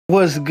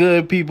What's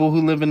good, people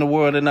who live in the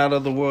world and not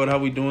of the world? How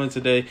we doing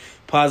today?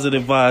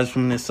 Positive vibes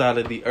from this side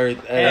of the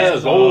earth,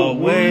 as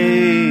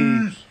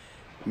always.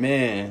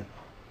 Man.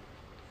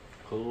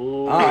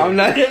 Cool. I'm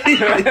not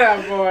even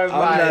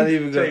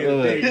going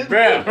to deep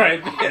breath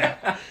right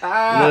there.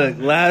 Look,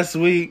 last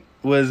week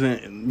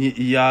wasn't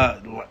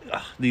y'all.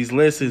 These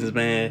listens,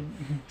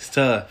 man, it's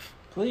tough.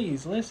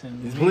 Please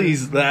listen.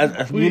 Please,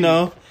 you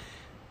know.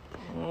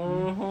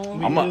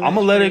 I'm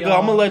gonna let it go.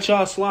 I'm gonna let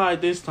y'all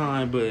slide this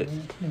time, but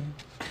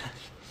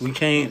we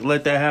can't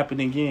let that happen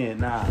again.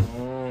 Nah,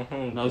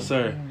 no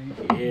sir.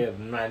 Yeah,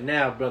 right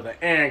now, brother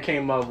Aaron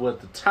came up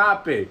with the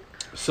topic.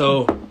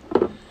 So,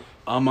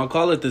 I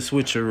call it the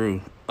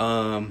switcheroo.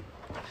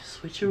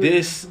 Switcheroo.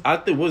 This I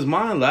think was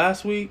mine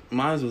last week.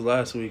 Mine was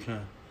last week, huh?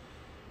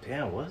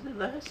 Damn, was it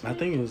last week? I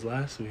think it was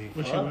last week.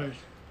 What's your word?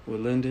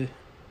 With Linda.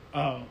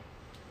 Oh,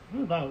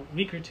 about a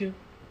week or two.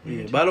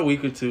 Yeah, about a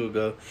week or two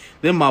ago.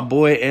 Then my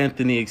boy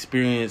Anthony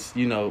experienced,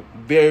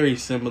 very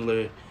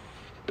similar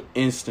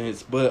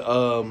instance. But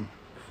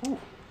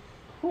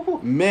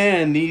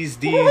man, these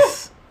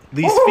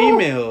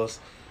females,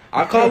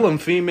 I call them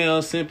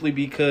females simply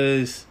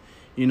because,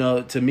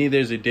 to me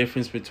there's a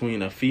difference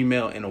between a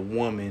female and a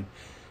woman.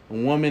 A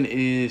woman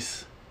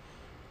is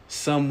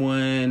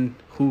someone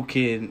who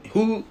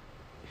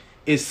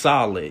is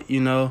solid,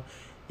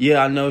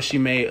 Yeah, I know she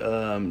may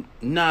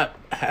not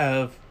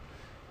have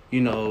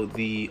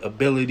the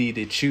ability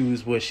to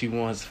choose what she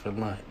wants for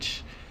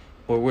lunch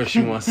or where she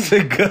wants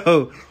to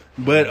go.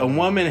 But a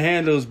woman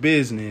handles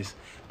business.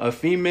 A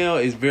female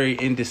is very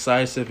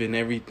indecisive in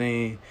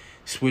everything,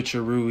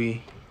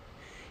 switcheroo-y.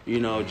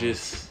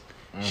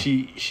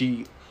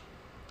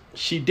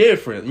 She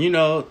different.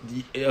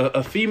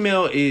 A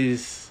female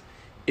is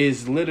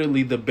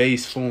literally the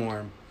base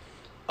form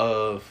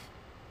of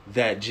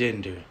that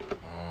gender.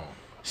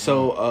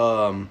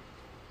 So,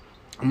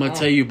 I'm gonna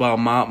tell you about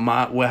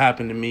my what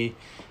happened to me.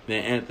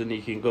 Then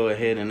Anthony can go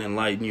ahead and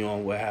enlighten you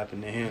on what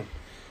happened to him.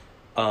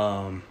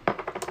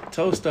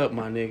 Toast up,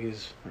 my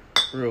niggas,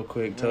 real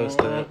quick.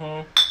 Toast up.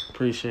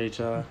 Appreciate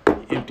y'all.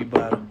 Empty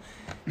bottle.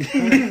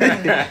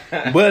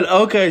 But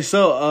okay,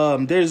 so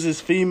there's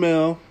this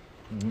female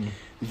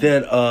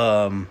that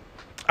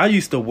I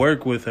used to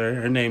work with her.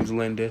 Her name's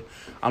Linda.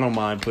 I don't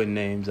mind putting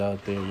names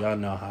out there. Y'all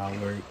know how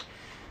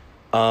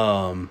I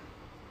work.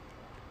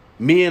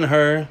 Me and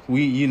her,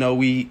 we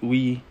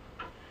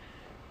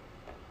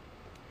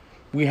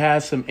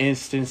had some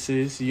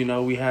instances,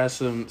 we had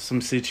some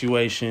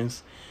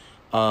situations.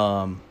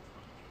 And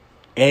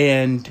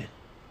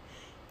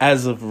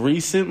as of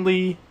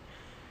recently,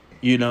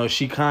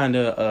 she kind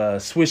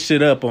of switched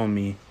it up on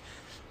me,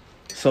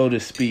 so to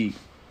speak.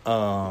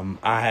 I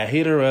had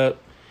hit her up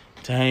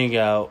to hang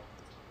out,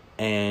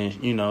 and,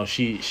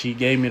 she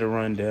gave me the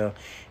rundown.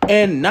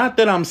 And not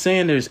that I'm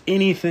saying there's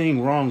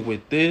anything wrong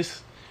with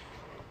this.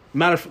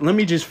 Let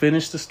me just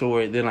finish the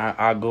story, then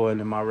I'll go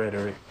into my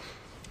rhetoric.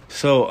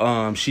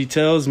 So, she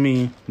tells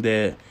me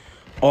that,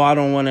 I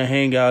don't want to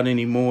hang out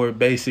anymore.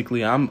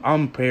 Basically,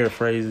 I'm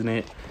paraphrasing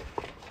it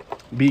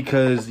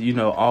because,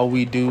 all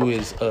we do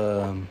is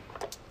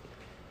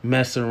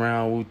mess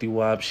around, whoopty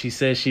wop. She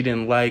said she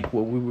didn't like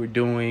what we were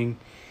doing,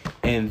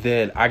 and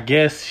that I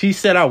guess she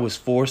said I was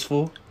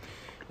forceful,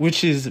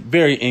 which is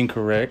very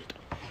incorrect.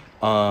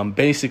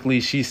 Basically,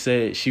 she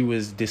said she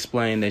was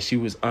displaying that she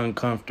was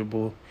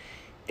uncomfortable.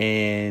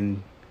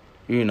 And,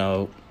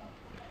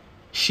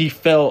 she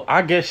felt,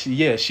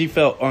 she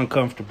felt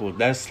uncomfortable.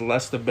 That's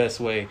the best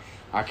way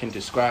I can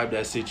describe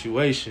that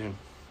situation.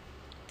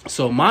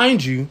 So,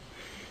 mind you,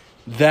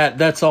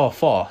 that's all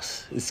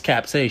false. It's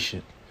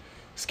captation.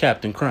 It's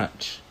Captain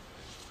Crunch.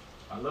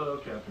 I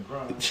love Captain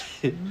Crunch.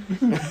 I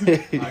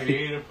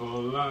eat it for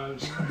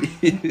lunch.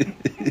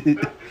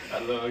 I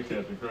love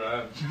Captain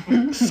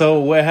Crunch.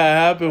 So, what had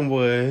happened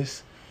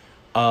was,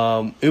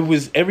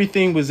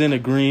 everything was in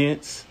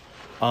agreement.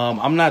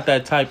 I'm not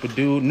that type of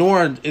dude,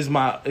 nor is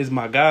my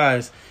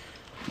guys.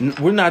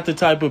 We're not the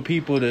type of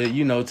people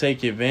to,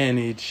 take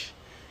advantage.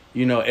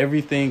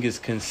 Everything is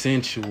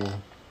consensual,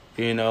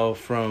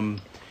 from,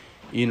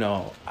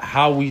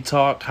 how we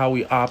talk, how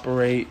we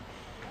operate,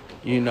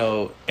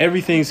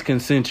 everything's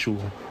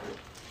consensual,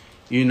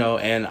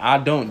 and I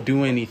don't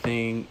do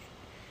anything,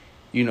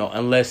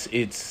 unless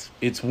it's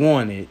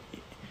wanted.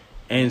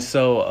 And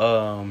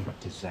so,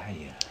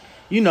 desire.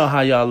 You know how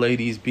y'all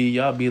ladies be.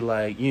 Y'all be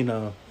like,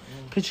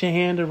 put your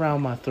hand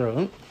around my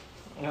throat.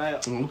 Okay, I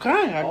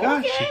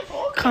got you. Okay.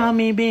 Call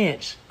me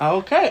bitch.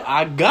 Okay,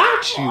 I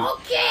got you.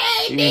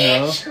 Okay,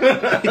 bitch.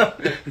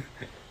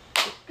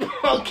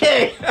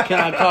 Okay.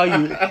 Can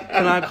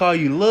I call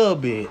you little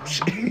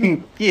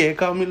bitch? Yeah,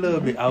 call me little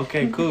bitch.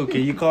 Okay, cool.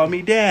 Can you call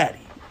me daddy?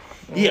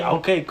 Yeah,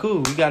 okay,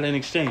 cool. We got an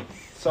exchange.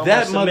 So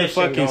that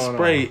motherfucking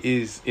spray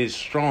is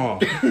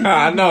strong.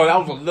 I know, that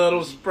was a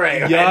little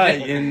spray. Yeah,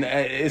 and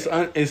it's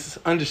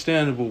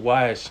understandable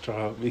why it's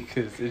strong,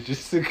 because it's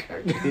just a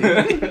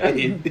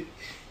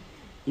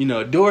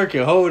door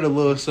can hold a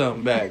little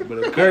something back, but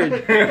a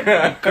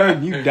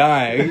curtain, you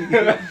dying.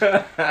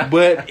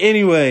 But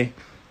anyway,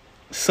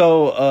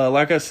 So,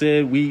 like I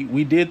said,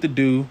 we did the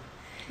do,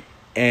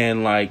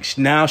 and like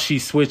now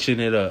she's switching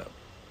it up,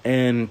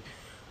 and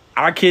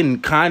I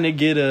can kind of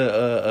get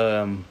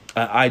a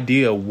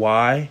idea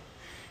why,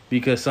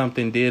 because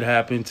something did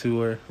happen to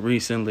her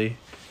recently.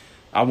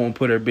 I won't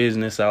put her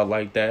business out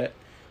like that.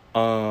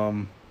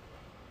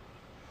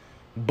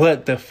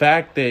 But the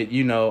fact that,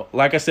 you know,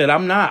 like I said,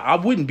 I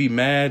wouldn't be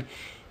mad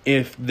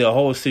if the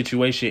whole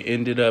situation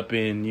ended up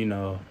in, you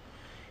know,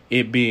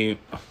 it being,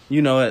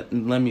 you know what,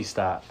 let me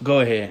stop. Go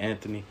ahead,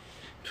 Anthony.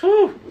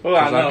 Whew. Well,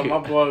 I know my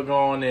boy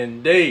going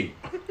in deep.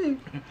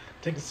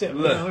 Take a sip.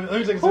 Look. Let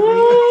me take a sip.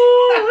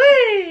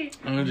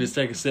 I'm going to just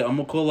take a sip. I'm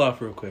going to cool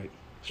off real quick.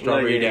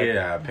 Strawberry daiquiri.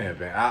 Yeah,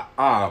 pimpin'.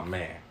 Oh,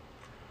 man.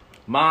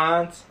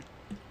 Mines.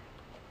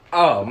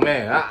 Oh,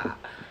 man.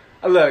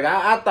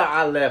 I thought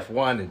I left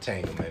one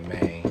entanglement,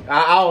 man.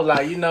 I was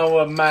like, you know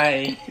what,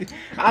 man?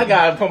 I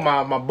got to put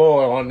my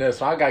boy on this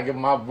one. I got to get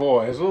my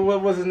boys.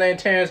 What was his name?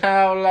 Terrence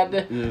Howell like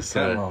that? Yes,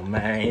 sir. Come on,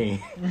 man.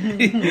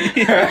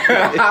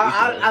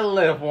 I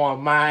left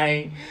one,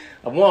 man.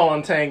 One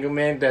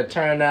entanglement that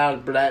turned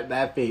out that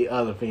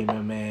other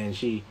female, man,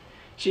 she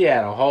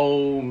had a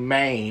whole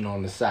mane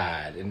on the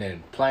side, and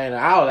then playing.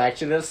 I was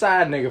actually a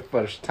side nigga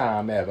first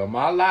time ever in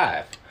my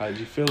life. How'd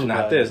you feel Not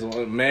about this it?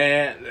 one,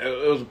 man.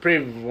 It was the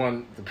previous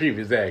one, the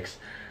previous ex.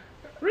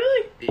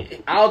 Really?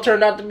 I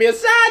turned out to be a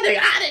side nigga.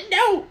 I didn't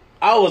know.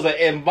 I was an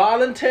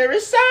involuntary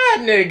side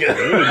nigga.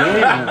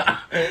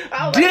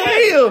 I was like,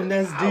 Damn,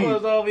 that's I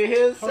was deep. over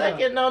here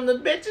sucking on the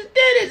bitch's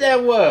titties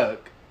at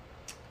work.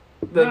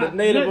 The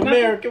Native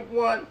American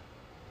one.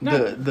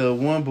 The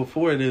one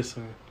before this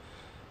one.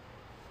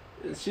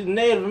 She's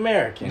Native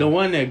American. The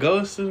one that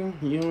goes to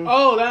you. Know?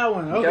 Oh, that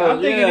one. Okay,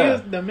 I'm thinking yeah. it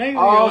was the Mexican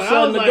All one. of a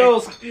sudden the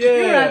ghost. You were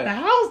at the Yeah.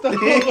 house though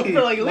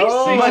for like at least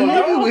No, 6 my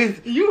months. nigga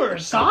with- You were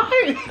aside?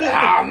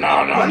 Oh,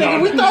 no.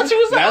 We thought you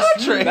was an That's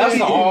entree. That's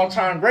the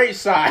all-time great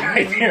side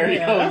right there.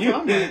 Yeah, Yo, that's you,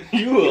 what I'm like.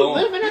 you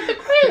Living at the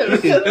crib.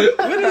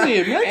 What is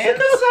he, Mexican?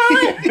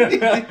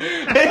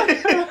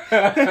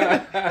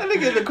 That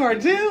nigga in the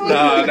cartel?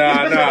 No.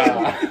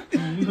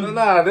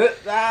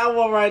 That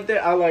one right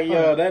there. I like,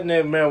 yo, that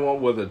Native American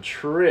one was a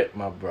trip,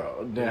 my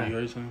bro. You Damn.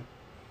 heard something?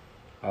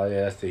 Oh,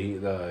 yeah, that's the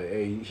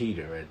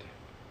heater right there.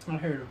 I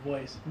heard a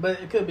voice, but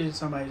it could be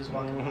somebody just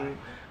walking by.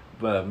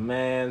 But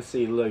man,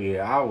 see, look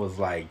here, I was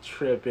like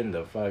tripping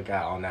the fuck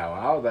out on that one.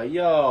 I was like,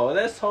 yo,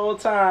 this whole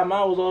time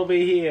I was over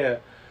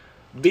here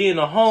being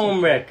a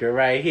home wrecker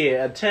right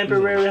here, a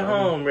temporary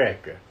home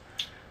wrecker.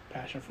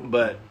 Passion for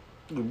But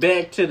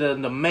back to the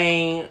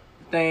main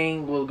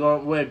thing was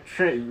going what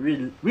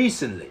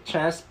recently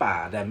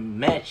transpired that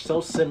match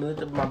so similar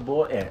to my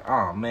boy and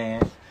oh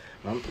man,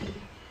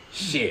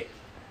 shit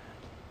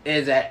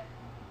is that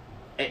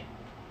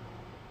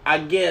I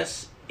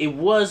guess it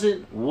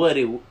wasn't what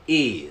it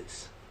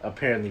is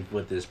apparently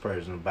with this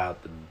person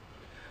about the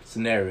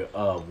scenario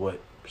of what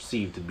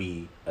perceived to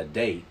be a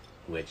date,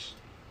 which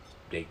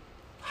they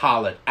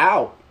hollered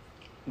out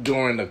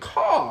during the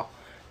call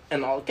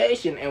and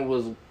location and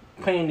was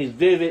painting these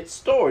vivid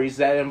stories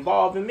that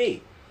involved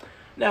me.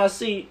 Now,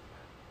 see,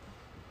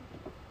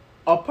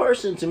 a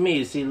person to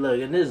me, see, look,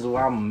 and this is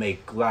what I'm going to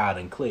make loud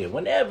and clear.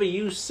 Whenever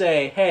you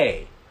say,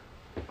 hey,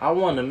 I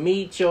want to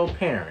meet your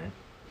parent,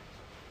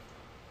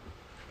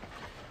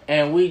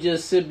 and we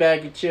just sit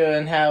back and chill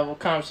and have a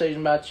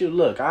conversation about you,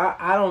 look,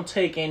 I don't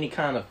take any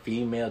kind of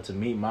female to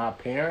meet my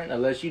parent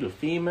unless you the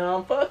female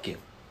I'm fucking.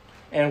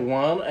 And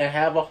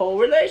have a whole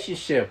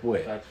relationship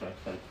with. Facts.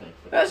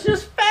 That's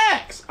just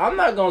facts. I'm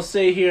not gonna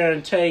sit here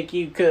and take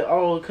you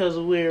because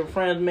we're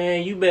friends,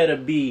 man. You better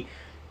be.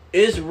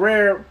 It's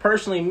rare,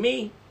 personally,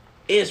 me.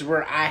 It's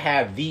where I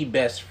have the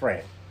best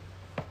friend,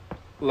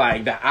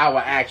 like that I will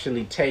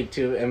actually take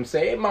to and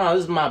say, "Hey, mom,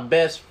 this is my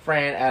best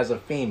friend as a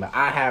female."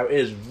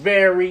 It's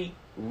very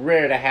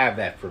rare to have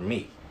that for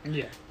me.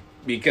 Yeah.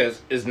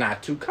 Because it's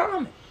not too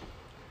common.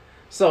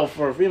 So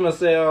for a female to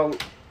say,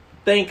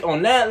 think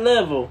on that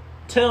level.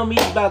 Tell me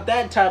about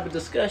that type of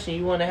discussion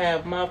you want to have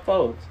with my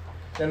folks.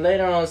 Then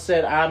later on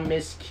said I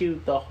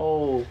miscued the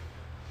whole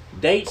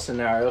date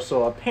scenario.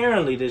 So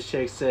apparently this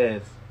chick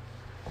says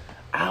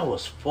I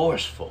was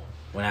forceful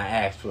when I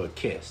asked for a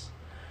kiss.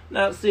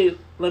 Now see,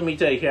 let me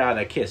tell you how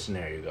that kiss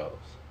scenario goes.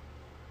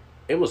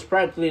 It was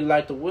practically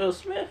like the Will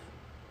Smith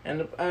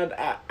and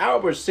the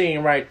Albert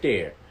scene right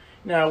there.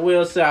 Now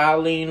Will said I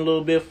lean a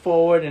little bit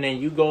forward and then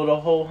you go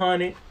the whole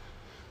 100.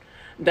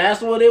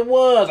 That's what it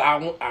was.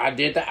 I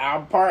did the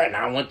out part and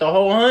I went the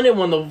whole 100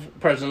 when the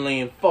person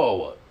leaned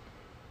forward.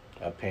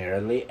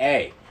 Apparently,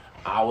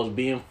 I was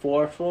being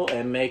forceful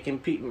and making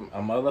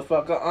a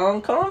motherfucker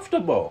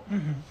uncomfortable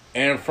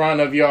in front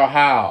of your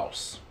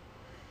house.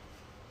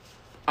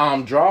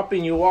 I'm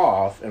dropping you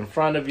off in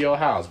front of your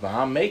house, but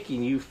I'm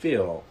making you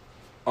feel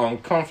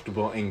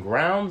uncomfortable in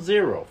ground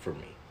zero for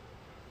me.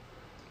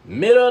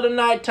 Middle of the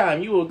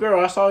nighttime, you a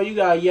girl, I saw you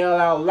gotta yell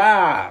out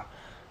loud.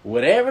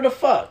 Whatever the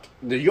fuck.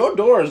 The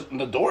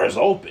door is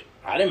open.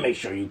 I didn't make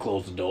sure you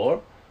closed the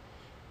door.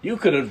 You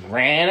could have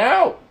ran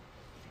out.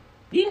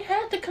 You didn't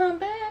have to come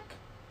back.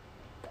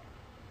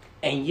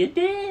 And you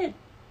did.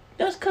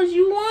 That's because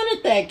you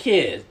wanted that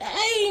kiss.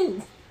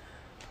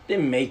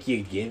 Didn't make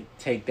you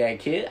take that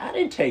kiss. I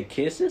didn't take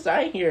kisses.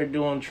 I ain't here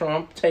doing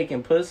Trump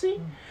taking pussy.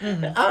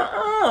 Mm-hmm.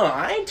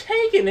 I ain't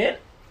taking it.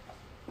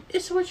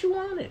 It's what you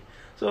wanted.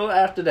 So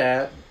after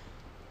that,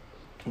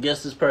 I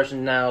guess this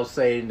person now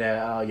saying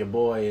that your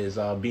boy is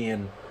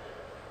being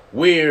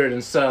weird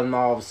and sudden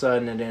all of a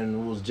sudden, and then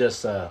it was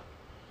just all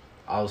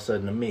of a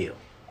sudden a meal.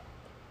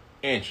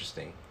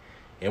 Interesting.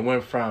 It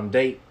went from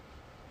date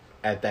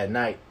at that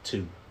night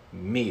to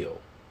meal.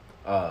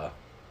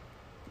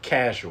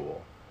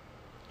 Casual.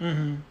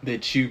 Mm-hmm.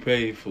 That you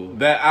paid for.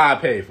 That I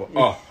paid for.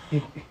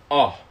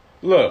 Oh,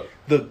 look.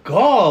 The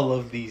gall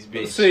of these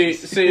bitches.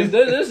 See,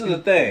 this is the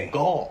thing.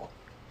 Gall.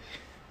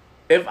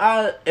 If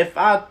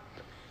I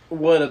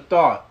would have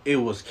thought it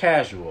was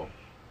casual,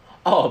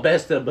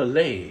 best to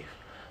believe.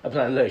 I'm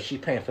like, look, she's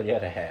paying for the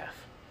other half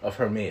of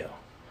her meal.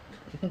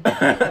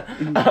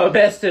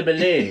 Best to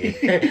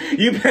believe.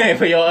 You paying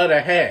for your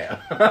other half.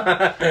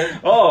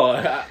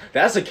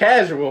 That's a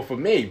casual for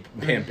me,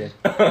 pimping.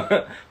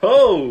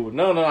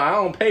 No, I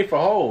don't pay for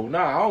whole. No,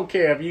 I don't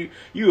care if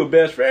you a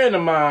best friend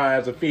of mine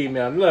as a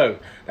female.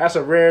 Look, that's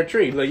a rare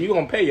treat. Look, you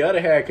gonna pay your other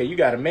half because you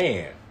got a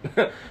man.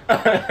 You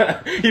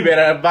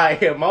better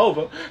invite him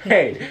over.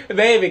 Hey,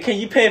 baby, can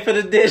you pay for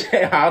the dish?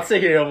 I'll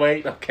sit here and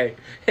wait. Okay.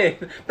 Hey,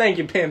 thank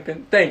you,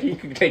 pimping. Thank you. You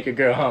can take your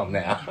girl home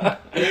now.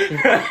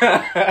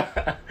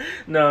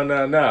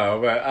 No.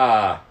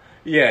 But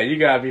yeah, you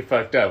gotta be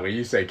fucked up when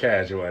you say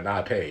casual and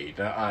I paid.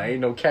 Ain't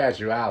no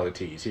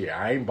casualities here.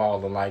 I ain't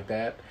balling like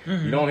that.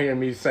 Mm-hmm. You don't hear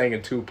me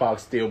singing Tupac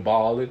still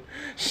balling.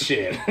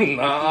 Shit.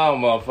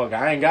 Motherfucker.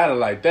 I ain't got it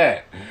like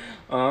that.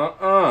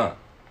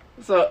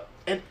 So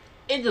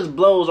it just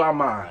blows our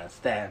minds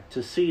that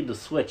to see the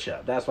switch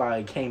up. That's why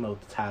I came up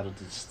with the title,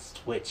 the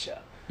switch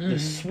up. Mm-hmm. The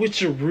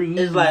switcheroo.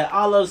 It's like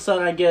all of a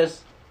sudden, I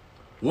guess,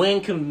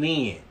 when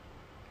convenient,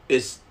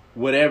 it's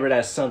whatever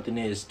that something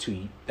is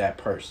to that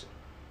person.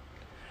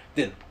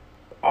 Then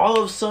all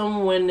of a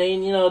sudden, when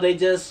they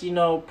just,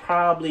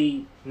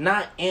 probably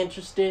not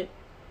interested,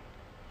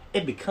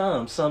 it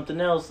becomes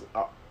something else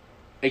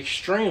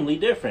extremely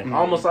different. Mm-hmm.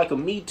 Almost like a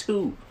Me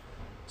Too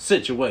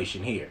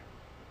situation here.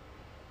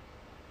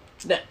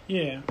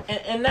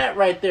 And that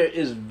right there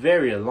is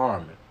very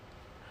alarming.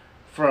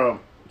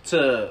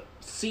 To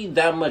see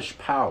that much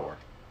power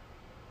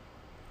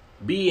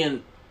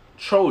being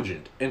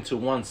Trojaned into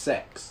one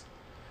sex,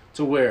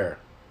 to where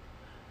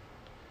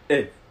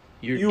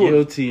you're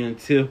guilty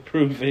until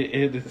proven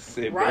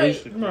innocent.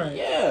 Right?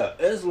 Yeah,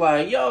 it's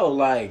like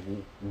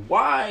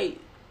why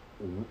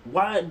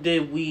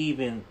did we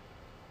even?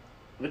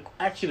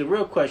 Actually, the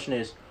real question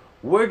is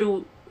where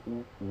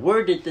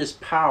did this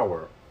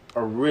power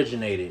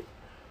originated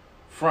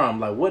from?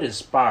 Like, what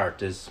inspired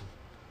this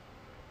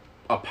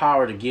a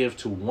power to give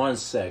to one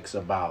sex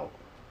about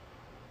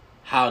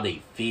how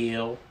they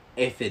feel?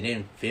 If it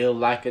didn't feel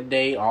like a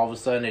date, all of a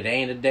sudden it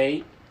ain't a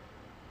date.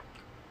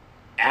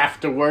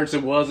 Afterwards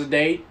it was a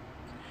date.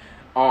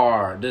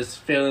 Or this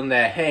feeling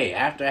that, hey,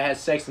 after I had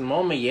sex in the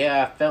moment,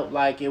 yeah, I felt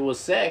like it was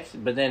sex,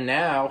 but then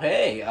now,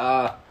 hey,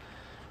 I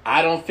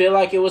don't feel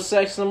like it was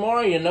sex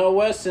anymore. You know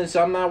what? Since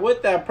I'm not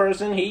with that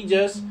person, he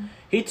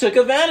took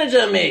advantage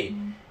of me.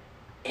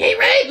 He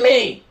raped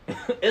me.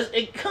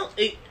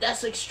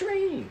 That's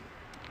extreme.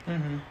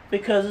 Mm-hmm.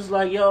 Because it's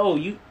like, yo,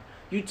 you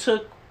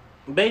took,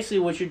 basically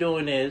what you're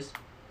doing is,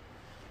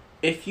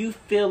 if you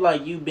feel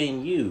like you've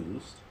been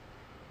used,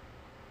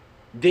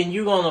 then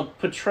you're going to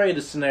portray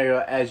the scenario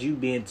as you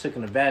being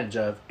taken advantage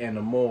of in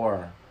a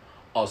more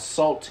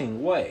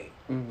assaulting way.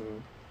 Mm-hmm.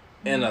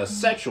 In a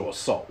sexual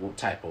assault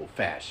type of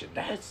fashion.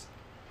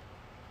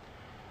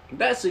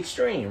 That's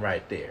extreme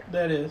right there.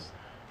 That is.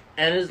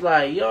 And it's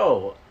like,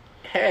 yo,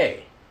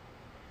 hey,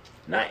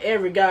 not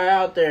every guy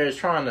out there is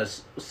trying to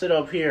sit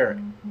up here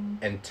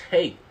and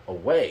take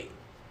away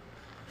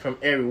from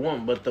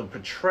everyone, but the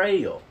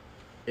portrayal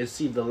is,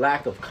 see, the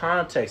lack of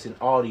context in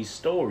all these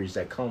stories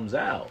that comes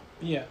out.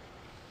 Yeah.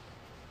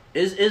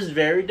 Is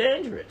very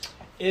dangerous.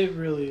 It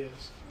really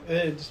is.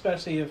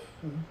 Especially if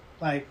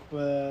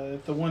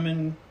the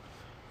women,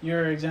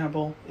 your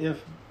example,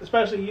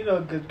 especially,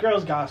 the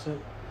girls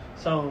gossip.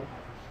 So,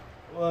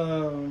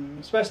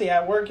 especially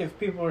at work, if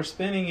people are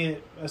spinning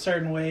it a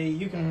certain way,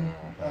 you can,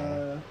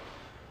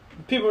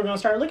 people are going to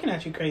start looking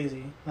at you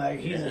crazy. Like,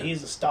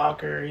 he's a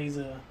stalker, he's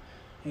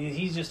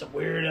just a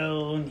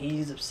weirdo, and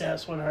he's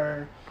obsessed with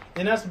her.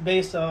 And that's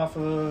based off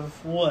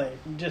of what?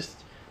 Just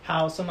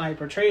how somebody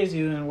portrays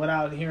you, and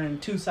without hearing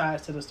two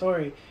sides to the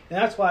story.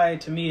 And that's why,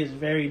 to me, it's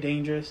very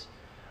dangerous.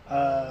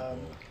 I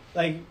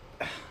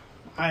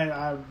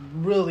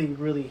really,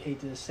 really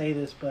hate to say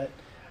this, but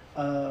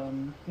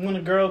when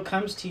a girl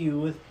comes to you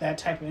with that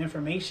type of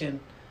information,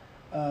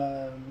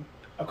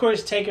 of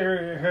course, take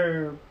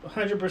her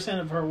 100%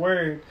 of her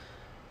word,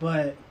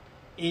 but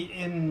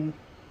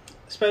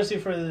especially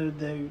for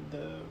the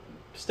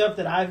stuff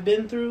that I've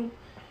been through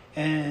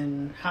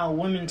and how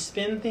women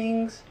spin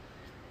things,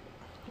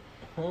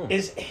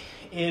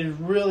 it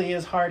really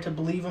is hard to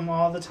believe them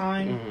all the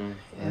time,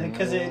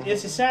 because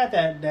it's sad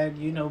that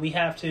we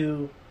have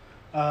to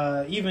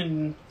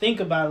even think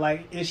about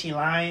like, is she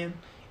lying?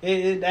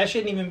 That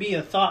shouldn't even be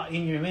a thought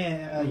in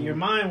your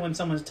mind when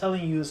someone's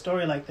telling you a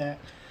story like that.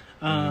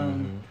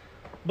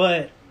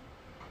 But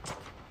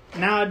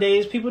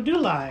nowadays people do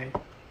lie,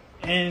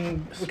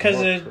 and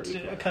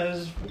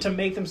because to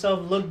make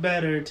themselves look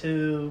better.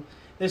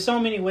 There's so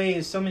many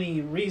ways, so many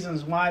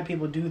reasons why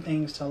people do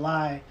things to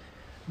lie.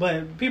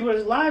 But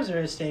people's lives are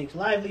at stake.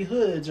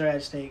 Livelihoods are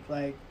at stake.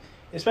 Like,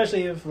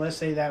 especially if, let's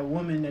say, that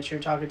woman that you're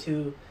talking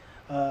to.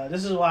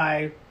 This is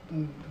why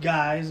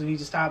guys need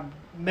to stop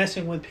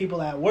messing with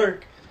people at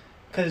work,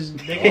 because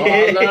they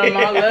can learn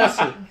my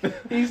lesson.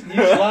 He's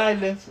lying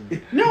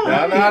lesson. No.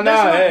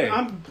 Hey.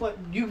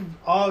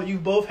 You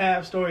both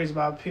have stories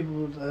about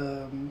people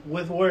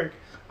with work.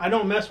 I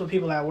don't mess with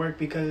people at work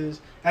because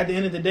at the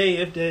end of the day,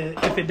 if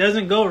it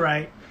doesn't go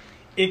right,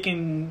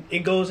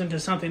 it goes into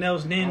something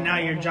else. Then now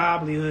your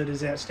livelihood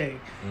is at stake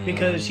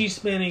because she's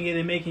spinning it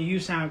and making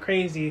you sound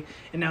crazy.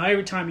 And now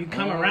every time you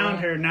come around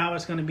her, now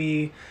it's going to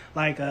be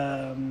like,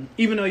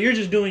 even though you're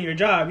just doing your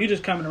job, you're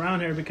just coming around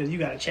her because you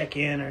got to check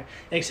in or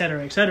et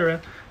cetera, et cetera.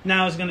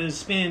 Now it's going to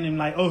spin and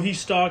like, oh, he's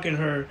stalking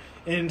her,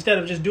 and instead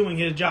of just doing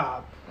his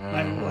job.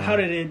 Like, how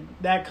did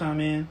that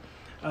come in?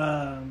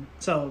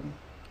 So.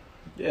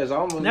 Yeah, it's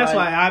almost that's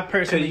why I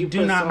personally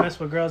do not mess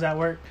with girls at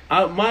work.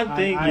 My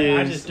thing is,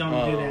 I just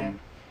don't do that.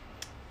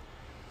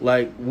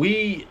 Like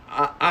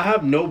I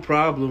have no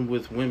problem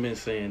with women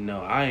saying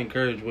no. I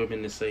encourage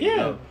women to say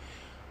no.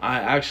 I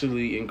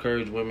actually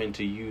encourage women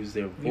to use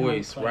their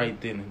voice right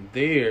then and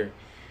there,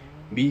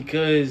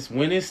 because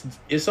when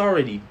it's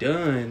already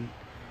done,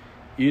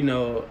 you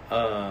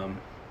know,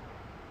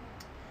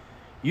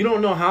 you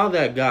don't know how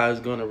that guy is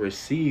gonna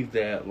receive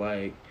that.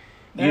 Like,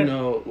 you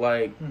know,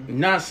 like,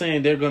 not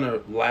saying they're gonna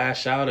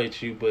lash out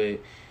at you,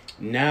 but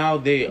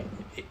now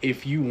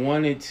if you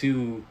wanted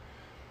to,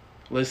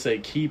 let's say,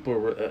 keep a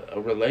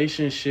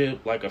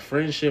relationship, like a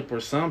friendship or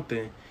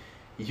something,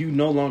 you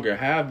no longer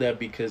have that,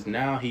 because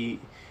now he,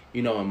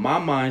 you know, in my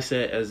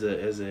mindset as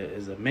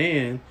a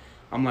man,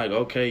 I'm like,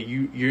 okay,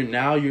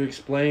 you're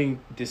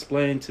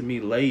displaying to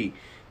me late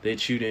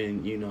that you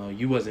didn't, you know,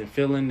 you wasn't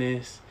feeling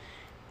this,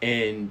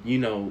 and you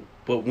know.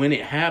 But when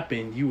it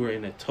happened, you were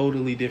in a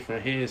totally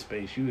different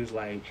headspace. You was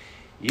like,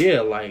 yeah,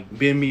 like,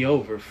 bend me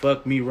over,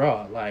 fuck me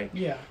raw. Like,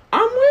 yeah,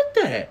 I'm with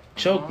that.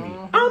 Choke me.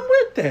 I'm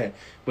with that.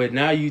 But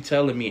now you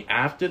telling me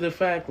after the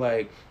fact,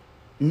 like,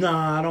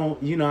 nah, I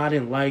don't, you know, I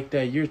didn't like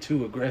that. You're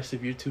too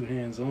aggressive. You're too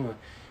hands-on.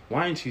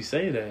 Why didn't you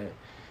say that?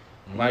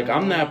 Like,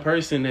 I'm that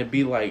person that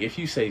be like, if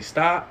you say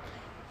stop,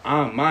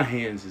 my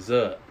hands is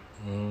up.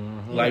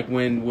 Like,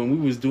 when we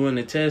was doing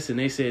the test and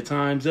they said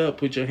time's up,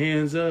 put your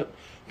hands up.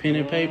 Pen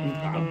and paper,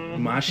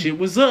 my shit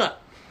was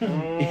up,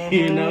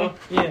 you know.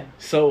 Yeah.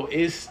 So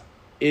it's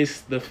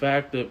the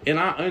fact of, and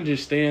I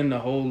understand the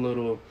whole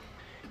little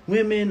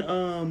women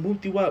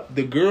whoopty wop.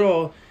 The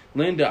girl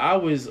Linda I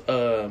was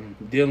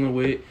dealing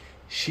with,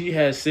 she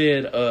has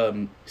said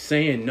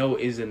saying no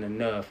isn't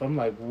enough. I'm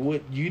like,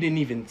 what? You didn't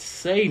even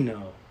say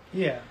no.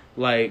 Yeah.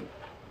 Like,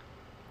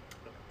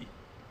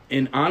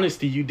 in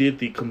honesty, you did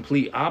the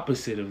complete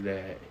opposite of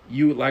that.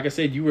 You, like I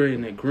said, you were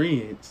in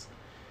agreement.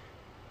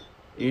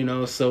 You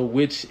know, so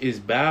which is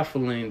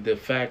baffling, the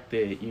fact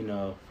that, you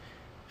know,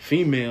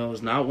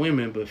 females, not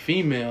women, but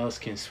females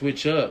can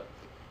switch up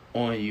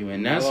on you.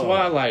 And that's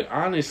why, like,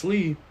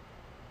 honestly,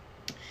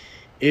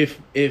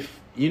 if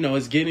you know,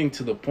 it's getting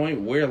to the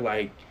point where,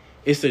 like,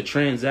 it's a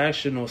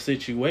transactional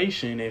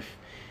situation.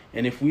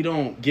 If we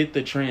don't get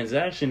the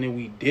transaction, then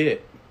we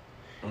dip.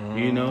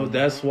 You know,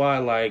 that's why,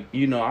 like,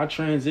 you know, I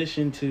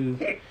transition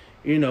to,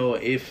 you know,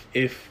 if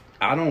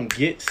I don't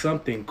get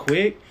something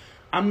quick,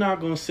 I'm not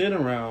going to sit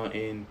around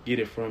and get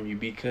it from you,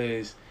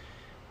 because,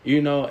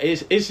 you know,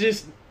 it's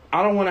just,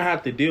 I don't want to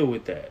have to deal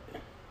with that.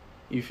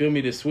 You feel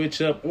me? To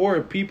switch up, or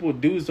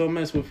dudes don't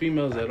mess with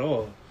females at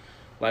all.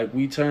 Like,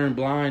 we turn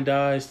blind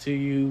eyes to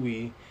you.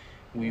 We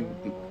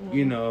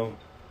you know,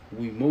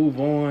 we move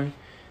on.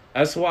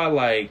 That's why,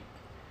 like,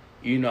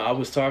 you know, I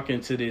was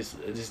talking to this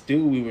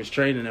dude we was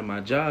training at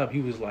my job.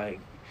 He was like,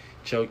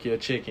 choke your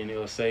chicken,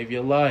 it'll save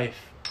your life.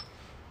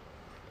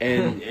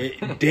 And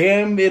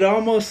it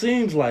almost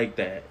seems like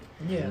that.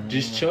 Yeah.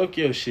 Just choke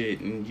your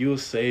shit and you'll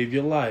save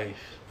your life.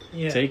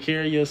 Yeah. Take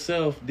care of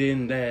yourself,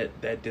 then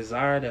that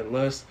desire, that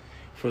lust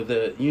for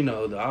the, you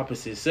know, the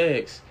opposite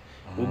sex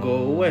will go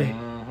away.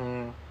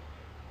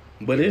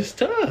 But it's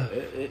tough.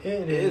 It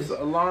is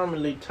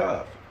alarmingly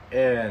tough.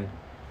 And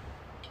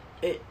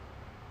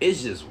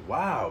it's just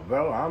wild,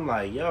 bro. I'm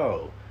like,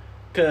 yo.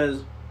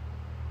 Because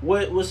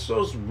what's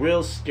so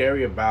real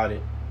scary about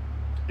it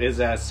is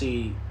that,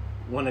 see,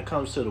 when it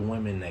comes to the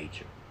women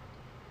nature.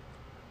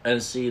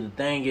 And see, the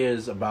thing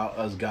is about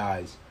us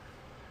guys,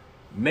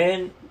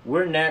 men,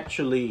 we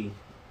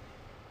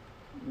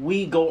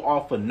go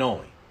off of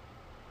knowing.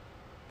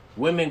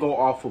 Women go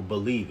off of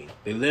believing.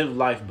 They live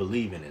life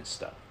believing in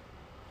stuff.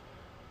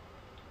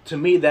 To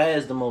me, that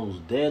is the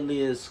most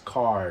deadliest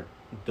card,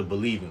 the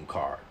believing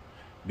card.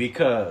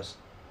 Because,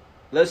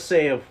 let's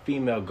say a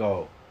female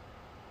go,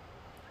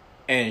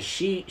 and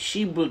she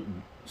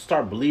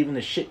start believing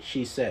the shit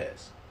she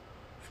says,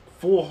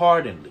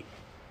 full-heartedly,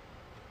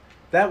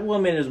 that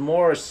woman is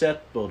more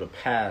susceptible to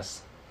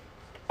pass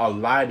a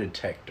lie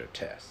detector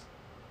test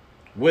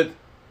with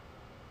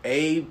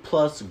A+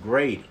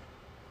 grading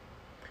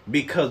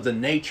because the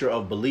nature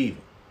of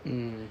believing.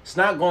 It's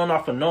not going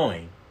off of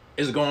knowing,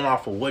 it's going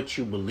off of what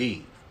you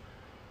believe.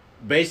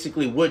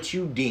 Basically, what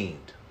you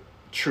deemed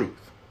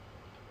truth.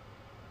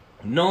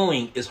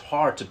 Knowing is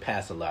hard to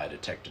pass a lie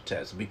detector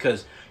test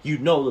because you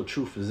know the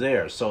truth is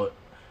there. So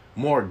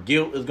more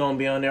guilt is going to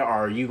be on there,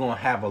 or you going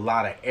to have a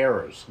lot of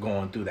errors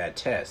going through that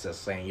test that's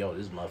saying, yo,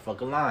 this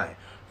motherfucker lying,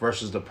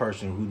 versus the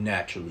person who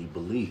naturally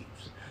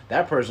believes.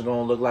 That person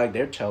going to look like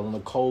they're telling the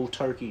cold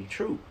turkey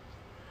truth.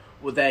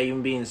 With that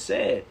even being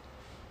said,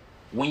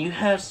 when you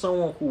have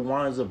someone who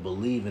winds up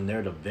believing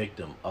they're the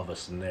victim of a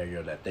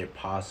scenario that they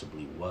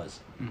possibly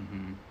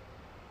wasn't,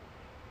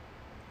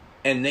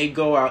 and they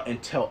go out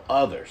and tell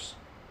others,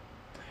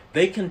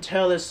 they can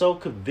tell it so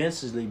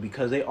convincingly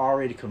because they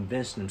already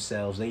convinced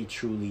themselves they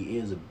truly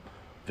is a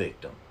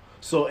victim.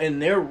 So in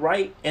their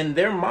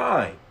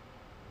mind,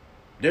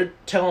 they're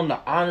telling the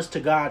honest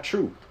to God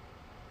truth.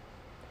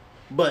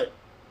 But,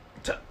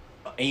 and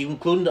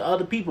including the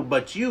other people,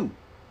 but you're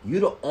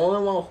the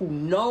only one who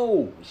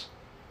knows,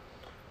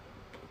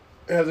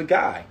 as a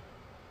guy,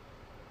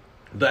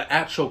 the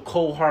actual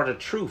cold-hearted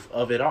truth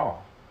of it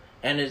all.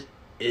 And it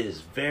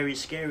is very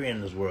scary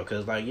in this world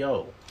because, like,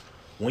 yo,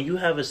 when you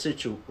have a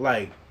situation,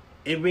 like,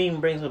 it even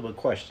brings up a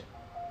question.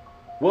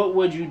 What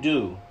would you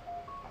do,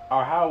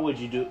 or how would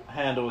you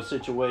handle a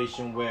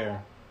situation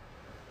where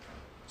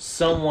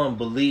someone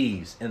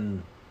believes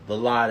in the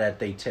lie that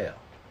they tell?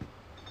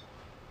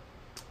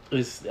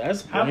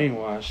 That's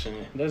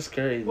brainwashing. That's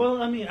crazy.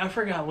 Well, I mean, I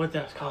forgot what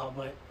that's called,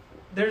 but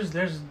there's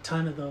a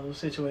ton of those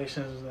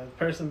situations that a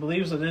person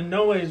believes it in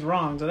no way is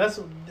wrong. So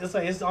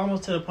it's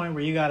almost to the point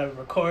where you gotta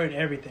record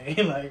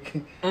everything. Like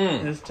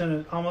it's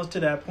almost to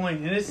that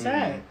point, and it's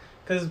sad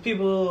because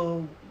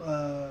people,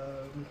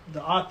 the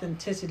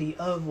authenticity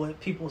of what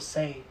people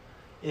say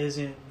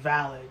isn't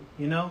valid.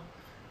 You know,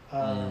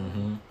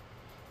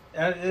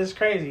 it's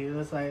crazy.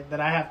 It's like that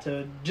I have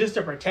to, just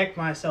to protect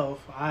myself,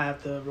 I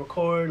have to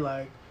record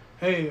like,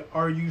 hey,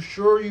 are you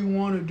sure you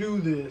want to do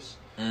this?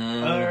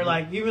 Or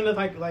like, even if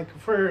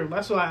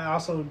that's why I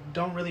also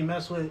don't really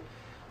mess with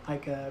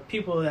like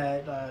people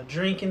that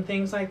drink and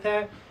things like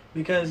that,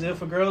 because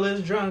if a girl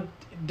is drunk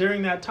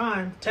during that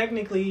time,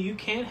 technically you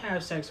can't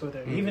have sex with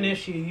her, even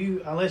if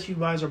unless you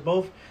guys are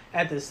both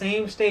at the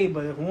same state.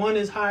 But if one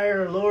is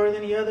higher or lower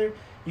than the other,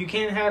 you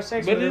can't have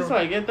sex with her. But it's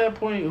like, at that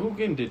point, who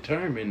can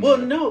determine well,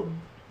 that? No,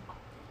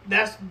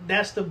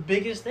 that's the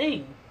biggest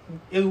thing.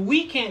 If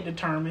we can't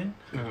determine,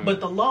 but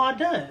the law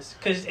does,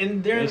 because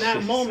during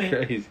that moment,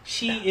 crazy.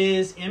 She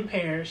is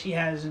impaired.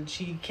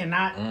 She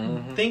cannot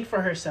think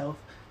for herself,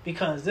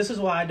 because this is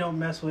why I don't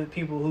mess with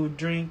people who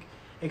drink,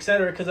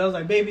 etc. Because I was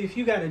like, baby, if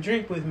you got to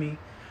drink with me,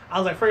 I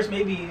was like, first,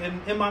 maybe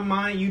in my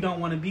mind, you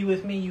don't want to be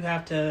with me. You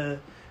have to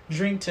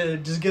drink to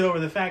just get over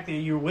the fact that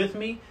you're with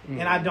me,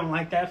 and I don't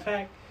like that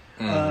fact.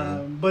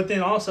 But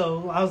then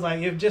also, I was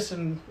like, if just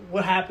in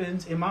what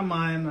happens in my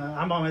mind,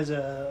 I'm always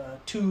a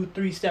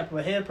 2-3 step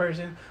ahead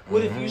person.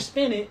 What if you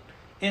spin it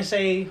and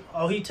say,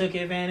 oh, he took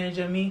advantage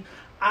of me?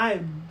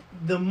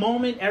 The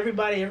moment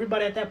everybody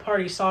at that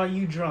party saw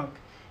you drunk,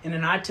 and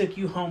then I took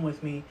you home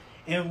with me,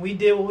 and we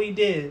did what we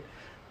did.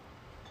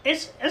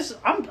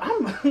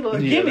 I'm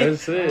give it,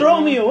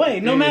 throw me away.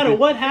 No matter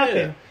what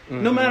happened,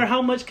 no matter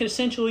how much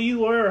consensual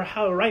you were, or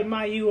how right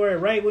mind you were,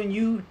 right when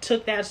you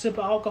took that sip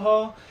of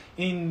alcohol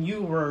and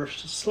you were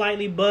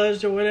slightly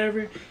buzzed or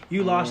whatever,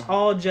 you lost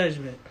all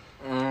judgment.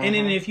 And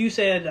then if you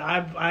said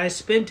I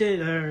spent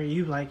it, or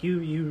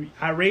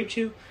I raped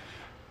you,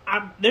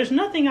 there's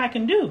nothing I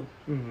can do.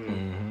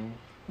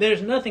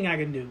 There's nothing I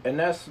can do. And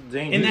that's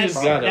dangerous.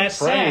 And that's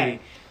sad.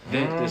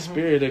 The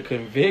spirit of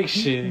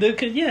conviction.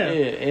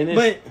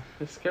 And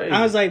it's crazy.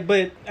 I was like,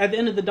 but at the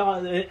end of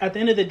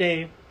the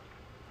day,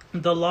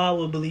 the law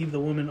will believe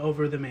the woman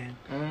over the man,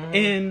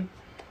 and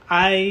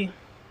I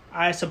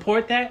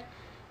support that,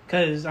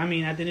 because I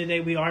mean, at the end of the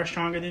day, we are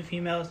stronger than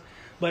females.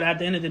 But at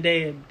the end of the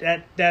day,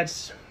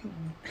 that's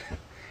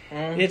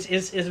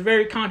it's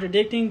very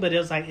contradicting. But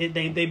it's like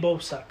they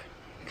both suck,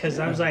 because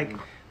I was like,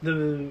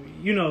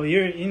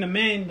 you're in the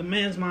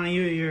man's mind,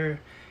 you're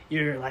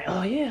like,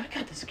 oh yeah, I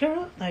got this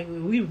girl, like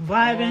we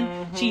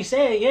vibing. She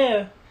said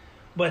yeah,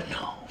 but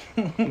no,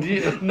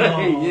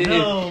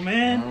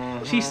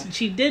 man.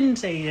 She didn't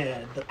say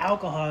yeah. The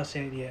alcohol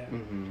said yeah,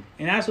 and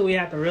that's what we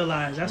have to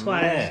realize. That's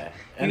why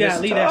you gotta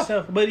leave that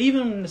stuff. But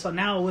even so,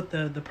 now with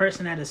the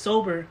person that is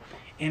sober,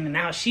 and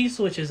now she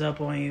switches up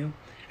on you.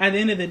 At the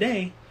end of the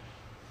day,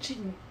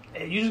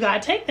 you just gotta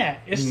take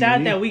that. It's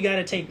sad that we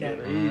gotta take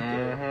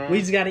that. We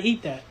just gotta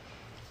eat that,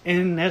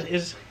 and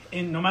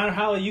and no matter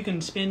how you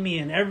can spin me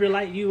in every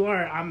light you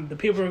are, the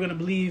people are gonna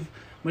believe.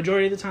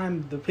 Majority of the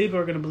time, the people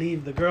are gonna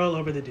believe the girl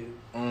over the dude,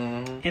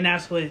 and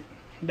that's what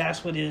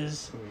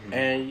is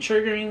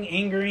triggering,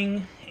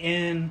 angering,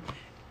 and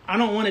I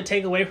don't want to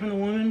take away from the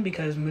woman,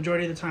 because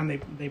majority of the time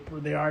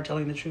they are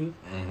telling the truth.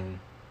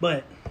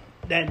 but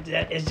that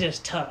is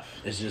just tough.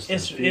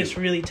 It's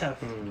really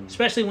tough,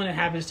 especially when it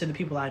happens to the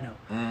people I know.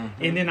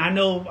 And then I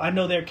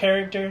know their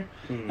character,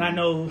 and I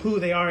know who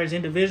they are as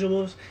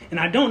individuals, and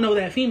I don't know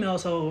that female,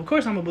 so of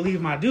course I'm gonna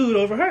believe my dude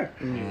over her.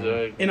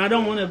 Exactly. And I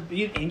don't want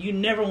to, and you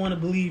never want to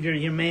believe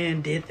your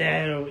man did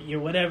that or your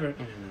whatever.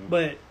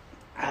 But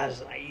I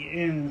was like,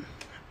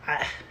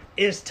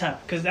 it's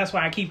tough because that's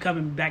why I keep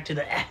coming back to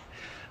the.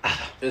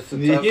 It's a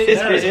Yeah, tough.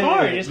 It's yeah,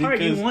 hard. It's hard.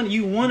 because-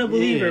 You want to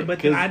believe yeah, her, but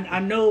 'cause- I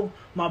know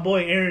my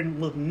boy Aaron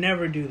would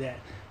never do that.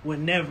 Would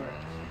never.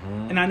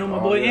 And I know my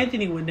boy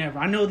Anthony would never.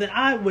 I know that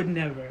I would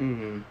never.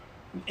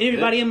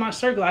 Everybody in my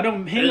circle, I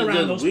don't hang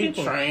around those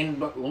people.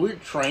 We're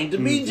trained to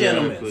be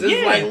gentlemen. Exactly.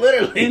 It's like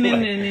literally. And then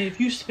like, and if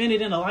you spin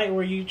it in a light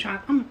where you try,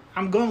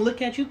 I'm going to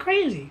look at you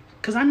crazy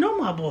because I know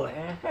my boy.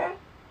 I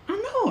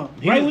know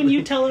him. Right when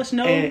you tell us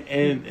no,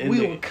 and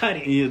we will cut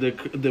it. Yeah,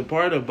 the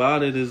part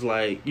about it is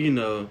like, you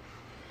know,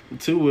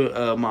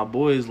 to my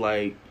boys,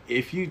 like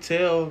if you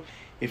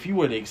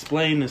were to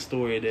explain the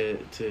story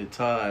to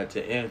Todd,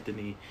 to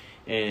Anthony,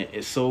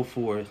 and so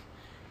forth,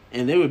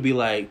 and they would be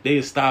like, they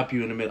would stop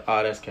you in the middle.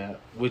 Oh, that's cap.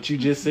 What you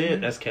just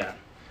said, that's cap.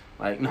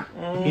 Like, nah,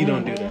 he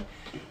don't do that.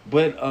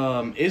 But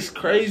it's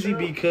crazy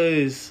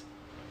because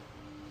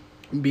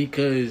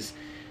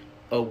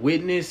a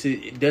witness,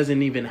 it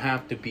doesn't even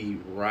have to be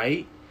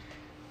right.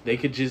 They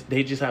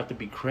just have to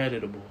be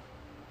creditable.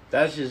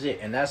 that's just it,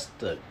 and that's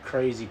the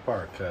crazy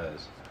part,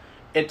 because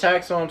it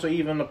tacks on to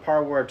even the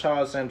part where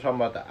Todd's saying talking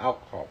about the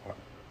alcohol part.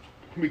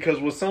 Because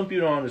what some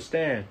people don't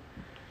understand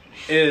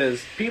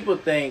is people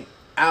think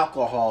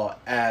alcohol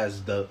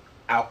as the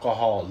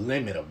alcohol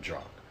limit of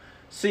drunk.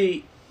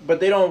 See, but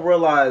they don't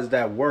realize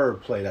that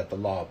wordplay that the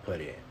law put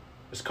in.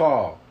 It's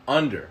called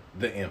under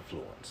the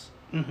influence.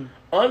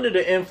 Under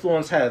the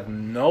influence has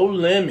no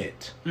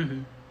limit.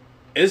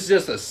 It's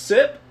just a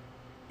sip.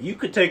 You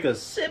could take a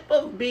sip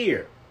of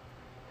beer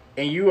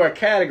and you are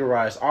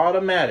categorized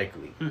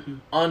automatically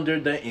under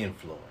the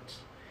influence.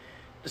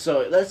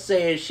 So let's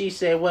say she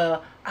said,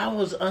 well, I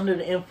was under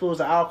the influence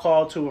of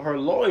alcohol to her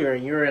lawyer,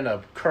 and you're in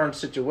a current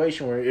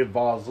situation where it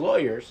involves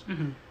lawyers.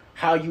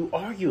 How you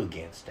argue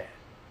against that?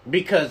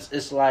 Because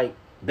it's like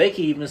they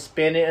can even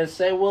spin it and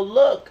say, well,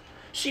 look,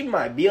 she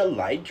might be a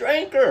light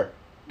drinker.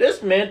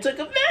 This man took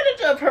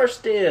advantage of her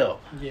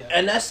still. Yeah.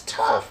 And that's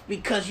tough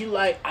because you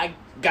like, I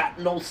got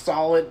no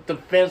solid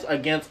defense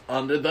against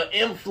under the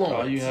influence.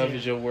 All you have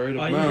is your word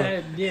of Oh,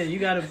 mouth. you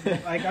gotta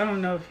like, I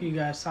don't know if you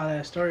guys saw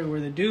that story where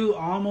the dude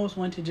almost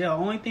went to jail.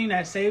 Only thing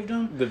that saved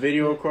him, The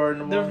video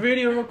recording. the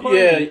video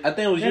recording. Yeah, I think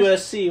it was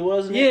That's- USC,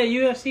 wasn't Yeah, it?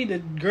 UFC. The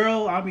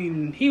girl, I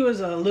mean, he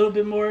was a little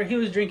bit more. He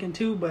was drinking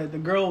too, but the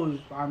girl was,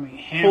 I mean,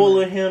 hammered.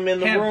 Pulling him in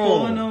the Kept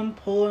room.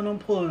 pulling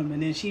him,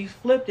 and then she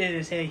flipped it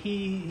and said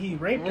he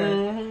raped her.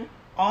 Mhm.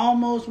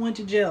 Almost went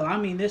to jail. I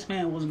mean, this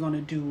man was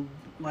gonna do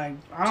like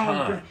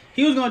Time.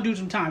 he was gonna do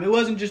some time. It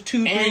wasn't just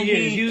 2-3 And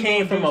years. he was came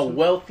gonna from do a some-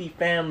 wealthy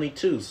family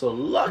too, so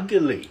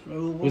luckily.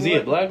 Was he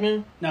a black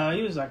man? No,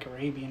 he was like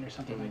Arabian or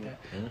something like that.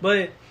 Mm-hmm.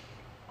 But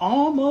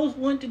almost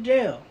went to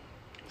jail.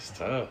 It's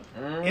tough.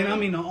 And I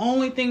mean, the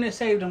only thing that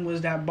saved him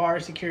was that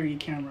bar security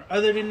camera.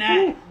 Other than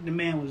that, the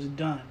man was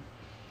done.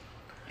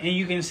 And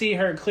you can see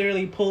her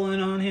clearly pulling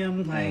on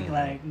him, like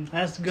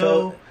let's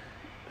go.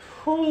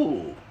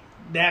 Who?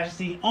 That's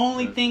the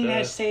only thing that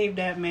tough. saved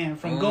that man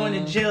from going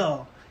to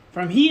jail.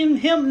 From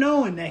him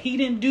knowing that he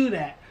didn't do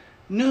that.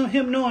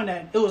 Him knowing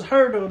that it was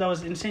her though that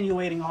was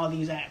insinuating all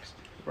these acts.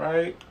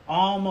 Right?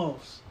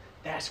 Almost.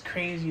 That's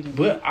crazy to me.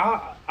 But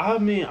I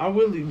mean, I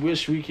really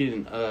wish we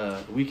can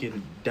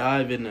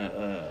dive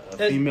into a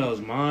female's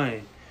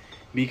mind,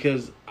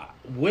 because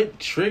what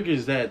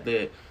triggers that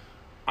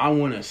I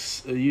want to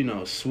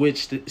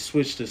switch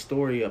the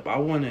story up. I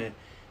want to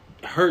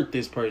hurt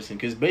this person,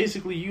 because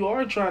basically you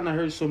are trying to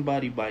hurt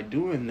somebody by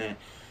doing that.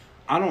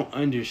 I don't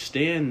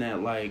understand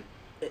that. Like,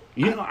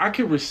 I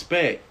could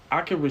respect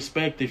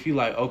if you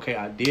like, okay,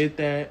 I did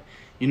that,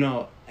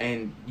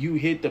 and you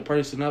hit the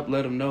person up,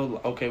 let them know,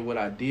 okay, what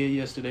I did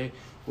yesterday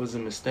was a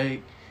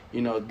mistake.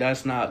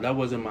 That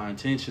wasn't my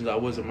intentions. I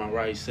wasn't my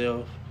right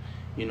self.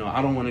 I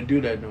don't want to do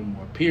that no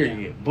more.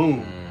 Period.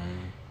 Boom.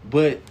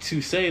 But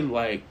to say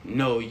like,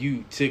 no,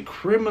 to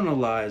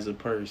criminalize a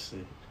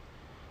person,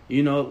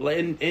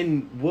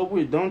 and what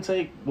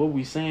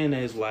we saying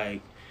as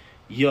like,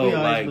 yo, We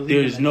always like believe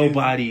there's in that,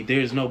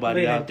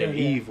 nobody Yeah, out there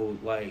yeah. evil.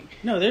 Like,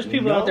 no, there's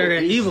people out there that are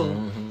it's-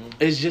 evil.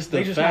 It's just the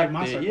They just fact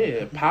like my that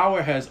circle.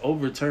 power has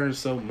overturned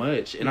so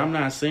much, and I'm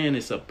not saying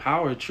it's a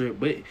power trip,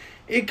 but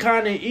it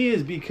kind of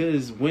is,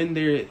 because when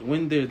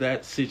they're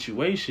that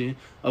situation,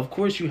 of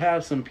course you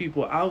have some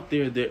people out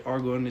there that are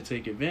going to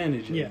take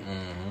advantage of Yeah. it.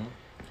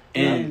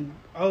 And And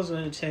I was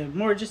going to say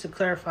more just to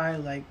clarify,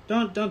 like,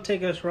 don't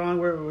take us wrong.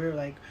 We're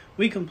like,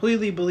 we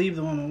completely believe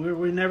the woman.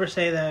 We never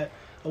say that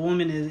a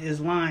woman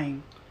is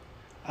lying.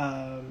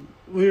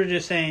 We were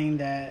just saying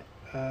that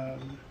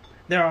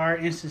there are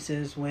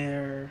instances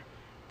where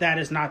that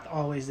is not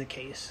always the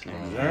case.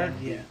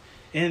 Exactly. Yeah.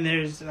 And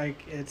there's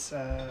like, it's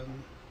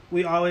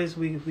we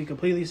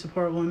completely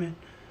support women.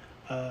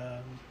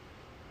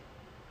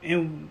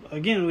 and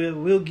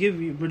again, we'll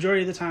give you,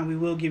 majority of the time, we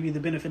will give you the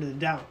benefit of the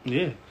doubt.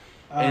 Yeah.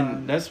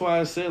 And that's why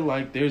I said,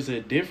 like, there's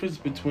a difference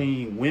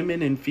between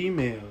women and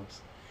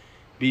females.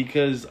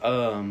 Because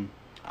when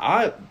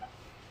I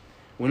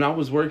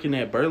was working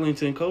at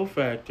Burlington Coat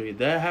Factory,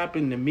 that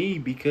happened to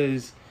me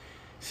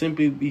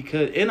simply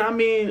because, and I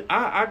mean,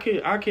 I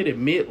could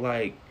admit,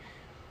 like,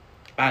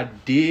 I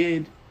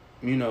did,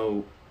 you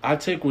know, I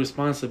took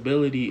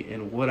responsibility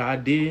in what I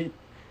did.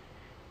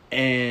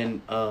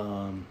 And,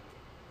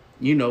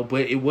 you know,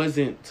 but it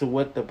wasn't to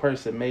what the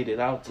person made it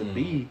out to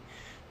be.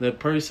 The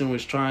person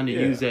was trying to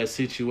use that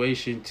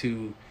situation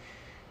to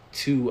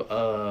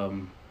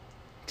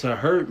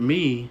hurt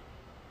me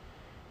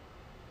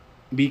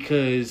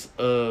because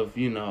of,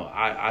 you know,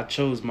 I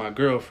chose my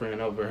girlfriend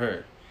over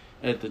her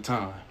at the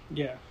time.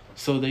 Yeah.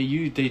 So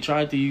they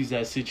tried to use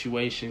that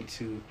situation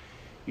to,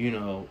 you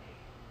know,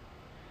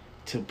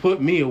 to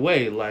put me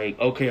away. Like,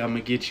 okay, I'm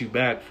gonna get you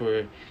back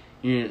for,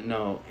 you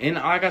know. And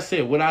like I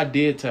said, what I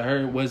did to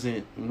her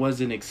wasn't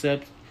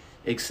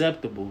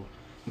acceptable.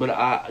 But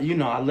I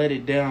let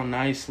it down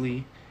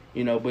nicely,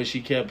 you know, but she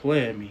kept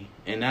playing me.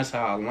 And that's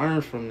how I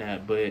learned from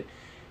that. But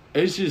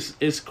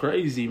it's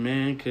crazy,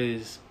 man,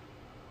 because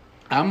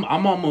I'm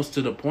almost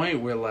to the point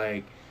where,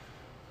 like,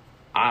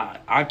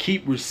 I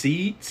keep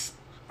receipts,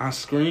 I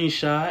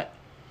screenshot.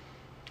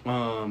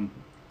 I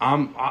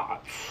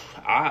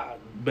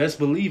best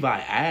believe I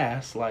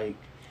ask, like,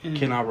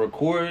 can I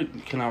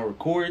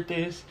record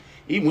this?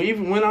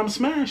 Even when I'm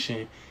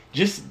smashing,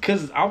 just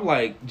because I'm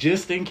like,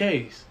 just in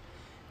case.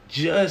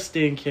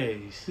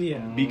 Yeah.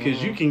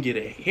 Because you can get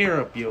a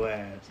hair up your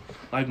ass.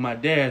 Like my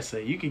dad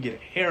said, you can get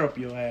a hair up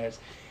your ass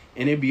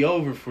and it'd be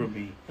over for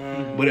me.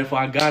 But if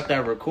I got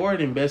that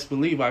recording, best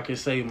believe I could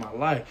save my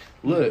life.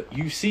 Look,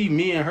 you see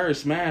me and her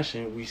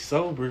smashing. We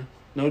sober,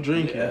 no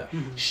drinking. Yeah.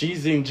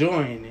 She's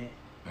enjoying it.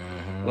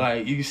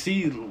 Like, you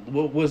see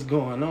what's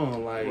going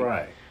on. Like,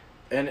 right.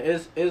 And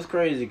it's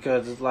crazy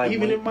because it's like,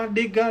 even if my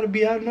dick gotta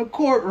be out in the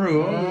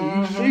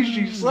courtroom, you see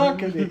she's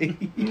sucking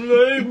it.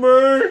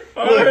 Neighbor,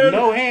 look,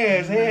 no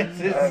hands.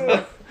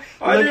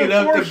 I did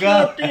up to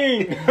God.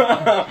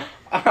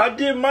 I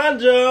did my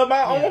job.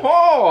 I own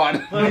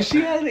hard. Like,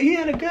 he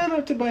had a gun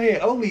up to my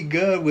head. Only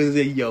gun was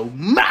in your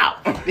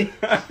mouth.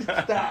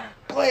 Stop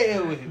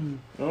playing with me.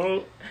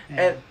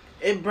 And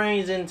it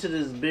brings into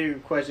this bigger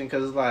question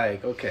because it's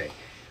like, okay,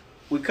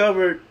 we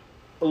covered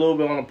a little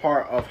bit on the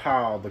part of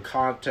how the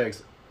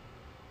context,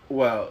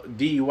 well,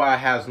 DUI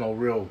has no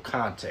real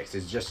context.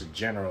 It's just a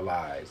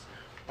generalized,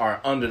 or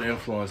under the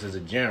influence is a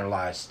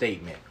generalized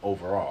statement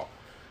overall.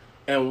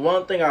 And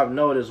one thing I've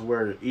noticed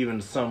where even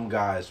some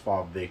guys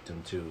fall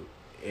victim to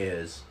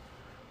is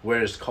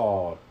where it's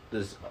called,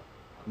 this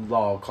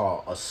law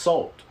called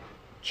assault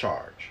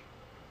charge.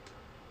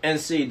 And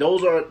see,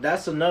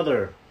 that's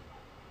another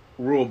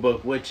rule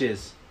book which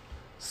is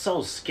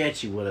so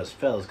sketchy with us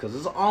fellas, because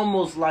it's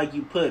almost like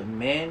you put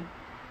men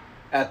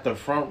at the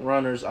front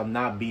runners of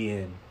not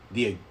being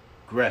the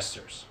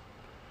aggressors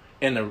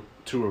to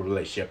a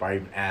relationship, or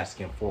even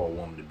asking for a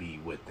woman to be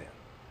with them.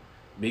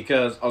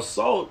 Because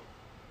assault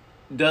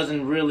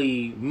doesn't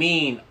really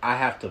mean I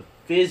have to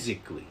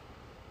physically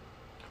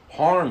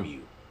harm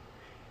you.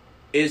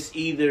 It's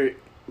either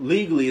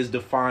legally is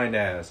defined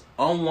as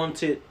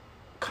unwanted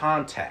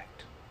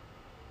contact.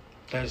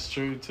 That's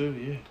true too,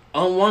 yeah.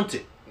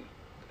 Unwanted.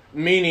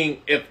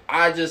 Meaning, if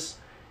I just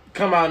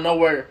come out of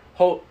nowhere,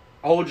 hold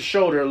your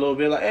shoulder a little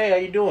bit, like, hey, how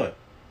you doing?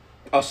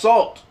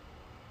 Assault.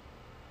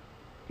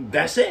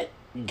 That's it.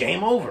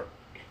 Game over.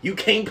 You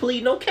can't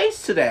plead no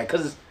case to that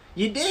because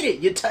you did it.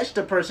 You touched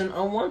the person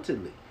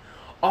unwantedly.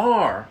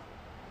 Or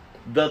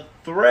the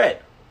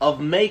threat of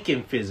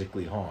making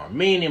physically harm,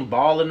 meaning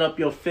balling up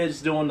your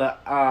fist, doing the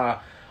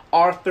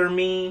Arthur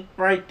meme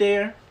right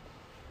there.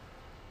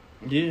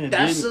 Yeah,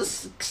 that's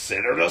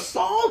considered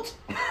assault.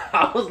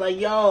 I was like,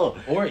 yo.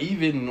 Or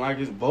even like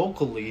it's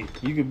vocally,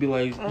 you could be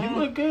like, you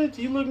look good,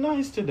 you look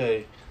nice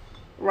today.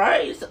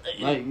 Right?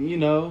 Like, you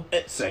know,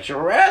 it's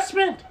sexual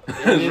harassment.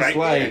 And it's right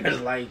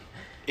like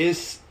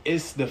it's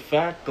the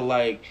fact that,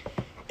 like,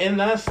 and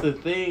that's the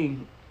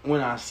thing. When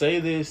I say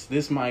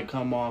this might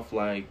come off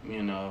like,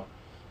 you know,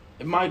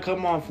 it might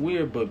come off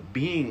weird, but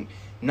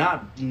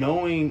not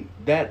knowing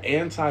that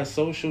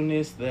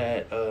antisocialness,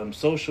 that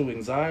social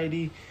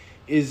anxiety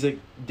is a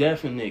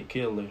definite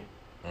killer.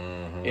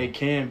 It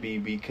can be,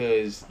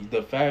 because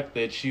the fact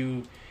that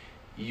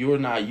you're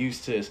not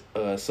used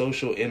to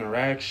social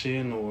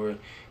interaction, or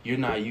you're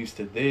not used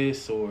to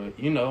this, or,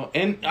 you know,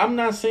 and I'm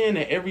not saying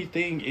that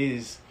everything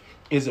is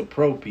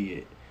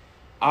appropriate.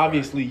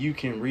 Obviously, you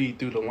can read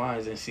through the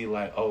lines and see,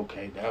 like,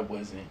 okay, that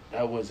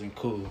wasn't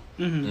cool.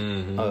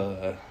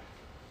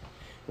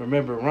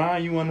 Remember,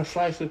 Ron, you want a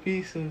slice of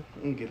pizza? You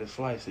can get a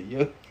slice of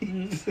your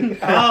pizza.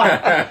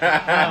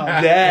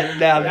 That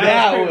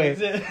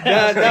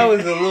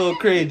was a little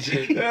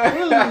cringy.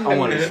 I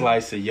want a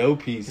slice of your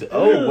pizza.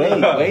 Oh, wait a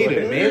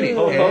minute. Wait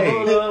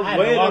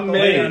a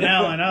minute.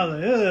 Now and I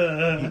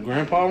was like,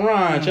 Grandpa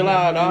Ron, chill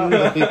out, dog.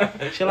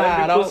 Chill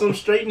out, dog. Put some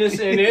straightness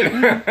in it.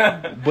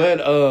 But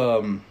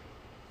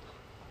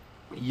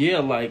Yeah,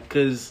 like,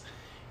 cause,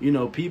 you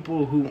know,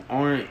 people who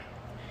aren't,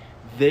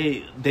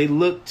 they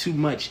look too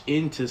much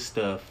into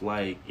stuff,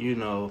 like, you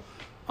know,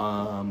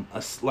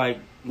 like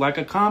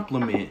a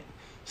compliment.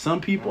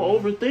 Some people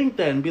overthink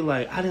that and be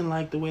like, I didn't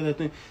like the way that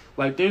thing.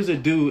 Like, there's a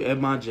dude at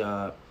my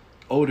job,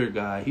 older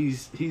guy.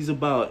 He's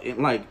about,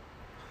 like,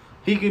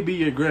 he could be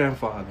your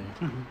grandfather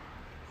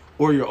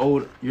or your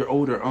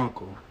older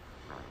uncle.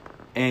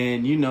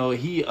 And, you know,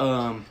 he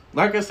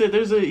like I said,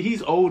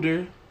 he's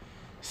older.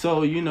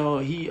 So, you know,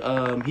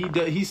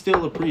 he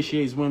still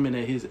appreciates women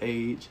at his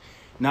age.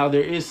 Now,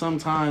 there is some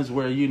times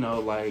where, you know,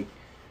 like,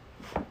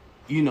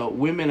 you know,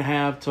 women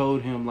have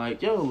told him,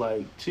 like, yo,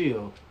 like,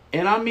 chill.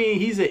 And I mean,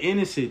 he's an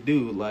innocent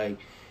dude. Like,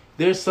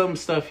 there's some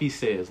stuff he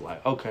says,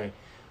 like, okay,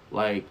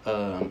 like,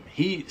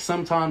 he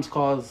sometimes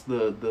calls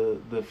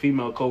the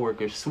female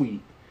coworker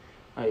sweet.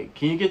 Like,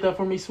 can you get that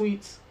for me,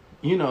 sweets?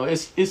 You know,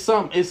 it's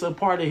a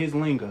part of his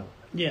lingo.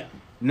 Yeah.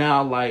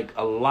 Now, like,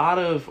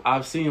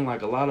 I've seen,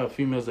 like, a lot of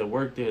females that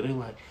work there, they're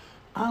like,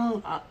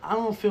 I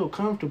don't feel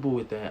comfortable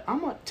with that.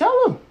 I'm like,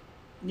 tell him.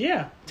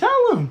 Yeah.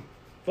 Tell him.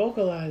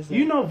 Vocalize it.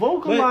 You know,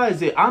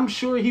 vocalize it. I'm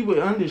sure he would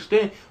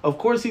understand. Of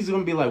course, he's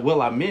going to be like,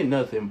 well, I meant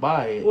nothing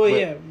by it. Well,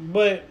 yeah,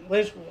 but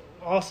let's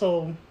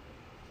also,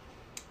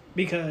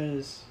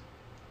 because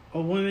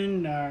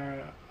women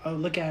are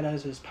look at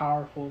us as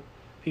powerful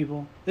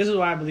people. This is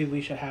why I believe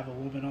we should have a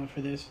woman on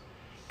for this,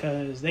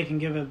 because they can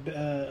give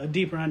a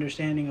deeper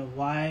understanding of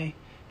why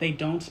they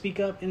don't speak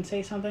up and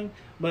say something.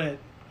 But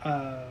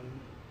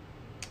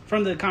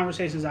from the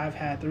conversations I've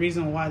had, the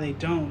reason why they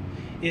don't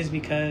is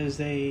because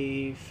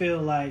they feel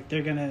like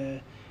they're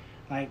gonna,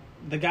 like,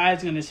 the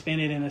guy's gonna spin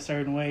it in a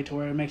certain way to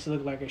where it makes it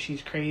look like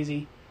she's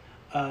crazy.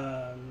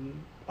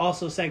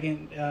 Also,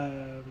 second,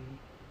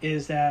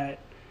 is that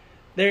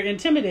they're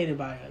intimidated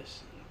by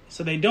us.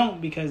 So they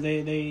don't, because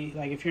they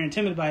like, if you're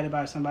intimidated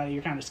by somebody,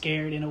 you're kind of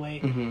scared in a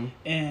way,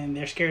 and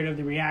they're scared of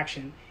the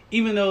reaction.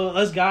 Even though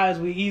us guys,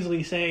 we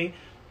easily say,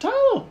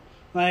 tell them.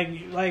 I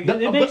mean, like...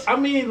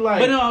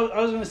 But no,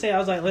 I was going to say, I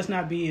was like, let's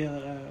not be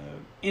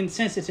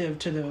insensitive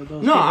to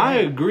those No, I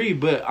agree,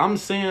 but I'm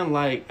saying,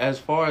 like, as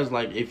far as,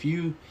 like, if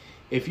you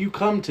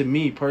come to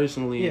me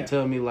personally and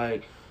tell me,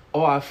 like,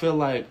 oh, I feel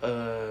like,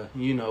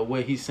 you know,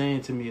 what he's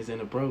saying to me is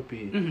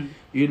inappropriate.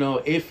 You know,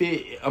 I'm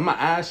going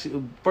to ask,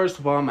 first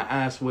of all, I'm going to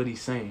ask what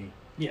he's saying.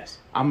 Yes.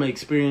 I'm going to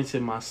experience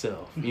it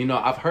myself. You know,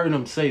 I've heard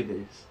him say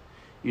this,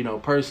 you know,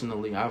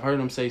 personally. I've heard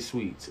him say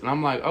sweets. And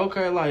I'm like,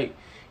 okay, like,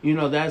 you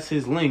know, that's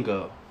his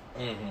lingo.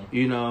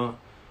 You know,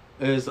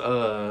 is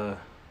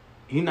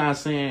he not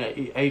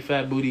saying, hey,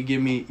 fat booty,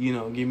 give me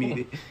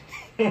the,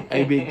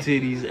 hey, big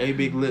titties, hey,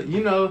 big lip.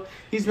 You know,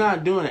 he's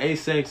not doing hey,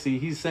 sexy.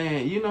 He's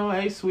saying, you know,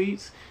 hey,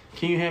 sweets,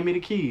 can you hand me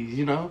the keys?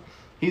 You know,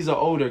 he's an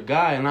older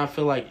guy, and I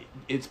feel like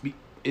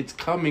it's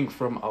coming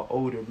from an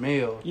older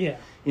male. Yeah.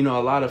 You know,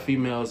 a lot of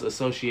females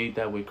associate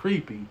that with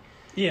creepy.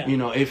 Yeah. You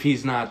know, if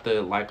he's not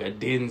like a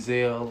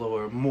Denzel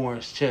or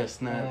Morris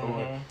Chestnut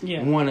or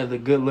one of the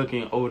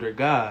good-looking older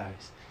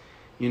guys,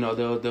 you know,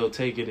 they'll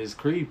take it as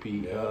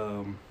creepy.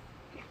 Yeah.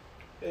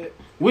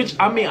 Which,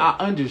 I mean, I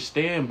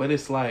understand, but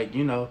it's like,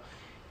 you know,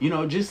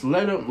 just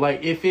let them,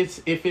 like, if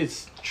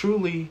it's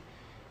truly,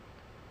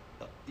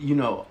 you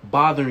know,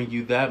 bothering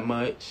you that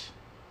much,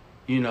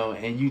 you know,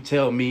 and you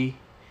tell me,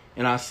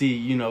 and I see,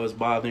 you know, it's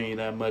bothering you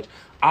that much,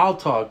 I'll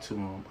talk to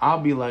him. I'll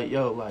be like,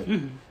 yo, like,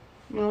 you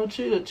know,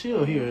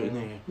 chill here and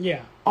there.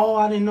 Yeah. Oh,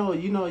 I didn't know.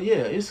 You know,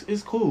 yeah,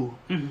 it's cool.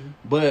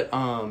 But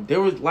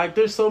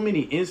there's so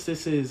many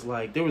instances.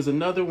 Like, there was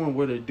another one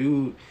where the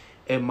dude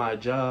at my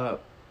job,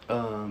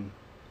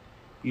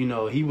 you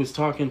know, he was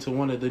talking to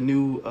one of the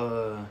new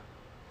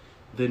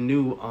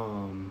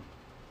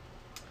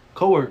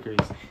coworkers,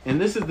 and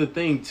this is the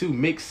thing too: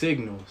 mixed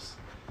signals.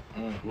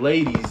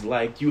 Ladies,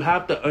 like, you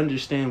have to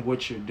understand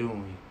what you're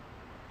doing.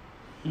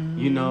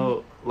 You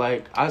know,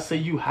 like I say,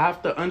 you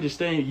have to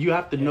understand. You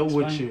have to know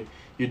what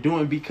you're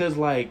doing, because,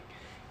 like,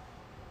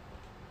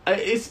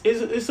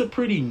 it's a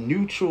pretty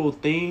neutral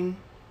thing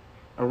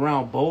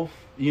around both,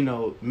 you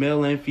know,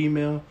 male and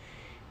female.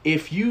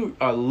 If you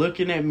are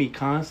looking at me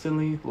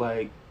constantly,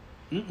 like,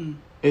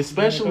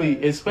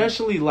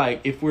 especially like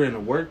if we're in a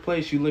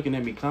workplace, you looking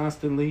at me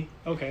constantly.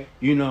 Okay.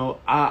 You know,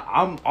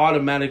 I'm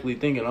automatically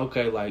thinking,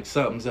 okay, like,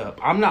 something's up.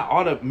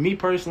 Me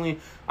personally,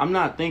 I'm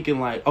not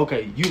thinking like,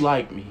 okay, you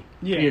like me.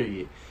 Yeah.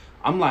 Period.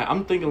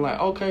 I'm thinking like,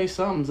 okay,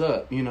 something's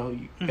up. You know,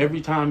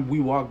 every time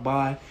we walk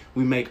by,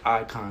 we make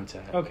eye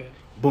contact. Okay.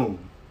 Boom.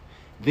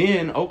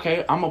 Then,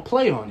 okay, I'm gonna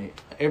play on it.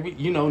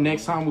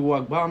 Next time we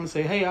walk by, I'm gonna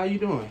say, hey, how you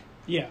doing?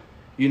 Yeah.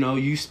 You know,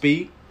 you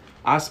speak,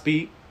 I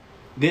speak.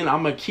 Then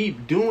I'm gonna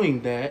keep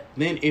doing that.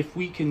 Then if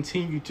we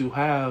continue to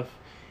have,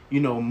 you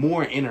know,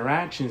 more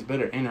interactions,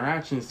 better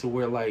interactions, to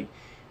where, like,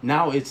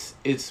 now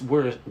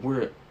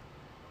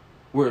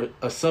we're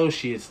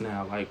associates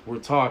now. Like, we're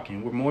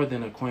talking. We're more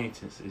than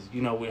acquaintances.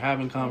 You know, we're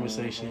having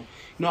conversation.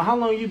 You know, how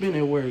long you been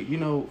at work? You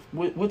know,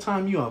 what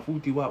time you off?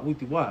 Wooty wop,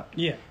 wooty wop.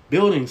 Yeah.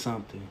 Building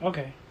something.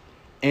 Okay.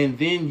 And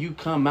then you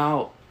come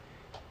out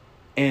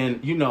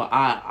And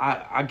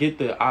I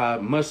get I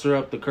muster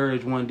up the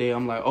courage one day.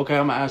 I'm like, okay,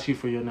 I'm gonna ask you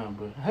for your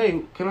number.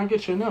 Hey, can I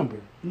get your number?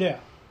 Yeah.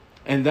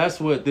 And that's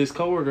what this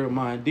coworker of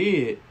mine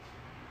did.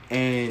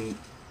 And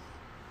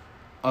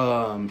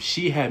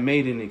she had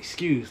made an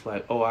excuse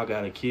like, oh, I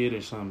got a kid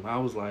or something. I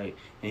was like,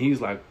 and he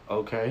was like,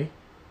 okay.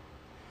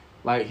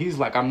 Like, he's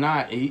like, I'm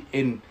not.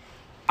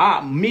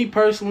 Me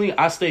personally,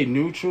 I stay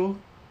neutral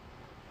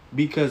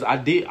because I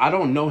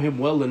don't know him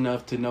well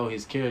enough to know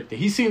his character.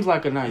 He seems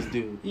like a nice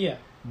dude. Yeah.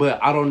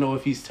 But I don't know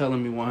if he's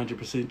telling me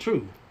 100%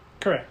 true.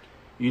 Correct.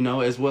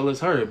 As well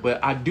as her.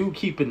 But I do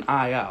keep an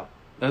eye out.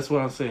 That's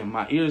what I'm saying.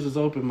 My ears is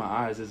open, my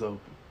eyes is open.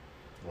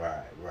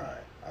 Right.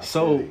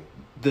 So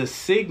the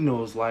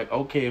signals, like,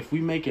 okay, if we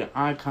make an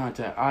eye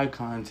contact,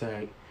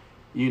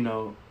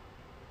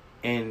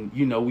 and,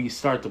 we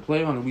start to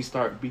play on it, we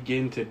start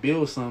begin to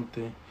build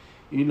something,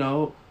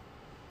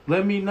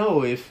 let me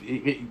know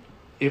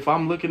if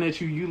I'm looking at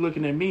you, you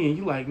looking at me, and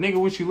you like, nigga,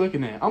 what you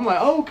looking at? I'm like,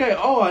 oh, okay,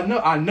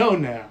 I know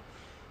now.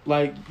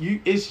 Like,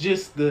 it's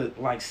just the,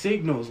 like,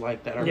 signals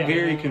like that are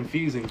very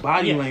confusing.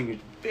 Body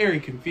language, very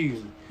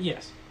confusing.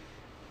 Yes.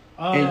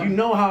 And you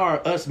know how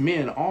us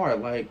men are.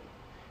 Like,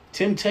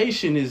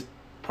 temptation is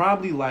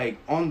probably, like,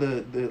 on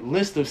the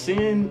list of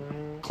sin,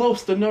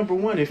 close to number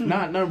one, if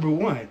not number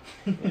one.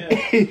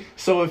 Yeah.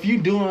 So if you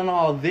doing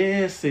all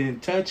this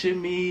and touching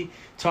me,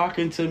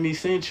 talking to me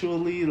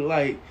sensually,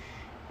 like,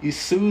 you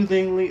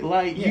soothingly,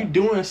 like, you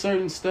doing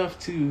certain stuff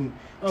to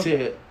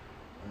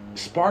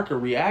spark a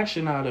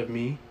reaction out of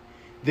me,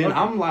 then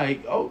I'm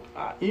like,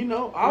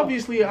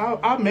 obviously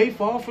I may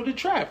fall for the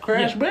trap.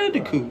 Crash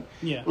Bandicoot.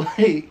 Yeah.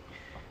 Like,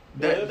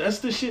 that's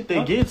the shit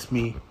that gets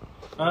me.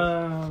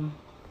 I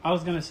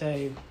was gonna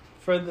say,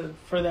 for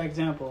the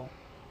example,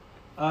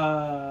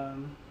 I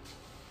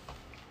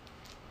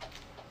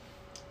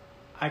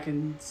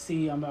can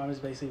see. I'm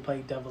just basically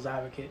playing devil's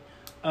advocate.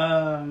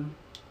 I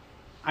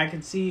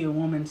can see a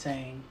woman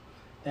saying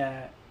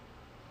that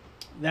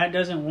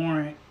doesn't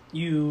warrant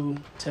you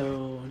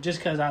to, just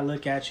because I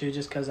look at you,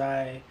 just because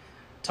I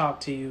talk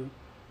to you,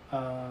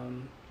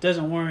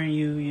 doesn't warrant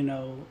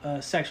you,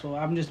 sexual.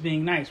 I'm just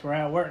being nice. We're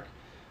at work.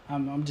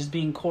 I'm just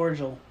being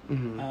cordial.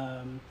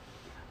 Mm-hmm.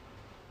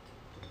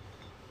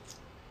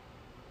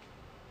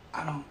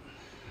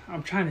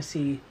 I'm trying to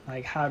see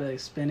like how to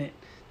spin it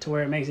to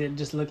where it makes it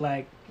just look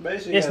like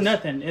Basically, it's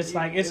nothing. It's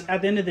like it's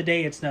at the end of the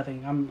day, it's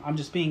nothing. I'm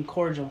just being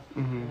cordial,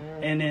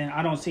 and then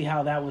I don't see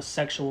how that was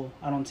sexual.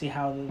 I don't see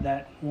how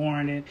that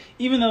warranted.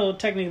 Even though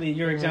technically,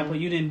 your example,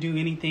 you didn't do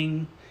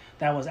anything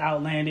that was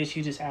outlandish.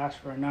 You just asked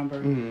for a number.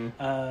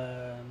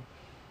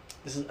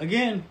 This is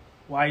again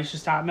why you should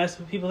stop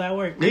messing with people at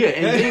work. Yeah,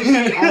 and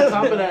then on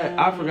top of that,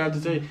 I forgot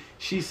to tell you,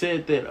 she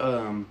said that,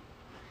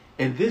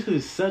 and this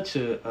is such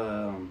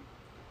a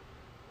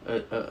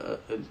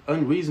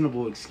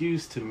unreasonable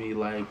excuse to me,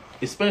 like,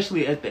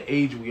 especially at the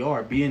age we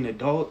are, being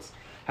adults,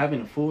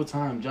 having a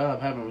full-time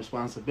job, having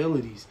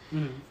responsibilities.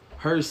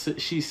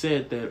 She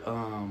said that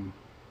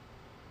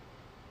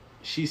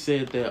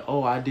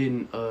I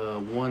didn't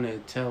want to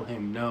tell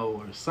him no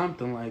or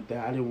something like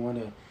that. I didn't want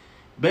to,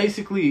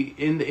 basically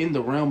in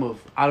the realm of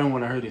I don't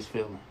want to hurt his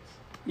feelings.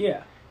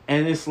 Yeah.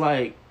 And it's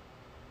like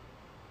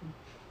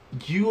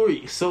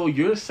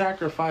you're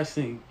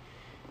sacrificing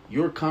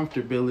your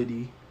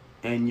comfortability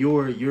and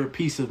your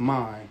peace of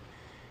mind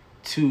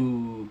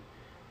to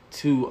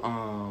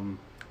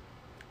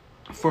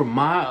for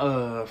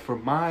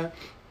my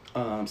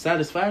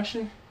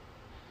satisfaction.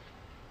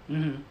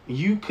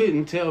 You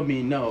couldn't tell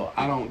me no,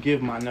 I don't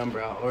give my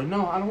number out, or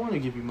no, I don't want to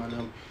give you my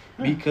number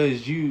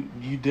because you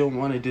don't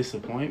want to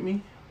disappoint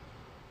me.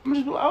 I'm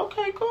just like,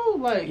 okay, cool.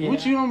 Like,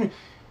 what you want me?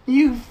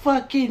 You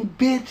fucking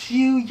bitch!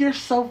 You're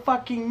so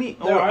fucking mean.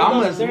 There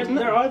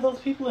are those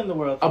people in the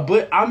world.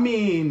 But I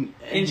mean,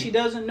 and she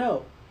doesn't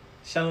know.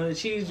 So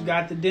she's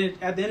got at the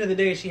end of the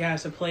day, she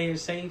has to play it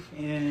safe,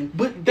 and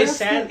it's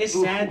sad. It's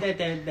sad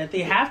that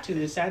they have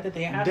to. It's sad that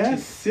they have to.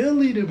 That's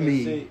silly to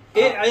me.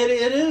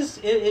 It is.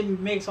 It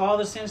makes all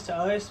the sense to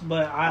us,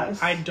 but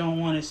I don't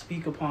want to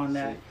speak upon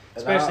that,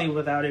 especially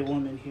without a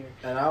woman here.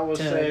 And I would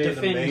say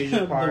the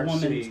major part.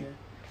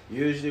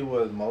 Usually,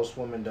 what most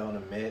women don't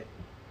admit,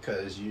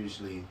 because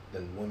usually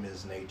the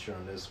women's nature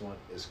on this one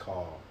is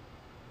called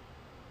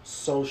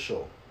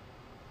social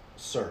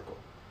circle,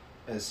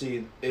 and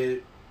see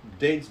it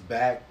dates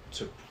back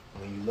to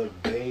when you look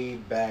way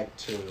back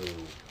to,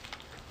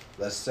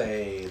 let's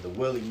say, the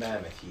woolly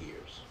mammoth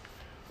years,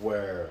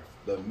 where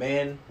the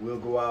men will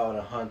go out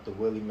and hunt the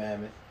woolly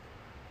mammoth,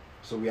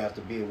 so we have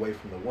to be away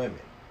from the women.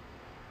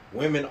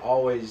 Women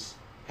always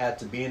had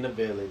to be in the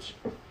village,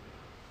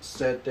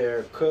 sit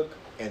there, cook,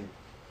 and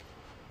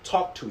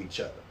talk to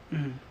each other.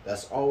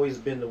 That's always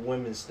been the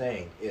women's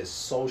thing, is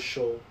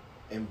social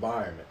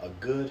environment, a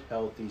good,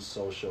 healthy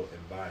social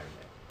environment.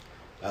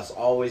 That's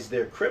always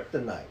their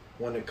kryptonite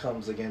when it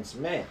comes against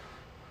men.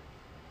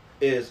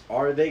 Is,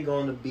 are they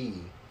going to be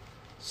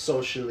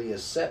socially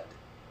accepted?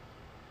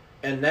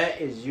 And that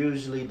is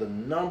usually the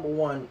number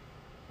one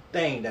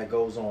thing that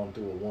goes on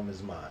through a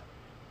woman's mind.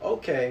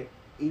 Okay,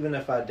 even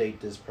if I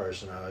date this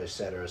person, et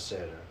cetera,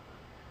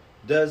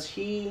 Does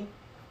he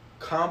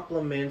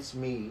compliments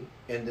me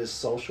in this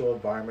social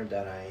environment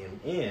that I am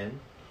in,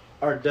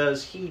 or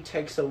does he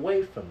takes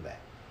away from that?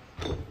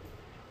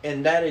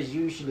 And that is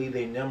usually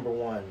the number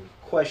one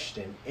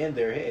question in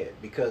their head,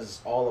 because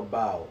it's all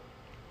about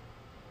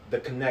the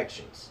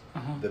connections,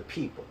 the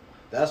people.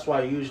 That's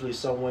why usually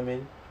some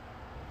women,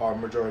 or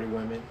majority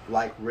women,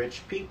 like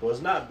rich people.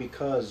 It's not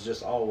because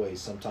just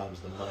always sometimes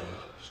the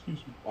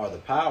money or the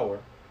power.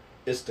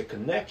 It's the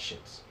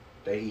connections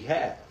that he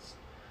has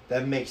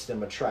that makes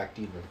them attract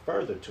even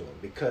further to him,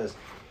 because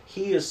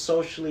he is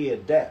socially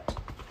adept.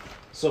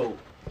 So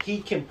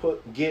he can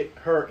get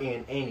her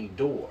in any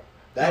door.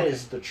 That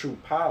is the true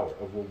power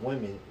of what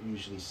women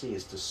usually see,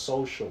 is the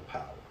social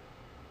power.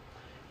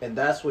 And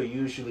that's what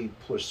usually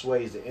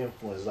persuades the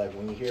influence. Like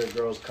when you hear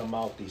girls come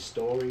out these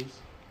stories,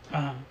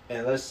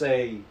 and let's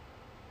say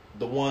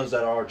the ones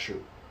that are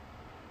true,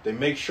 they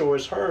make sure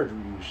it's heard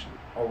usually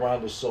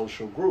around the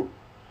social group.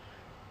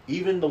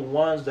 Even the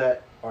ones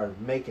that are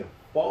making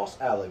false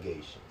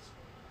allegations,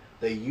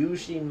 they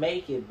usually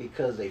make it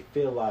because they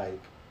feel like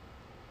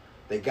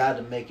they got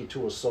to make it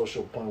to a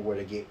social point where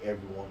they get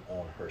everyone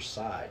on her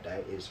side.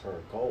 That is her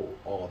goal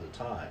all the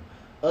time.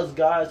 Us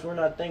guys, we're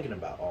not thinking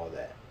about all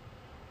that.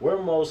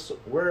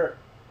 We're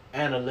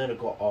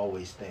analytical,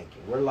 always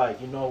thinking. We're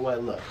like, you know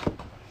what, look,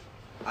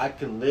 I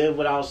can live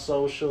without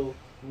social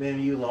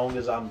menu long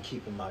as I'm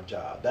keeping my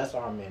job. That's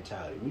our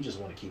mentality. We just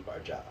want to keep our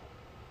job.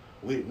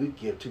 We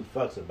give two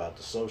fucks about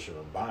the social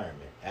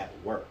environment at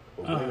work.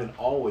 But women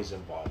always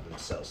involve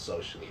themselves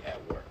socially at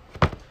work.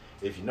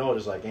 If you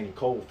notice, like any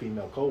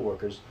female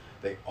co-workers,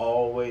 they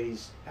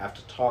always have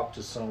to talk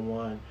to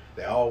someone.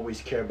 They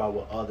always care about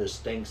what others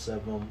thinks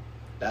of them.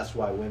 That's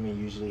why women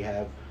usually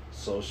have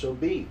social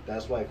beef.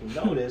 That's why if you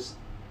notice,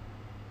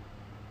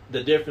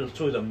 the difference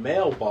between a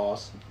male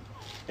boss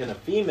and a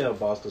female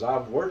boss, because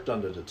I've worked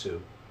under the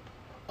two,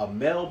 a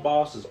male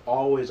boss is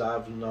always,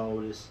 I've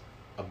noticed,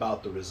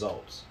 about the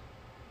results.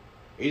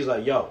 He's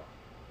like, yo,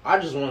 I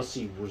just want to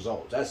see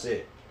results. That's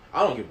it.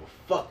 I don't give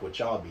a fuck what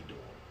y'all be doing.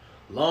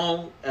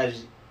 Long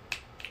as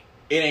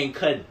it ain't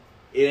cutting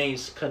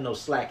no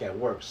slack at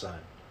work, son.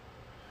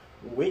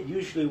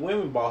 Usually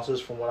women bosses,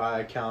 from what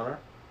I encounter,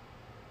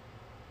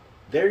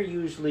 they're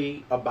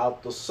usually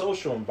about the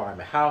social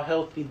environment, how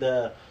healthy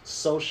the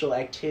social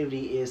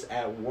activity is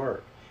at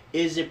work.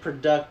 Is it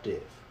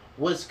productive?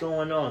 What's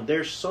going on?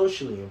 They're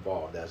socially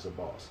involved as a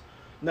boss.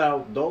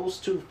 Now, those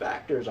two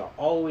factors are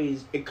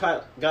always, it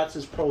got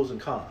its pros and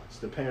cons,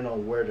 depending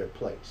on where they're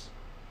placed.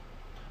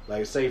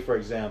 Like, say, for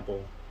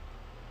example,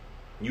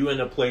 you in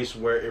a place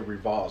where it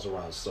revolves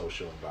around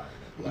social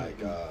environment.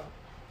 Like,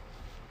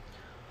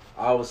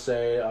 I would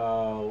say,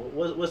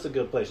 what's a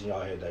good place in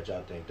y'all head that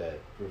y'all think that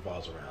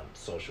revolves around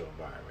social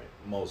environment,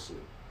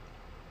 mostly?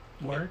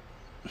 Work?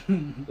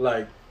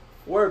 Like,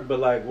 work, but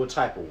like, what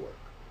type of work?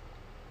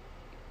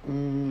 I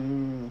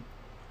don't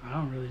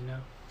really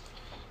know.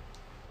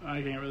 I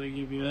can't really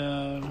give you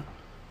the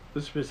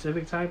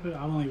specific type of.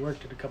 I've only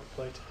worked at a couple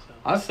places. So.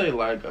 I say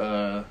like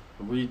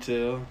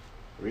retail.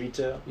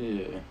 Retail?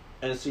 Yeah.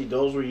 And see,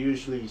 those were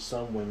usually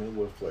some women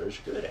would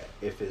flourish good at,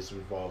 if it's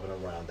revolving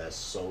around that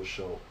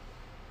social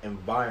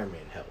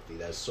environment healthy,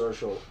 that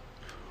social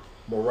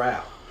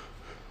morale.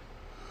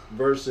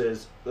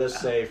 Versus, let's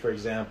say, for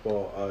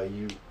example,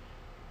 you're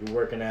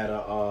working at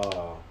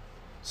a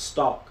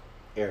stock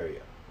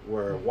area,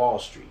 where Wall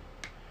Street.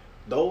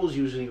 Those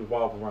usually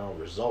revolve around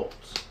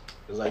results.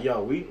 It's like,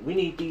 yo, we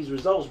need these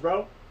results,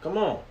 bro. Come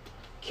on.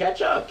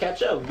 Catch up.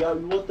 Yo,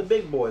 what the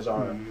big boys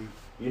are.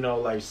 You know,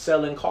 like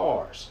selling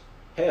cars.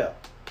 Hell.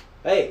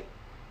 Hey,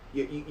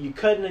 you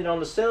cutting it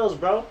on the sales,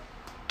 bro.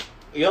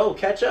 Yo,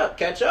 catch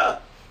up.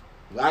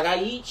 I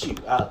gotta eat you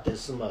out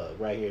this mug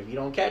right here if you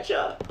don't catch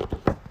up.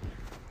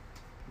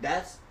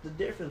 That's the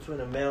difference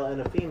between a male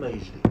and a female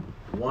usually.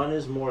 One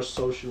is more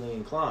socially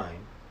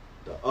inclined.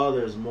 The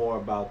other is more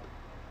about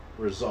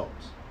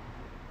results.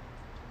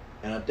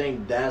 And I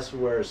think that's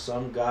where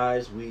some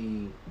guys,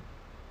 we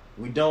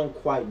don't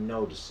quite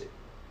notice it.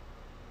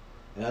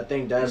 And I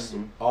think that's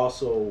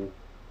also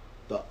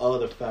the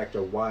other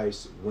factor why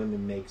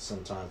women make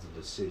sometimes the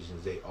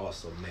decisions they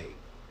also make.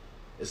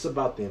 It's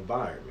about the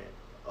environment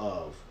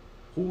of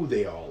who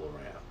they all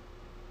around.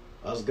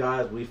 Us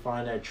guys, we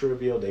find that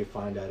trivial, they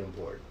find that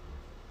important.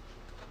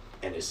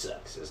 And it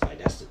sucks. It's like,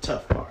 that's the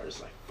tough part.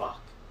 It's like, fuck.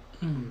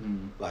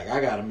 Like,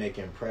 I gotta make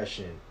an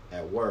impression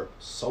at work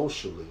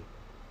socially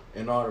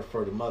in order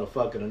for the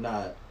motherfucker to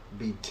not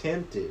be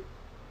tempted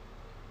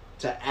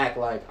to act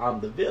like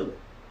I'm the villain.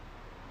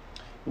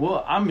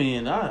 Well, I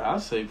mean, I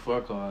say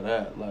fuck all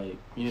that. Like,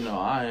 you know,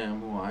 I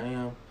am who I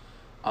am.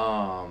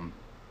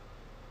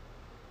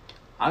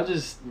 I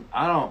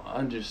don't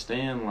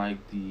understand, like,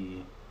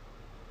 we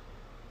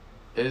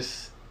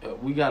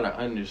gotta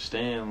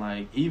understand,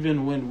 like,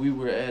 even when we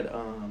were at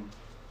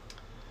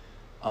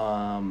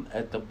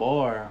the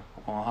bar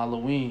on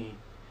Halloween,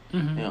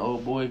 and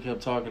old boy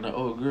kept talking to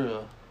old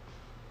girl.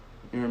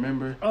 You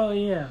remember? Oh,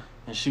 yeah.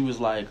 And she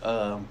was like,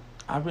 I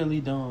really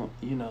don't,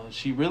 you know,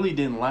 she really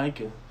didn't like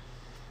him,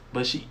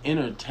 but she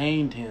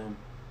entertained him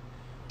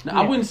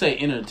Now, I wouldn't say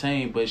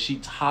entertained, but she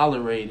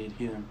tolerated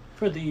him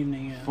for the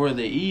evening. Yeah. For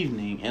the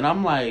evening, and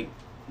I'm like,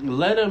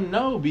 let him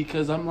know,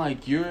 because I'm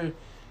like, you're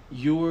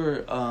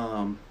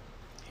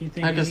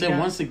like I said,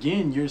 once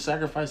again, you're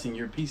sacrificing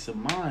your peace of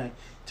mind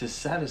to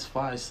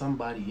satisfy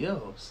somebody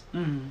else.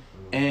 Mm-hmm.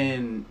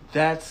 And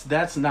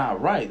that's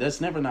not right.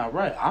 That's never not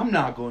right. I'm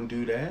not going to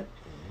do that.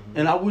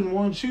 And I wouldn't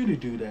want you to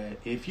do that.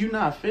 If you're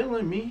not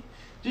feeling me,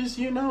 just,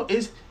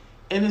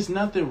 it's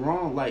nothing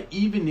wrong. Like,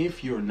 even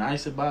if you're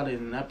nice about it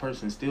and that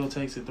person still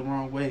takes it the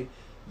wrong way,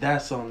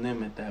 that's on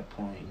them at that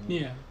point.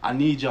 Yeah. I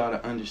need y'all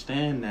to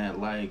understand that,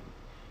 like,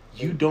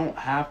 you don't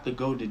have to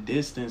go the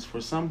distance for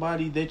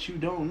somebody that you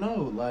don't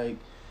know. Like,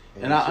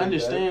 and I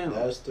understand.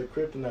 That's the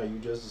kryptonite you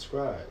just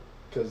described.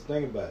 Because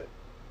think about it.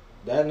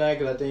 That night,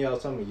 because I think y'all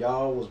was telling me,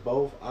 y'all was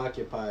both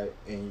occupied,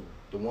 and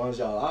the ones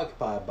y'all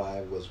occupied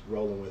by was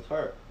rolling with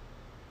her.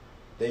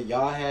 That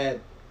y'all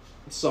had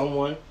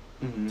someone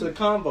to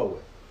convo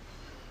with.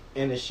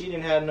 And if she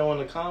didn't have no one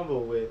to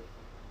convo with,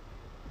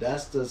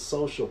 that's the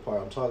social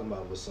part I'm talking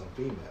about with some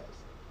females.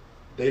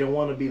 They don't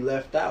want to be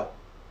left out.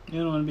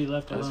 You don't want to be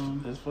left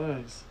alone. That's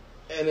facts.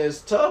 And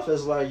it's tough.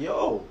 It's like,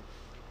 yo,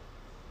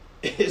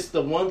 it's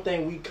the one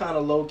thing we kind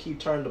of low-key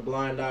turn the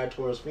blind eye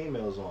towards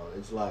females on.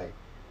 It's like,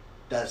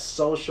 that's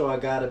social. I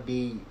got to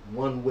be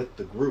one with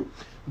the group.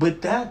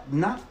 But that,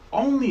 not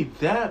only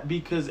that,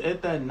 because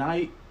at that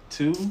night,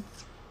 too,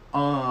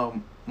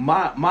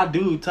 my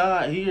dude,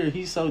 Todd,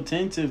 he's so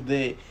attentive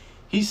that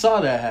he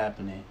saw that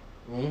happening.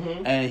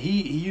 Mm-hmm. And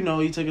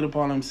he took it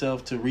upon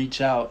himself to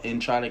reach out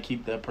and try to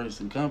keep that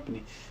person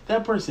company.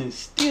 That person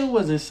still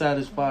wasn't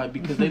satisfied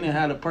because they didn't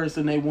have the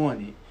person they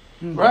wanted.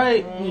 Mm-hmm.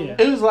 Right? Yeah.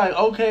 It was like,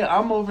 okay,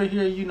 I'm over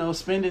here,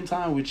 spending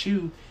time with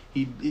you.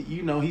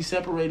 He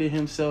separated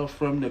himself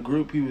from the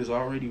group he was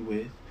already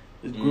with,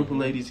 the group of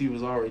ladies he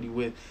was already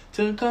with,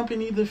 to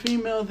accompany the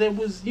female that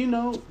was,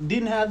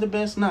 didn't have the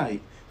best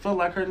night. Felt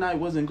like her night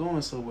wasn't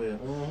going so well.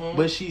 Mm-hmm.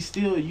 But she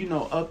still,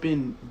 up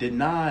and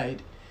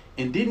denied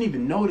and didn't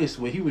even notice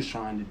what he was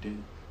trying to do.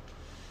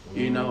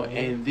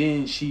 And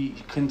then she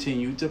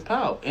continued to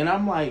pout. And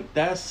I'm like,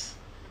 that's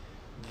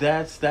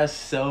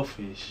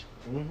selfish.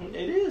 Mm-hmm.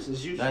 It is.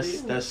 It's usually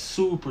that's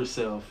super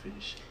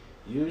selfish.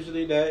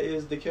 Usually that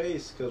is the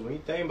case, because when you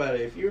think about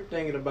it, if you're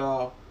thinking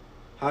about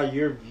how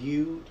you're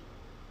viewed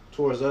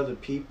towards other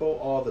people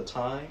all the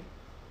time,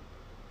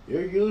 you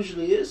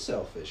usually is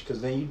selfish,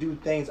 because then you do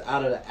things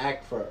out of the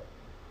act for,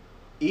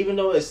 even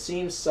though it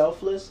seems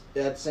selfless,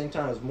 at the same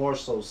time it's more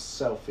so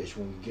selfish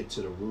when you get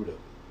to the root of it.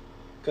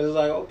 Because it's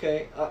like,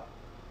 okay,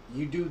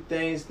 you do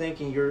things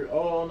thinking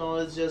oh no,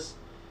 it's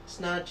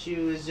not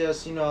you, it's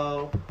just,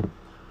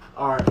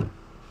 or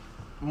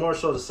more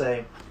so to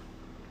say,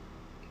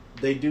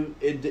 they do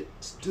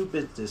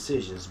stupid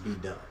decisions be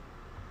done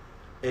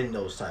in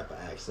those type of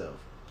acts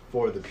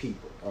for the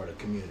people or the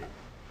community.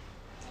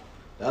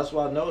 That's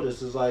what I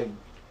noticed is like,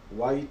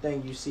 why you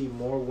think you see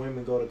more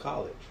women go to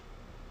college?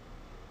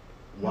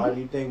 Why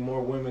do you think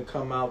more women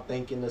come out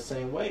thinking the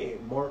same way?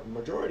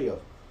 Majority of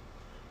them,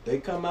 they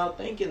come out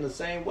thinking the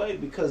same way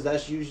because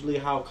that's usually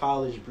how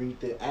college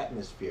breeds the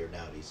atmosphere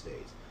now these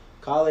days.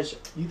 College.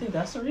 You think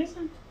that's the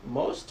reason?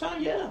 Most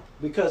time, yeah,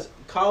 because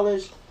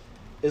college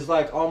is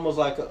like almost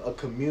like a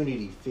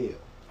community feel.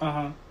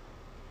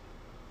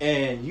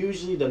 And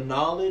usually the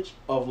knowledge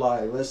of,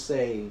 like, let's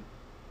say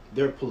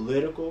their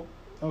political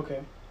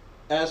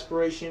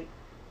aspiration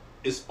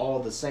is all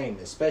the same,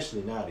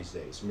 especially now these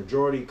days.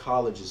 Majority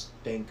colleges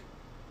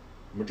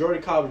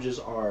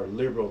are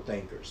liberal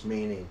thinkers,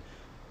 meaning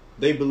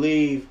they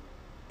believe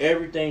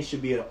everything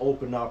should be an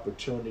open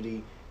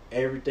opportunity,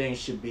 everything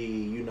should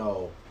be,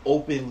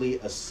 openly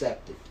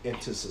accepted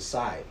into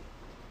society.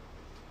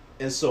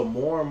 And so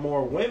more and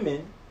more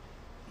women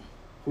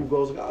who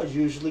goes to college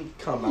usually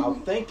come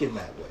out thinking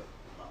that way,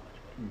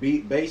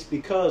 based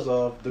because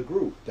of the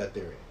group that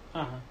they're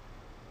in.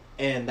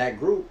 And that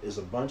group is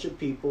a bunch of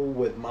people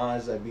with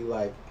minds that be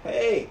like,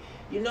 hey,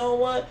 you know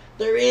what?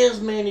 There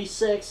is many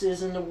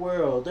sexes in the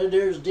world.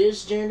 There's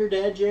this gender,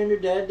 that gender,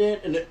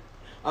 that. And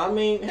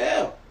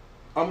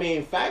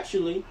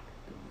factually,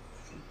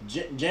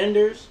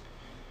 genders,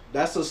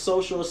 that's a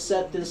social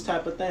acceptance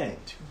type of thing.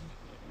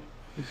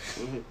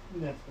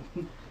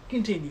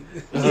 Continue.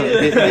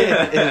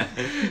 And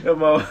I'm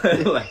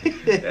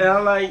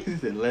like,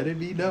 let it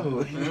be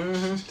known.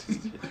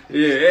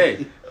 Yeah,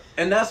 hey.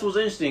 And that's what's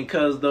interesting,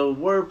 because the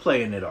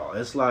wordplay in it all.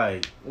 It's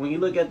like, when you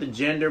look at the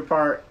gender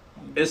part,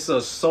 it's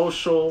a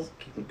social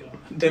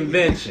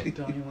invention.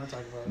 Don't even want to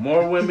talk about it.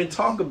 More women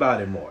talk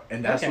about it more.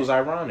 And that's what's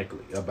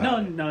ironically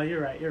about it. No,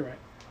 you're right.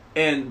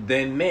 And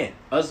then men.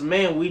 Us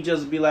men, we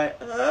just be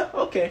like,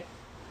 okay.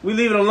 We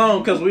leave it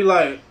alone because we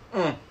like,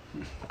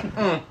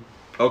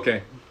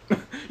 okay.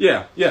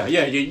 Yeah,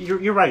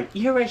 you're right.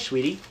 You're right,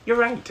 sweetie. You're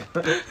right.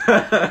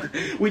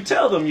 We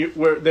tell them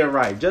they're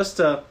right, just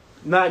to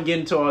not get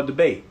into our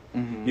debate,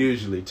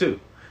 usually, too.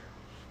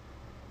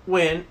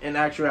 When, in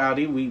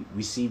actuality, we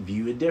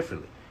view it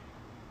differently.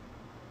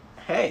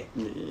 Hey,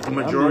 the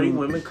majority of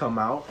women come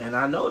out, and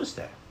I noticed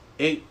that.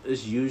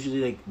 it's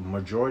usually like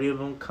majority of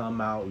them come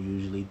out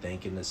usually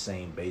thinking the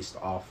same based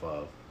off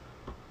of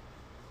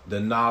the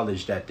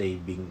knowledge that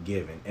they've been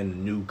given and the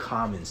new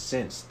common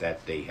sense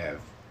that they have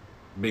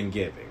been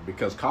given,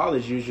 because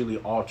college usually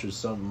alters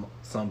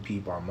some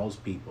people or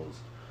most people's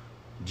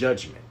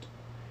judgment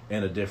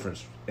in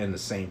the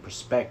same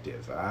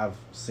perspective. I've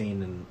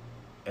seen in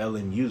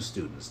LMU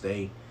students,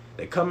 they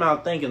come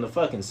out thinking the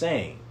fucking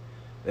same.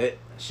 That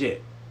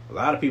shit. A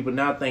lot of people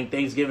now think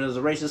Thanksgiving is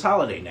a racist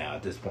holiday now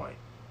at this point.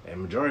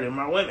 And majority of them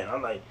are women.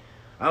 I'm like,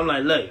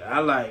 look,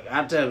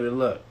 I tell you,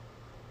 look,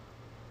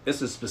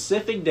 it's a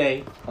specific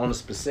day on a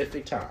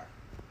specific time.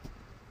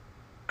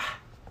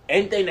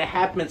 Anything that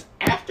happens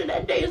after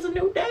that day is a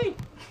new day.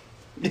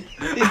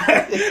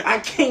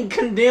 I can't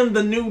condemn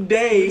the new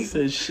day.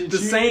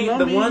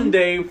 The one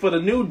day for the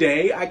new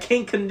day. I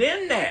can't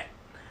condemn that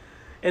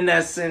in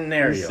that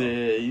scenario.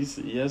 You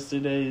said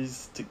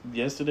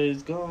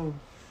yesterday's gone.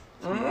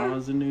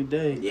 Tomorrow's a new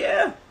day.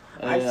 Yeah.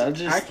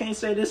 I can't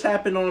say this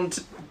happened on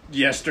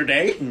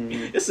yesterday.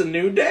 Mm-hmm. It's a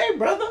new day,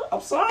 brother.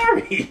 I'm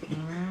sorry.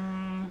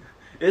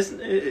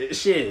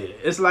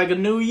 It's like a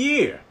new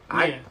year.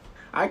 Yeah.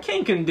 I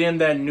can't condemn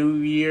that new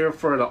year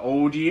for the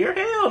old year.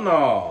 Hell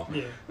no.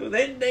 Yeah.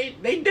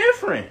 They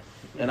different.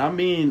 And I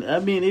mean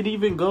it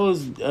even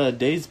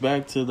dates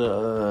back to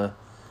the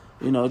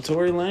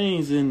Tory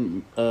Lanez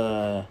and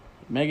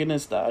Megan Thee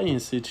Stallion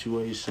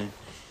situation.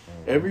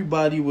 Mm-hmm.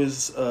 Everybody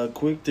was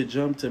quick to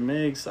jump to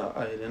Meg's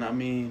side, and I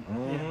mean,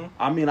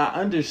 I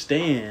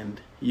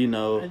understand,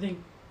 I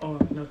think. Oh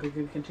no, could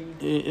continue.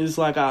 It's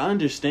like I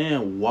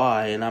understand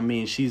why, and I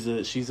mean she's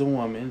a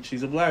woman,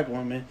 she's a black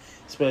woman,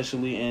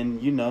 especially,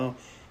 and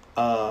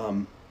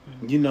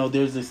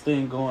there's this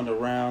thing going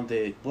around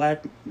that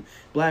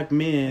black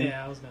men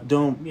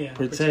don't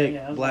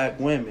protect black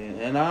women,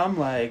 and I'm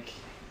like,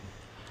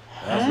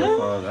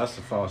 that's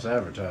the false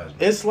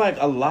advertisement. It's like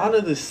a lot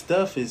of the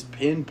stuff is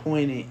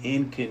pinpointing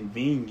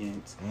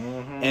inconvenience,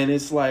 and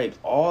it's like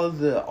all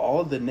the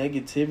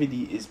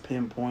negativity is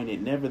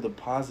pinpointed, never the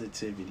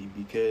positivity.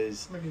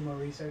 Because maybe more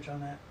research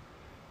on that.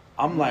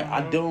 I'm like,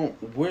 I don't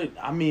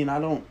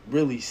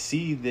really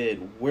see that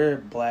where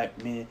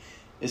black men,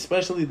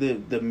 especially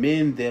the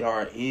men that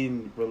are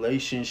in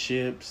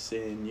relationships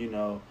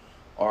and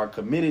are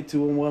committed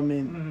to a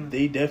woman,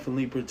 they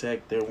definitely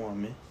protect their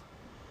woman.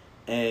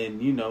 And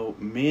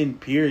men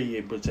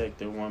period protect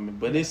their woman,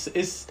 but it's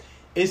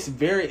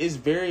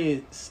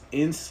various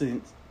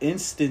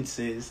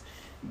instances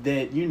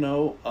that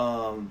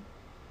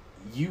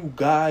you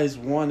guys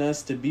want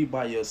us to be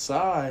by your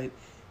side,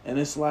 and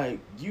it's like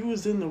you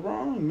was in the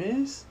wrong,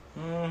 miss.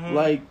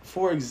 Like,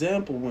 for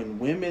example, when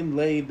women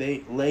lay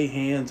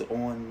hands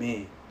on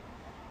men,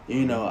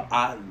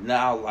 I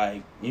now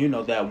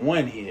that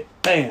one hit,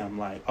 bam,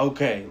 like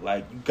okay,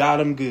 like you got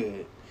him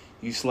good,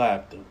 you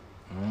slapped him.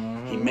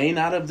 He may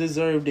not have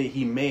deserved it.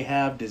 He may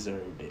have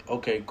deserved it.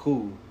 Okay,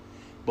 cool.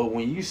 But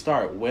when you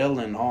start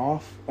welling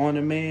off on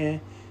a man,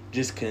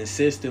 just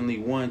consistently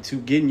 1,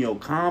 2, getting your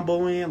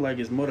combo in like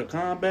it's Mortal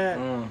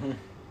Kombat,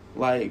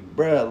 like,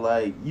 bruh,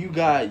 like you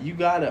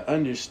gotta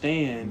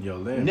understand.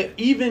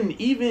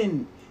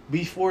 Even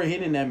before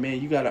hitting that man,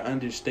 you gotta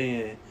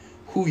understand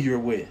who you're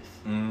with.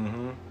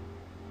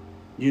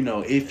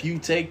 If you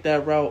take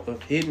that route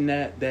of hitting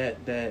that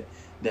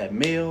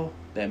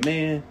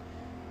man.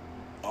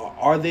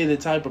 Are they the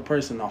type of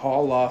person to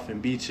haul off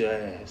and beat your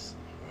ass?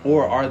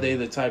 Or are they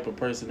the type of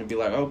person to be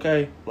like,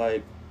 okay,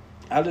 like,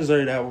 I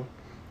deserve that one.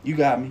 You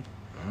got me.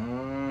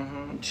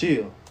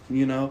 Chill,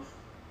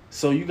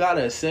 So you got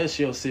to assess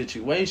your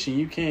situation.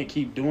 You can't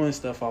keep doing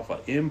stuff off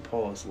of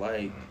impulse.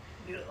 Like,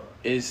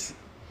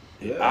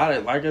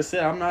 like I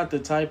said, I'm not the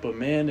type of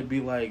man to be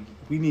like,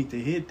 we need to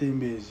hit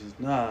them bitches.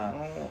 Nah.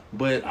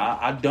 But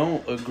I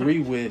don't agree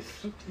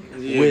with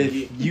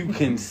you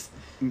can...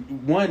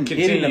 One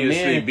hitting a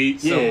man, beat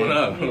someone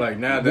up. Like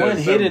now, one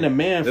hitting a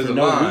man for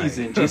no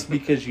reason, just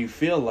because you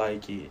feel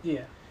like it.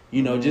 Yeah,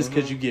 just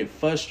because you get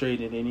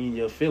frustrated and in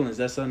your feelings,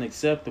 that's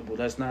unacceptable.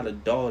 That's not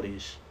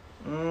adultish.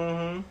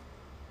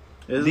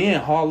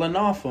 Then hauling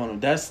off on him,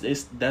 that's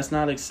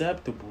not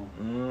acceptable.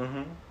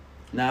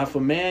 Now, if a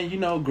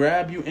man,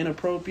 grab you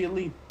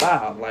inappropriately,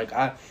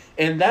 wow,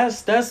 and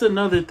that's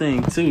another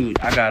thing too.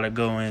 I gotta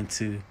go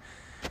into.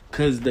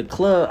 Cause the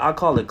club, I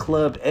call it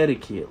club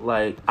etiquette.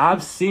 Like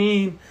I've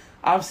seen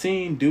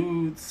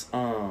dudes,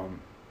 and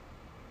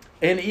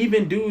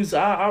even dudes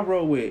I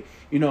roll with,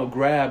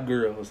 grab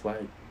girls.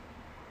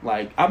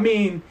 Like I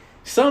mean,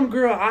 some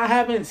girl, I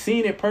haven't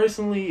seen it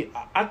personally.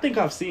 I think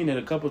I've seen it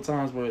a couple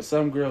times where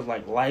some girls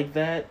like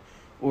that,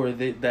 or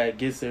that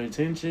gets their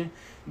attention.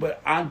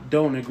 But I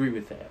don't agree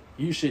with that.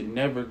 You should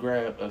never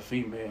grab a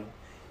female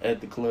at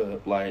the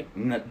club. Like,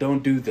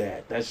 don't do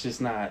that. That's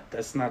not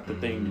the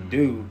thing to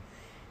do.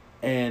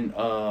 And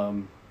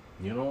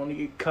you don't want to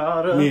get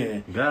caught up.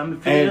 Yeah, got me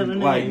feeling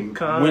like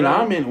caught when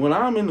up. When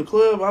I'm in the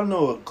club, I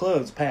know a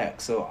club's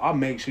packed, so I'll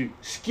make sure.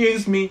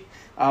 Excuse me.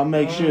 I'll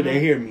make sure they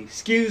hear me.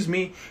 Excuse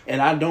me,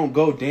 and I don't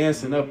go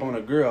dancing up on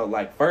a girl.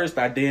 Like first,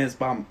 I dance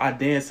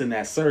in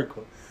that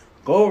circle,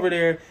 Go over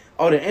there.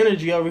 Oh, the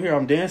energy over here.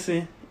 I'm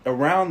dancing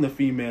around the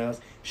females.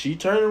 She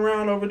turn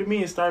around over to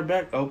me and start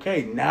back.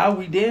 Okay, now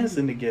we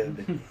dancing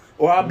together.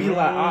 Or I'll be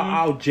like,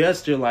 I'll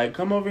gesture like,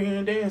 come over here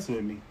and dance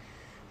with me.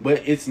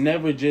 But it's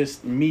never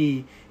just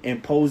me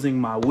imposing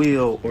my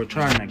will or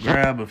trying to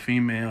grab a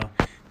female.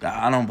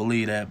 I don't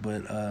believe that,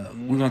 but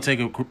we're going to take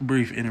a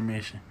brief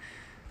intermission.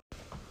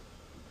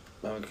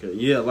 Okay,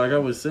 yeah, like I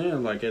was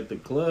saying, like at the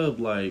club,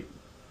 like,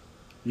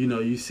 you know,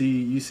 you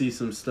see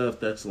some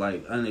stuff that's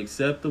like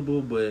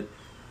unacceptable, but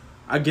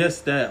I guess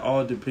that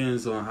all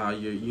depends on how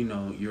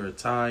your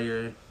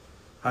attire,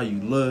 how you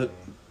look,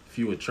 if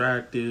you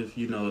attractive,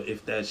 you know,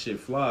 if that shit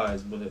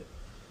flies. But,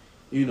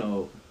 you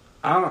know,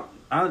 I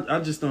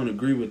just don't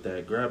agree with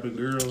that. Grabbing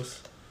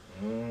girls,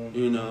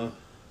 you know,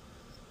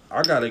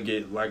 I gotta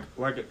get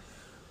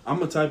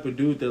I'm a type of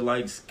dude that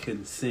likes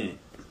consent.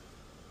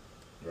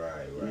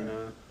 Right. You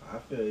know? I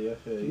feel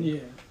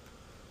you.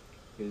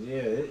 Yeah.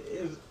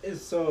 Cause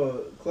it's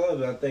so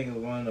clubs. I think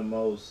is one of the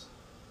most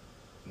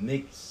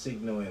mixed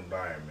signal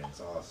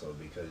environments also,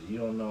 because you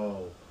don't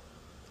know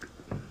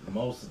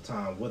most of the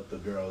time what the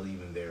girl's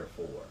even there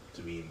for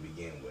to even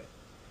begin with.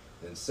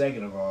 And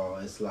second of all,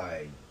 it's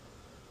like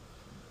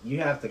you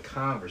have to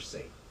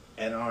conversate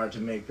in order to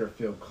make her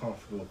feel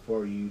comfortable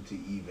for you to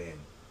even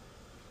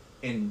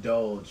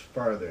indulge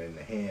further in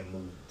the hand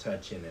move,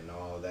 touching, and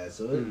all that.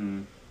 So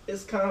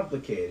it's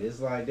complicated.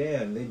 It's like,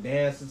 damn, they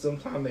dance and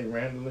sometimes they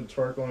randomly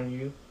twerk on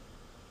you.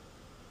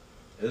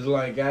 It's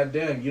like,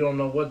 goddamn, you don't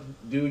know what to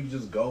do. You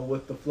just go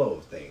with the flow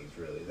of things,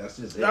 really. That's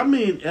just it. I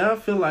mean, I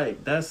feel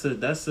like that's a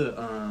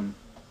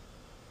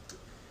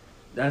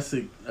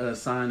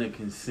sign of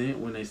consent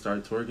when they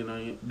start twerking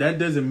on you. That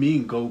doesn't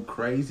mean go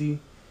crazy,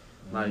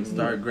 like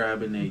start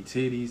grabbing their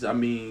titties. I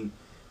mean,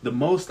 the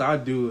most I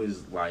do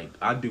is like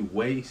I do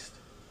waist,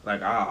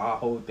 like I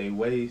hold their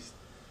waist,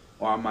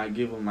 or I might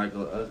give them like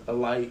a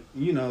light,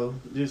 you know,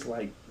 just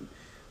like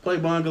play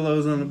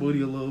bungalows on the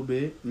booty a little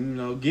bit, you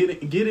know,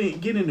 get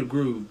in the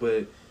groove.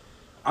 But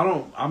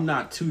I'm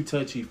not too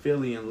touchy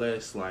feely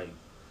unless like,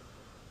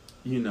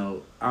 you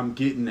know, I'm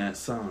getting that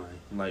sign.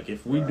 Like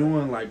if we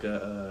doing like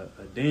a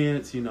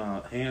dance, you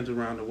know, hands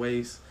around the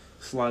waist,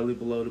 slightly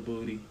below the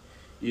booty,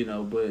 you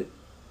know, but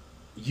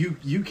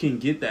you can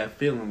get that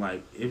feeling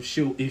like if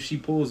she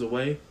pulls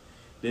away,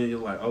 then you're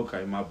like,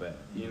 okay, my bad,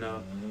 you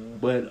know.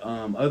 But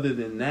other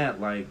than that,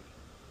 like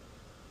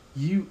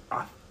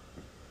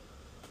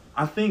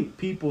I think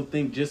people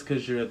think just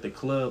because you're at the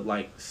club,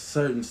 like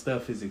certain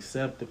stuff is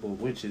acceptable,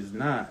 which is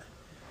not.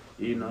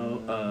 You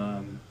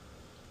know,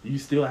 you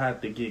still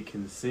have to get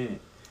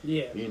consent.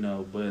 Yeah. You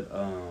know, but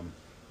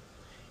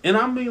and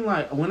I mean,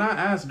 like when I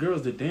ask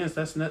girls to dance,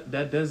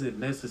 that doesn't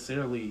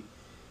necessarily.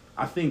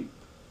 I think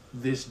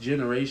this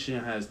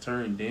generation has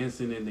turned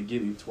dancing into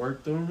getting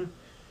twerked on.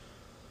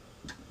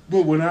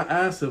 But when I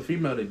ask a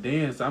female to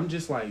dance, I'm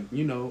just like,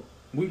 you know,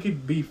 we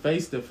could be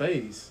face to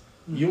face.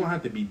 You don't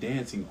have to be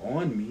dancing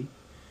on me.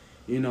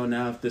 You know,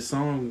 now if the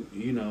song,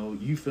 you know,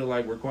 you feel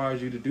like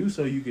requires you to do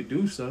so, you could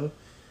do so.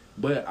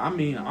 But I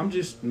mean, I'm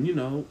just, you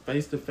know,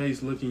 face to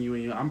face looking you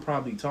in your, I'm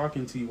probably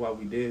talking to you while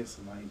we dance.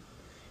 Like,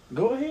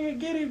 go ahead,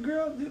 get it,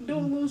 girl. Do a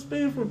little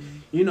spin for me.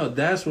 You know,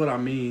 that's what I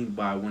mean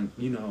by when,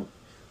 you know,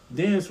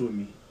 dance with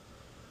me.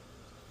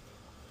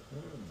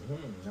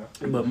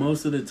 But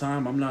most of the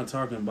time, I'm not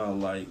talking about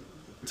like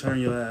turn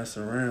your ass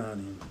around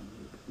and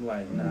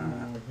like nah.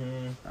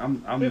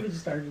 I'm Maybe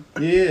just started.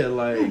 Yeah,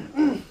 like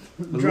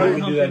let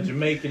me do that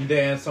Jamaican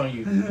dance on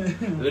you.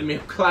 Let me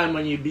climb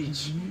on your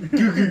beach.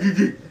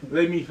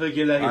 Let me fuck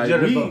you like a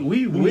jitterbug.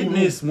 We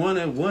witnessed one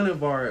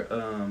of our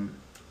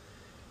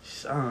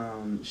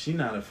she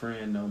not a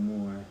friend no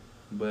more,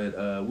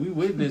 but we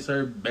witnessed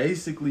her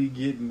basically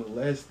getting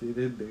molested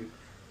in there.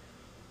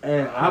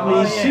 And I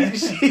mean,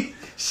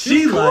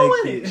 she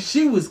liked it.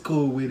 She was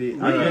cool with it.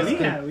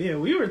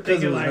 We were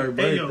thinking like,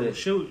 hey, yo,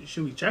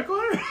 should we check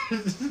on her?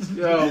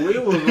 Yo, we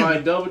was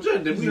like double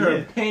check. We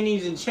heard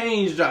pennies and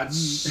change drop.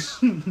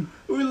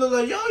 We look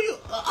like, yo,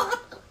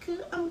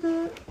 I'm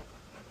good.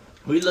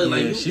 We look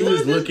like she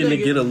was looking to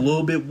get a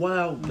little bit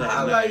wild.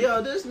 I'm like,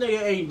 yo, this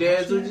nigga ain't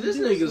dancing. This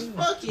nigga's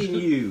fucking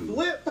you.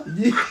 Flip.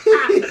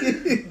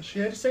 She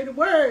had to say the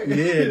word.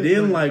 Yeah,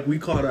 then like we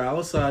caught her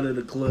outside of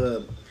the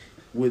club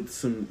with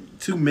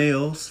two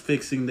males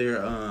fixing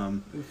their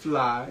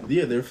fly.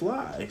 Yeah, their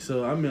fly.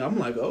 So I mean, I'm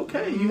like,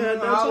 okay, you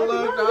had that.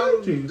 I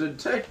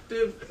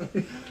detective.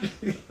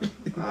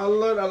 I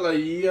like,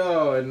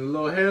 yo, and the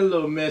little hair a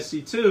little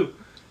messy too.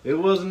 It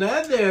wasn't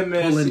that damn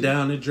messy. Pulling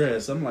down the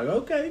dress. I'm like,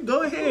 okay,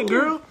 go ahead,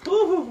 girl.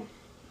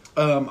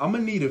 I'm gonna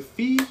need a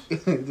fee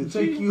to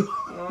take you.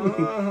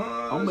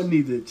 I'm gonna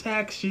need to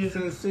tax you.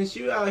 Since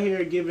you out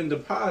here giving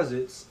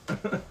deposits,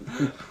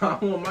 I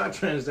want my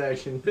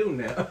transaction too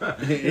now.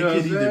 It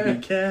could either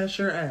be cash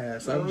or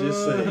ass. I'm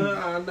just saying.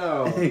 I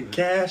know.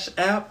 Cash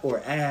app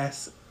or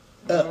ass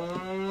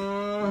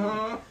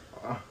up.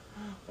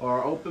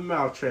 Or open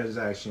mouth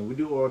transaction. We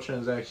do oral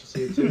transactions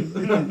here too.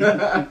 And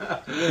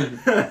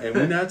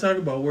we're not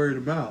talking about word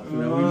of mouth.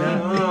 No, we're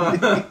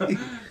not.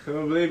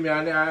 Believe me,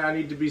 I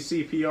need to be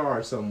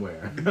CPR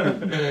somewhere.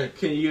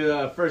 Can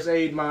you first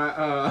aid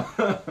my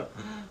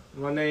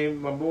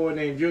my boy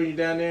named Junior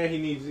down there? He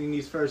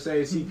needs first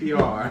aid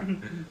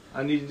CPR.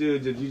 I need to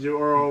do the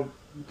oral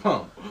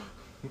pump.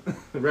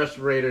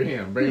 Respirator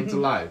him, bring him to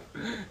life.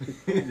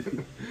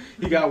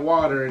 He got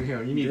water in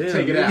him. You need to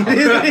take it out.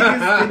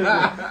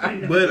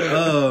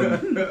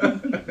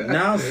 But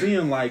now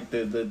seeing like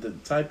the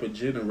type of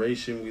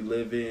generation we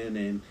live in,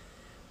 and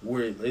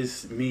where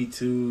it's Me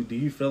Too, do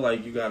you feel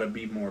like you got to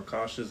be more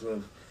cautious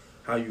of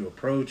how you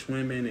approach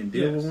women and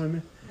deal with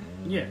women?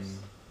 Yes.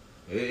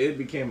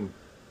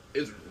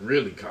 It's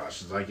really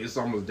cautious. Like, it's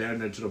almost down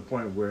there to the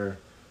point where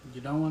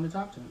you don't want to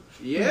talk to them.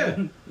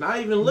 Yeah, not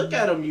even look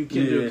at them. You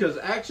can do, because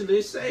actually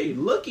they say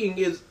looking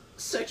is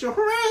sexual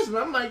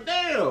harassment. I'm like,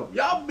 damn,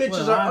 y'all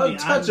bitches are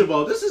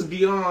untouchable. This is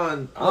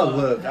beyond. I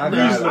look,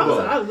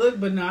 I look,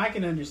 but no, I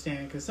can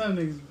understand, because some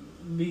niggas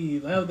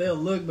they'll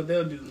look, but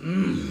they'll do.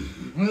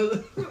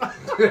 I'm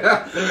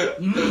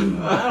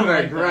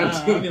like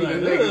grunting. Like,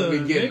 niggas be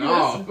getting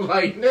off.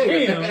 Like,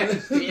 nigga,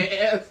 nasty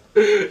ass.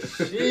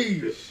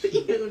 Sheesh.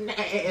 You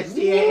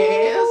nasty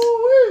ass.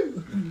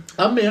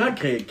 I mean, I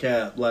can't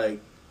cap.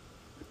 Like,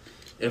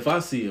 if I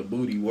see a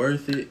booty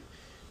worth it,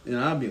 then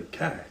I'll be like,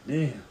 God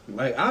damn.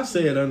 Like, I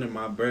say it under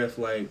my breath,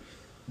 like,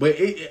 but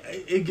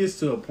it gets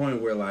to a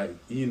point where, like,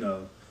 you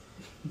know,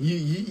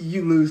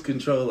 you lose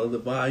control of the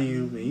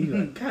volume, and you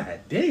like, God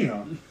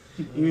damn,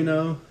 you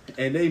know,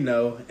 and they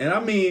know, and I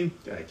mean,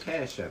 gotta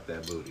cash out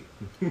that booty.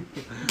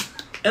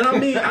 And I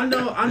mean, I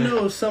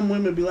know some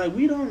women be like,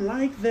 we don't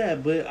like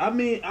that, but I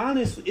mean,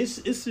 honestly, it's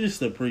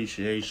just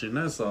appreciation.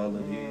 That's all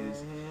it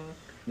is.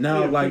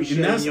 Now, like,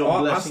 and that's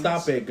all. I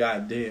stop at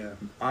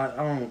goddamn. I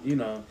don't, you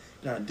know,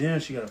 goddamn,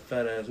 she got a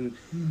fat ass.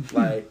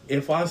 Like,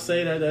 if I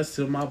say that, that's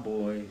to my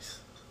boys.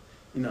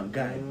 You know,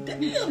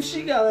 goddamn,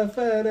 she got a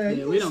fat ass.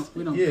 Yeah, we don't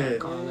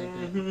call like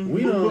that.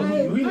 We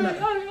don't.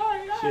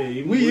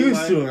 We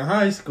used to in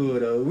high school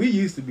though. We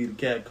used to be the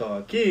cat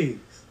call kings.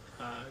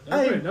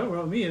 Don't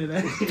roll me into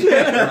that.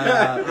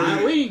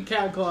 We ain't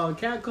cat call.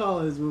 Cat call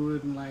is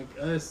when like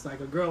us, like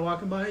a girl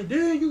walking by. Hey,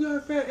 damn, you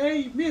got fat.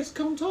 Hey, miss,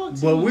 come talk to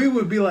me. But we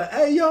would be like,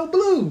 hey, yo,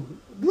 Blue.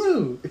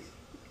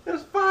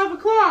 It's 5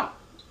 o'clock.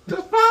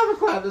 It's 5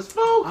 o'clock. It's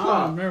 4 o'clock.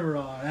 I don't remember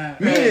all that.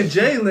 Me and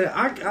Jalen,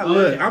 I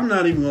look. I'm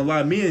not even gonna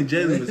lie. Me and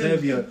Jalen was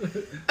heavy on.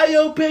 Hey,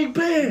 yo, pink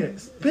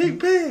pants.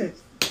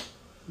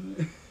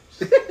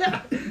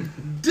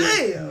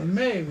 Damn.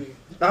 Maybe.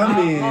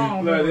 I mean,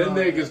 look, them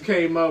niggas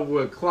came up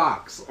with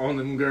clocks on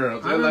them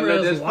girls. They're like,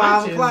 it's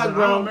 5 o'clock,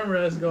 bro. I don't remember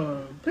us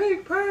going,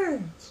 pink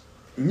pants.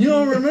 You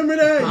don't remember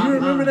that? You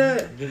remember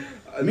that?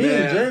 Me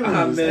and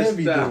Jalen was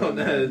heavy. I missed out on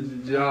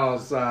that jaw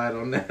side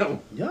on that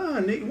one.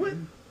 Y'all, nigga, what?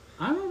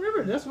 I don't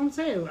remember. That's what I'm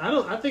saying.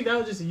 I think that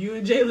was just a you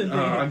and Jalen thing.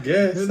 I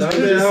guess.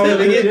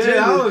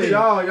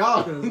 Y'all.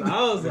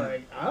 I was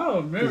like, I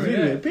don't remember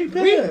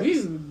that.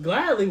 We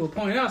gladly will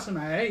point out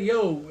somebody. Hey,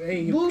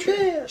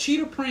 yo,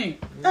 cheetah print,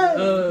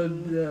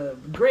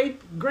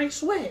 great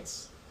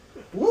sweats.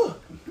 What?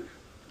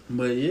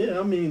 But yeah,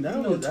 I mean,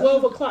 that was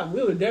 12 o'clock.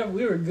 We were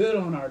good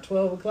on our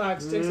 12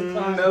 o'clock, 6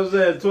 o'clock. That was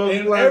at 12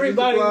 and o'clock.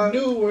 Everybody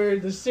knew where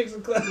the 6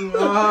 o'clock. And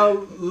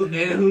who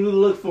to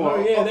look for? Oh,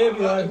 yeah, they'd be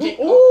like,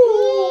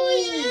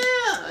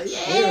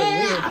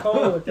 yeah. We were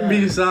cold with that.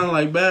 Me sounding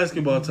like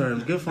basketball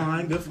terms. Good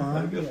fine. Good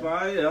fine.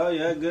 Oh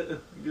yeah, good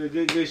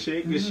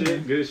shit.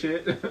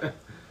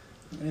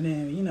 And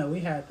then we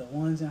had the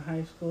ones in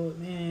high school.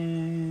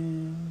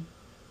 Man,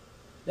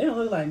 they don't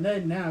look like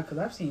nothing now because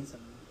I've seen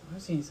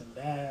some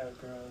bad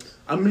girls.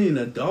 I mean,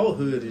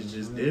 adulthood is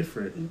just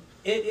different.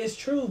 It's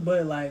true,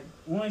 but like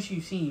once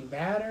you've seen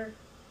badder,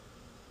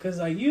 because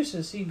like you used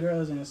to see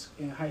girls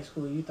in high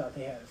school, you thought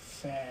they had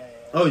fat.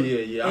 Oh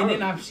yeah. And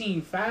then I've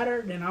seen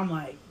fatter, then I'm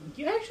like,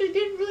 you actually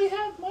didn't really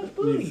have much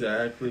booty.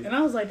 Exactly. And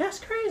I was like, that's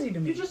crazy to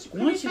me.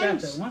 Once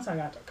I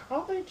got to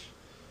college.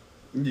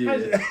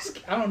 Yeah.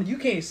 I don't. You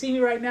can't see me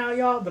right now,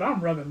 y'all, but I'm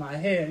rubbing my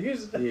head.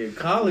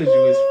 College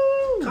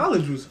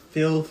was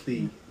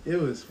filthy. It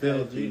was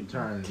filthy. You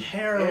turned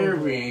terrible.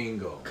 Every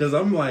angle. Cause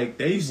I'm like,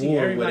 they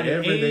wore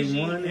whatever they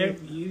wanted.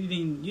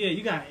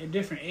 You got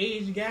different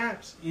age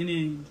gaps, and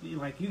then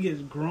like you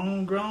get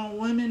grown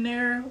women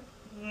there,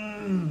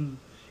 and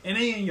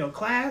they in your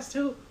class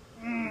too.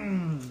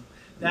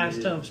 That's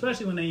tough,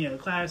 especially when they in your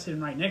class sitting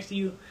right next to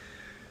you.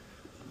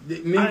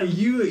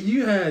 Nigga,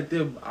 you had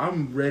them.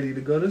 I'm ready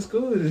to go to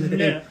school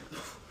today. Yeah.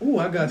 Ooh,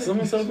 I got so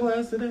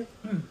class today.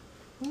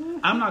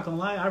 I'm not gonna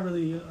lie. I'm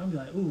be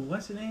like, ooh,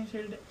 what's the name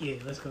here today? Yeah,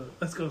 let's go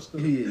to school. Let's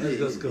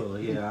go to school.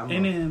 Yeah, I'm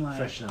then like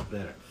freshen up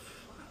better.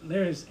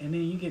 And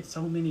then you get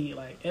so many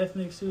like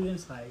ethnic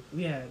students. Like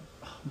we had,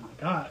 oh my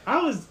god,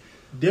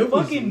 there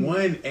was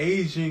one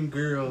Asian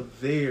girl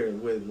there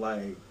with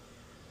like.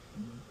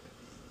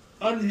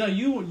 Oh no,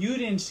 you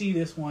didn't see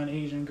this one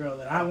Asian girl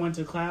that I went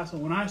to class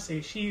with. When I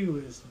say she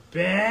was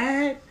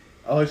bad,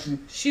 hold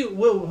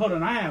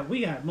on.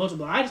 We got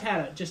multiple. I just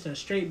had just a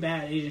straight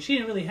bad Asian. She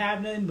didn't really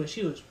have nothing, but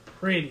she was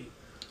pretty.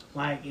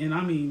 Like, and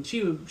I mean, she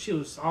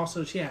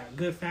had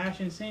good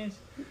fashion sense.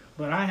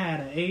 but I had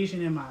an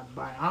Asian in my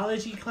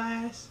biology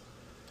class.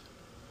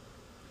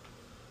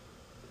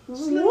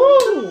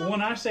 Woo!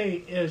 When I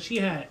say she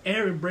had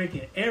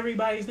breaking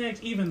everybody's necks,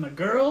 even the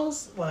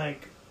girls,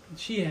 like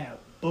she had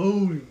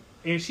booty,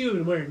 and she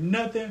would wear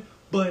nothing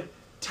but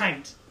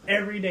tights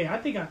every day. I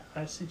think I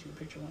sent you a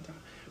picture one time,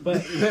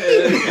 but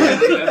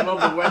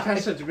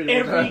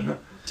every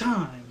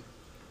time,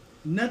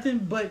 nothing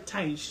but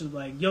tights. She was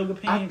like yoga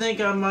pants. I think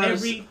I might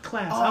every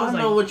class. Oh, I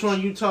know which one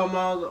you talking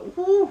about.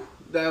 Woo!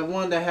 That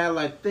one that had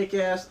like thick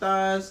ass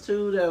thighs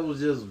too. That was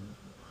just.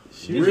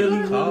 She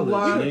really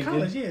college,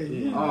 college,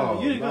 yeah. Oh,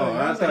 no,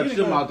 I thought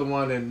you about the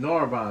one in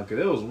Narbonne, because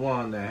it was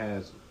one that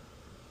has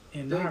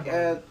thick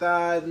ass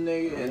thighs,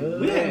 nigga.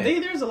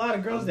 And there's a lot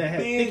of girls that have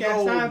thick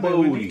ass thighs, but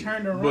when they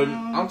turned around. But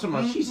I'm talking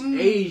about she's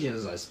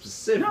Asians, like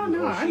specifically.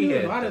 No, I knew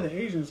a lot of the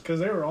Asians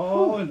because they were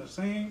all in the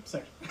same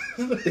section.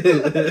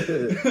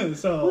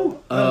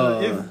 So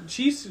if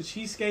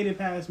she skated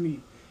past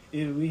me,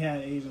 if we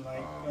had Asian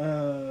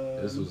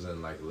this was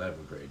in like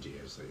 11th grade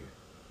year, so.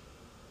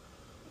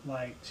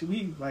 Like,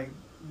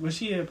 was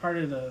she a part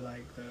of the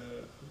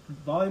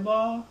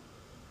volleyball?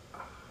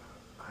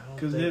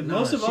 Because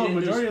most of all,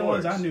 majority of the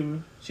ones I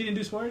knew, she didn't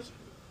do sports.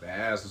 The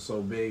ass was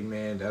so big,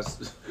 man. That's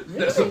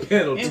a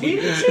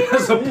penalty.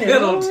 That's a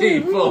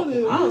penalty.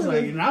 I was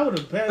like, and I would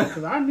have bet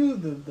because I knew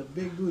the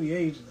big booty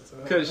Asians.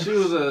 Because she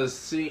was a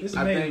she was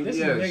a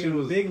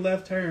big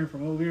left turn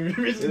from what we were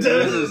originally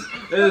This is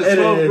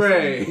 12th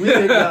grade.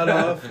 We got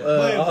off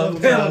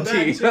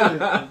penalty.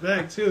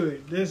 Back to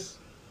it. This.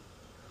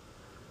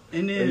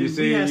 And then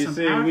we had some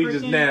African. We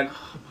just not.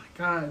 Oh my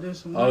God,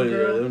 there's some. Oh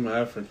girl. yeah, them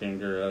African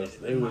girls.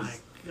 They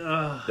was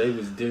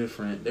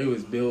different. They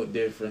was built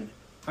different.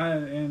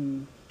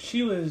 And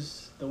she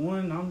was the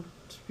one I'm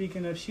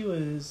speaking of. She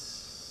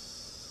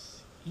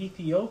was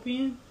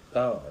Ethiopian.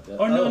 No.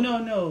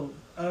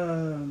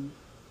 Her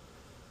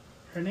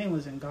name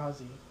was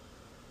Ngozi.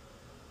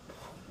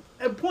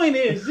 The point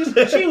is,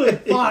 she was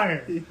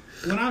fire.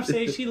 When I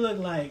say she looked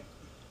like,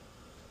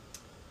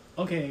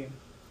 okay.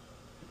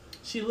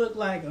 She looked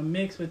like a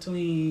mix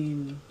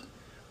between,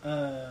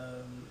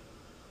 what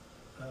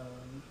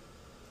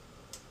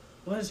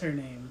is her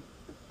name?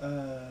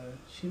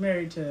 She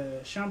married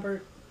to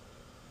Shumpert.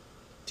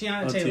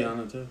 Tiana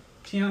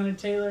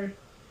Taylor.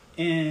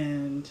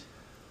 And,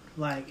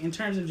 like, in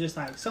terms of just,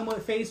 like,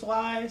 somewhat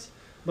face-wise,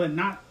 but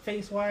not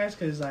face-wise,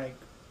 because, like,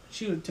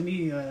 to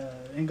me,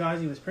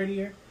 Ngozi was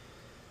prettier.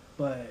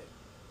 But,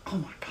 oh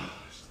my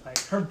gosh, like,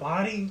 her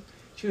body...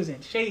 She was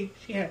in shape.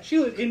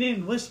 And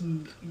then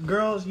listen,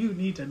 girls, you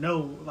need to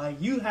know,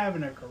 like, you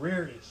having a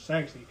career is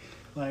sexy.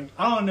 Like,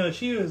 I don't know.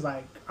 She was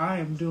like, I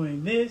am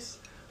doing this,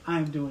 I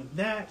am doing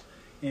that,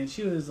 and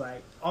she was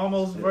like,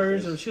 almost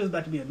verge of she was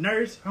about to be a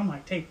nurse. I'm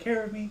like, take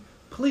care of me,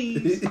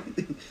 please.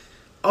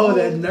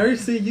 That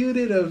nursing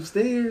unit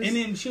upstairs. And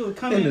then she would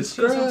come in.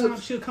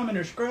 Sometimes she would come in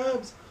her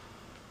scrubs.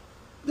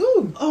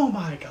 Dude, oh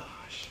my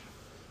gosh!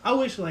 I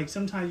wish, like,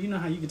 sometimes you know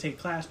how you can take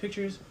class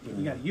pictures.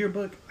 You got a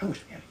yearbook. I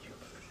wish we had a yearbook.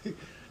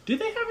 Do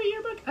they have a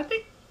yearbook? I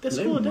think the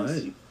school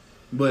does.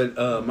 But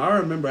I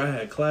remember I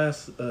had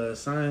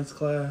science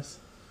class,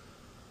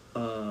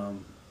 right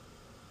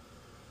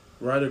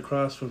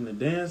across from the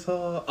dance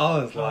hall.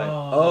 I was like,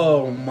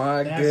 oh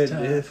my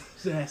goodness.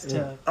 Tough. That's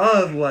tough.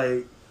 I was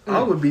like,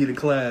 I would be to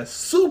class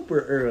super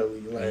early.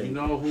 Like, you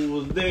know who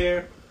was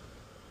there?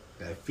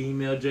 That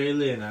female Jay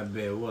Lynn, I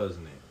bet,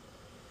 wasn't it?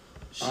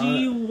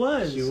 She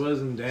was. She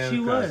wasn't dance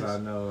class, I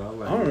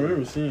know. I don't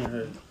remember seeing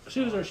her. She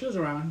was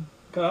around.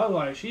 Cause I was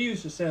like, she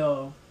used to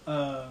sell.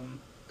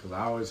 Cause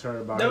I always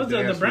heard about that was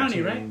the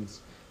brownie, routines.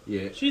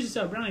 Right? Yeah. She used to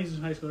sell brownies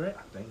in high school, right?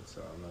 I think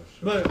so. I'm not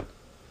sure. But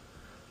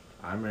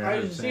I remember. I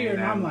used to see her,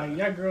 and I'm like,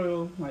 that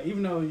girl, like,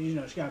 even though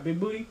she got a big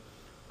booty,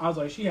 I was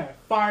like, she had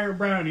fire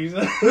brownies.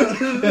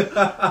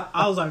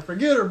 I was like,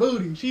 forget her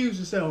booty. She used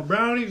to sell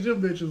brownies.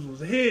 Them bitches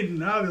was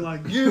hidden. I'd be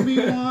like, give me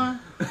one.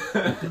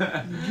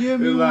 Give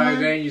me one.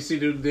 Then you see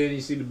the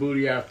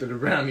booty after the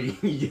brownie.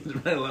 You get the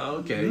brownie, like,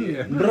 okay,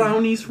 yeah.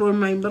 Brownies for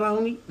my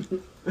brownie.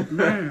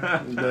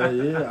 Man. But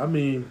yeah, I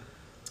mean,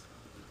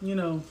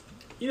 enjoy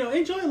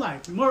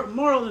life.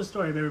 Moral of the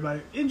story,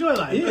 everybody. Enjoy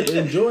life. Yeah,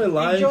 enjoy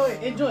life.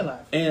 Enjoy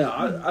life. And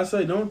I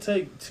say, don't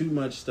take too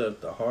much stuff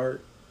to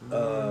heart.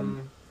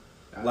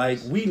 Like,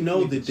 we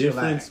know the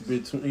difference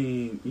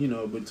between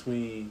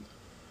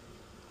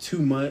too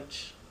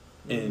much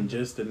and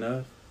just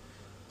enough.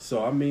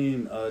 So, I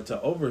mean, to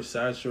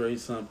oversaturate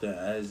something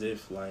as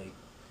if, like...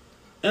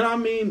 And, I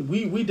mean,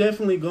 we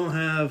definitely gonna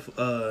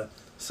have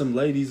some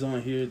ladies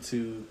on here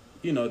to,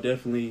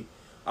 definitely...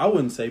 I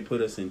wouldn't say put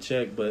us in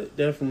check, but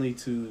definitely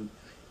to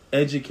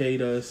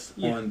educate us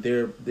on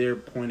their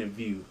point of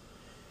view.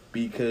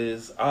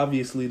 Because,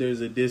 obviously,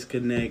 there's a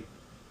disconnect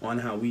on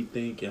how we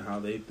think and how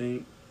they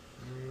think.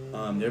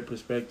 Their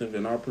perspective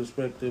and our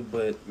perspective,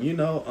 but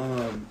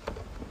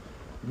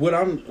what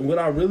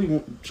I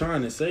really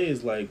trying to say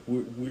is, like,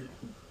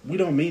 we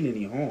don't mean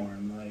any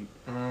harm, like,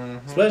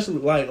 especially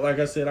like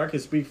I said, I can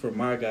speak for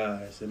my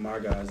guys and my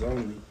guys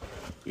only.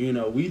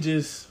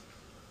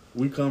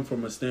 We come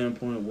from a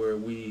standpoint where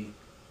we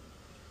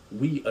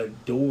we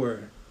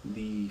adore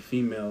the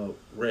female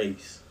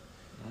race.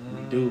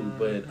 We do,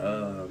 but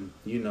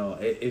you know,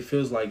 it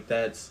feels like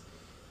that's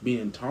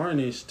being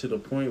tarnished to the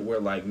point where,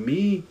 like,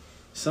 me,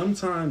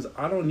 sometimes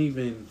I don't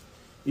even,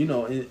 you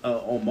know,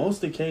 on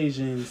most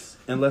occasions,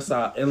 unless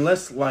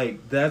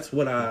like that's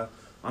what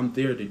I'm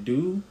there to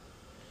do,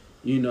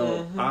 you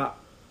know,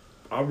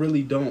 I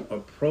really don't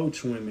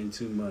approach women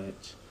too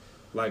much.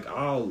 Like,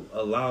 I'll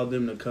allow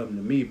them to come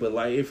to me, but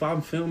like if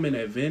I'm filming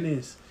at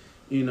Venice,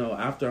 you know,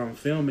 after I'm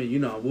filming, you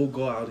know, I will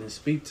go out and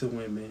speak to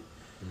women,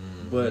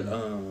 but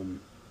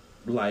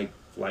like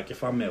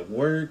if I'm at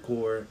work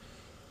or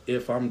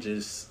if I'm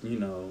just, you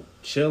know,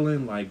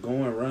 chilling, like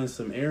going run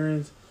some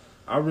errands,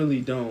 I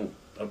really don't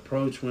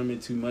approach women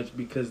too much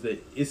because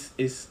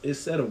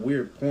it's at a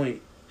weird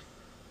point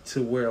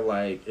to where,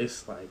 like,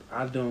 it's like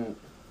I don't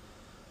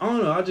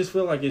know, I just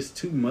feel like it's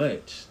too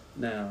much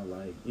now.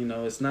 Like, you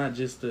know, it's not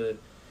just a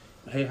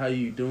hey, how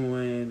you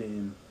doing,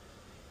 and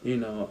you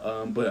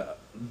know, but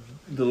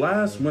the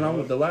last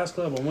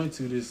club I went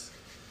to,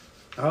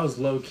 I was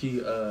low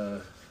key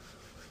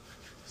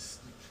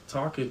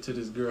talking to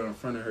this girl in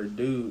front of her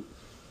dude.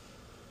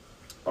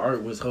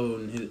 Art was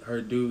holding her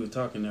dude,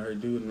 talking to her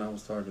dude, and I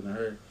was talking to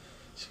her.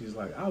 She was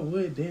like, I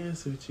would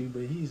dance with you,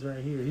 but he's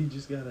right here. He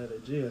just got out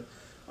of jail.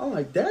 I'm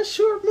like, that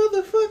short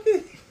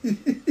motherfucker?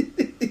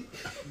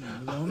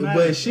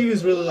 But she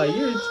was really like,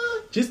 you're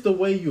just the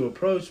way you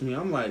approach me.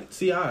 I'm like,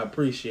 see, I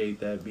appreciate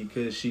that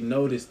because she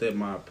noticed that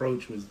my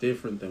approach was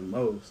different than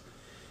most.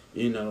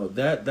 You know,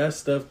 that's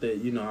stuff that,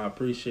 you know, I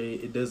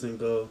appreciate. It doesn't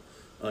go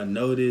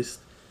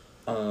unnoticed.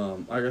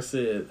 Like I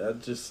said,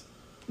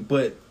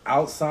 but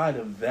outside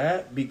of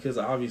that, because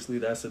obviously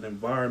that's an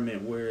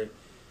environment where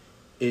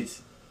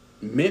it's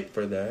meant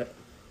for that,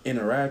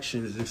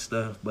 interactions and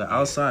stuff. But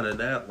outside of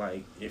that,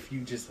 like if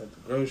you just at the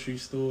grocery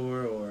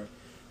store or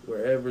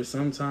wherever,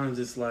 sometimes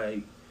it's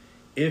like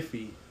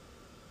iffy.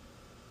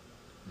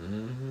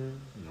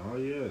 Oh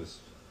yes,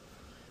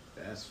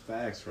 that's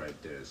facts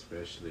right there,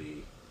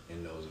 especially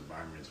in those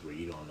environments where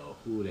you don't know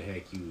who the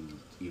heck you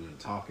even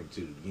talking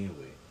to begin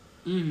with.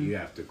 You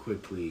have to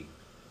quickly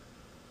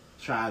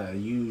try to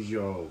use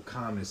your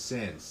common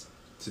sense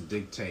to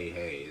dictate,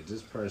 hey, is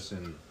this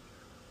person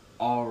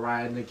all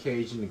right on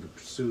occasion to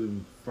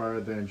pursue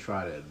further and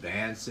try to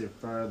advance it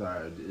further,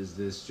 or is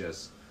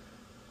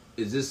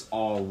this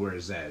all where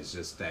it's at? It's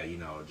just that, you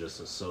know, just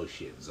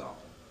associate zone.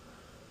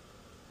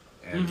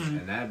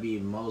 And that'd be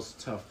the most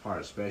tough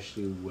part,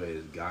 especially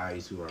with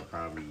guys who are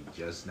probably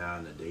just now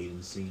in the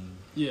dating scene.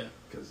 Yeah.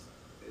 Because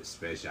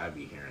especially I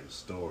be hearing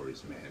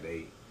stories,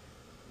 man.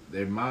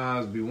 Their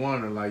minds be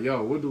wondering, like,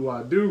 yo, what do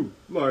I do?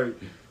 Like,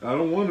 I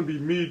don't want to be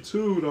Me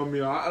Too. I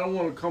mean, I don't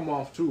want to come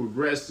off too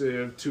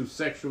aggressive, too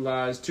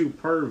sexualized, too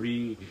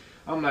pervy.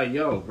 I'm like,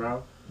 yo,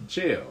 bro,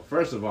 chill.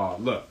 First of all,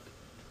 look,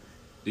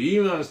 do you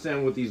even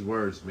understand what these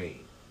words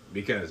mean?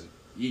 Because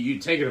you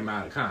taking them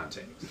out of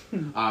context,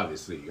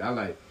 obviously. I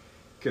like,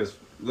 because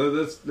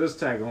let's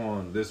tag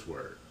on this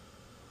word,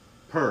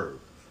 perv.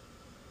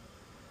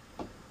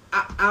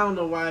 I don't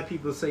know why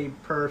people say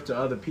perv to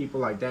other people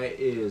like that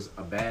is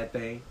a bad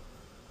thing.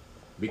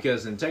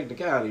 Because in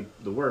technicality,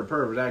 the word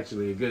perv is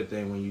actually a good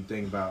thing when you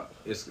think about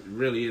it.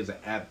 Really is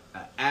an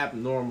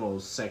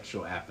abnormal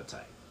sexual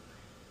appetite.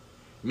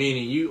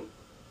 Meaning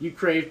you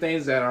crave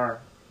things that are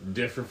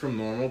different from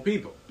normal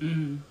people.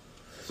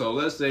 So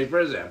let's say,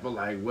 for example,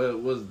 like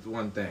what was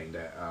one thing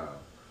that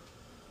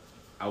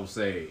I would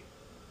say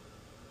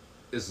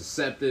is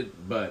accepted,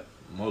 but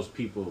most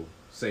people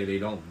say they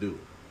don't do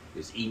it.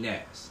 It's eating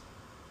ass.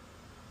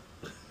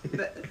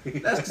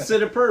 That's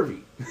considered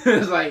pervy.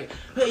 It's like,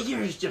 hey,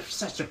 you're just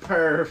such a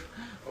perv.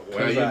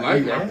 Well, you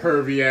like my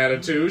pervy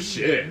attitude.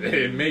 Shit,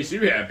 it makes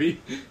you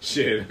happy.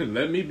 Shit,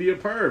 let me be a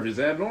perv. Is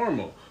that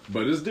normal?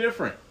 But it's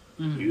different.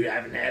 You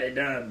haven't had it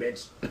done,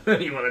 bitch.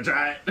 You want to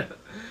try it?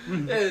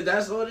 Yeah,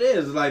 that's what it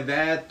is. Like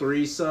that,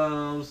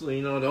 threesomes,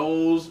 you know,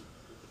 those,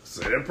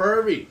 considered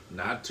pervy.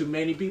 Not too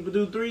many people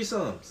do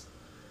threesomes.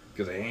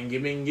 Because they ain't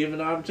given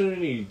the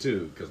opportunity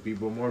to. Because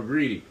people are more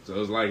greedy. So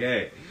it's like,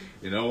 hey,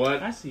 you know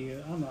what? I see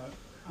it.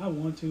 I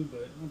want to,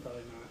 but I'm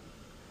probably not.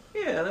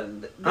 Yeah,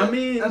 I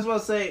mean, that's what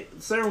I say.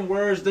 Certain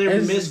words,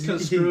 they're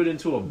misconstrued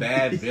into a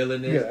bad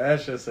villainous. Yeah,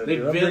 Asha said they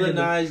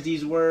villainize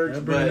these words,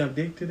 but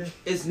dick today?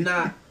 It's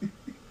not.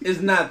 It's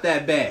not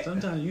that bad.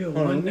 Sometimes you have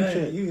one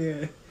nut.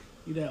 You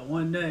that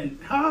one nut.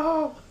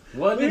 Oh,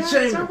 what the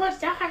chamber? So much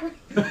time.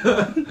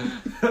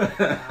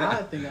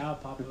 I think I'll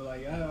pop it.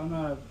 Like I'm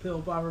not a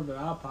pill popper, but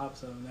I'll pop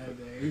something that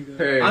day.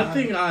 Hey, I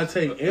think I'd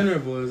take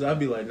intervals. I'd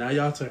be like, now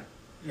y'all turn.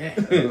 Yeah.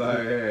 Like,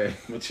 hey,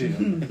 But chill.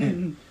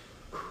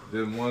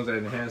 the ones that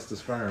enhance the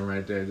sperm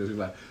right there, just be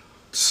like.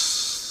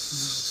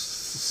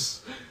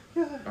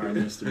 Alright,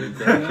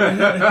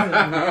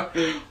 Mr.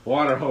 Big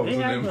Water hose in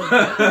them.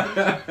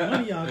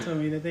 One of y'all told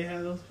me that they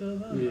have those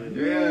pills on. Yeah,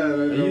 Yeah,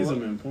 they use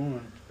them in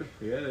porn.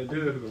 Yeah, they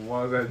do. The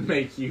ones that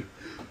make you,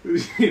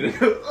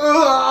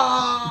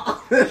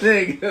 oh, that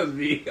niggas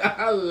be,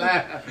 I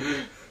laugh.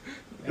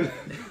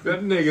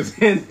 That nigga's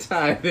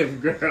hentai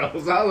them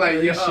girls. I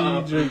like, yo.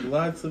 She drink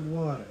lots of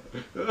water.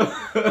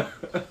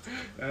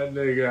 That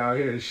nigga out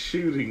here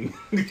shooting.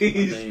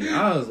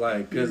 I was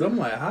like, because I'm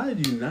like, how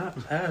did you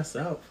not pass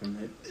out from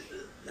it?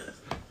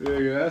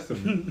 Nigga, that's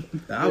some.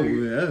 I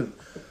would.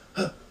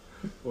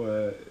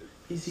 What?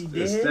 Is he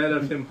dead? Instead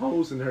of him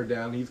hosing her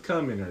down, he's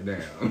coming her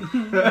down.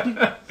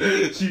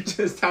 You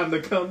just time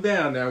to come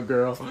down now,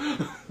 girl.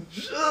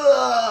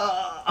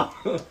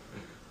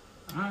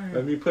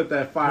 Let me put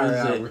that fire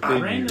out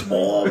within you.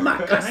 Oh my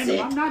God!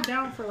 I'm not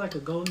down for like a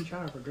golden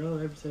shower. If a girl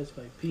ever says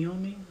like pee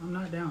on me, I'm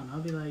not down. I'll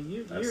be like,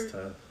 That's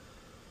tough.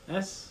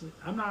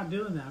 I'm not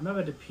doing that. I'm not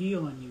about to pee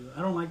on you.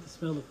 I don't like the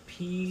smell of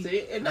pee.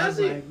 See, and that's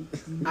it.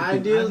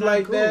 Ideas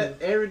like cool.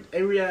 That.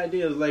 Every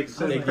idea is like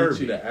they get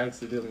you to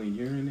accidentally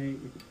urinate.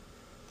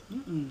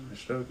 Or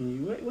stroking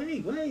you.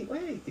 Wait.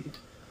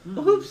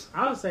 Oops.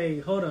 I would say,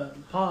 hold up,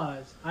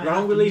 pause.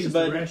 Wrong release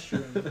button. The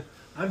restroom.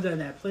 I've done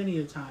that plenty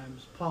of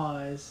times.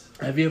 Pause.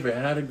 Have you ever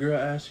had a girl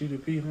ask you to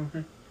pee on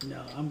her?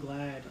 No, I'm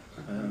glad.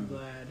 I'm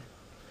glad.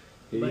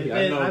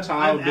 I know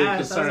Tyler been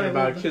concerned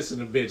about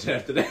kissing a bitch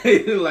after that.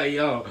 Like,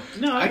 yo,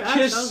 no, I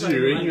kissed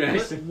you. And you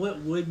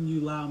what wouldn't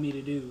you allow me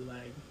to do?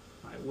 Like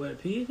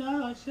what, pee?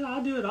 No, shit,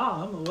 I'll do it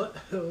all. I'm like,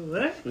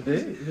 what?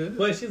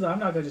 But she's like, I'm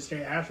not going to just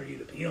straight ask for you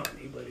to pee on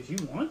me, but if you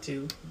want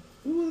to.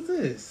 Who was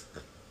this?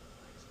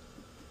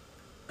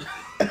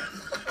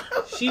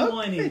 She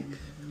wanted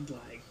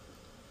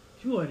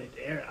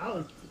there.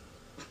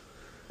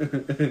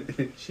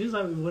 She was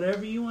like,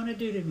 whatever you want to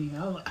do to me.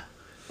 I was like,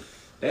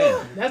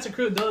 damn. That's a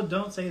crew.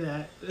 Don't say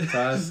that.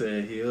 Todd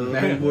said, heal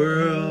the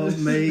world,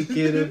 make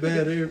it a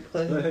better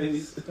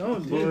place.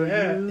 Don't do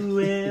that. You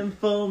and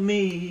for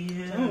me.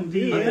 Don't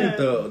do I that.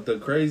 think the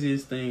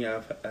craziest thing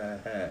I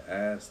had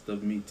asked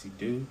of me to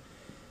do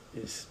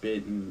is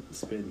spit in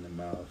the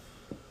mouth.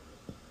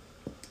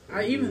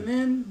 Even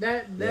then,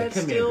 that's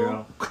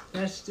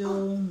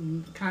still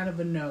kind of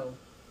a no.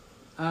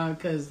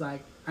 Cause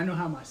like I know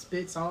how my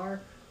spits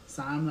are.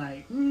 So I'm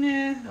like,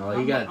 nah. Oh,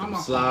 he got them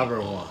slobber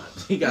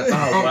ones. He got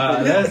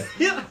that's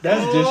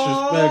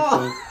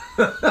disrespectful.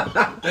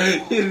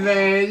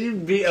 Man, you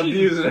be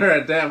abusing her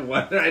at that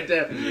one right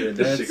there.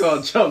 Yeah, she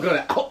gonna choke on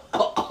that.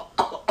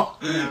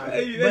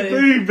 Hey,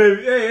 breathe,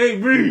 baby. Hey,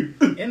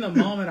 breathe. In the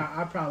moment,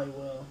 I probably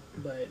will.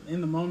 But in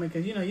the moment,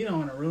 because you don't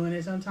want to ruin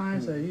it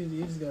sometimes, so you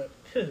just go,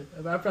 puh.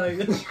 I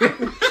probably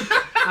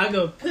I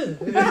go, puh.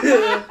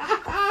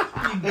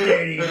 You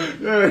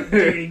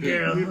dirty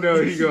girl. You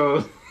know he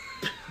goes.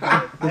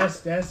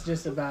 That's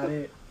just about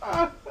it.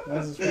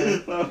 That's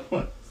just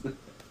about it.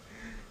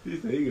 He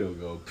said he gonna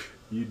go.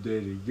 You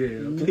dirty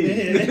girl. You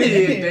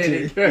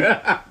dirty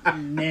girl.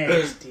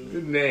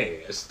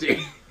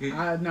 Nasty.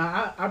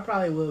 I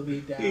probably will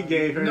be down. He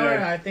gave her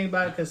that. I think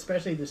about it, cause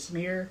especially the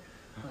smear.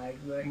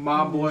 Like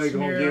my boy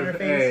gonna give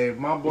her.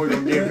 My boy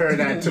gonna give her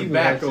that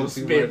tobacco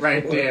spit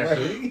right there.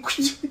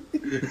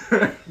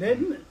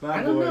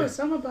 I don't know.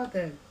 Something about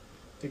that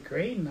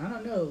degrading. I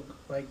don't know.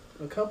 Like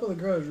a couple of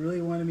girls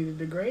really wanted me to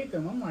degrade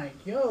them. I'm like,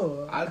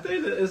 yo. I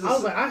think that is. I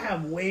was like, I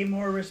have way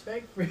more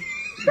respect for you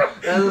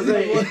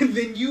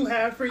than you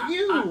have for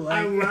you.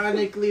 Like,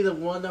 ironically, the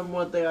number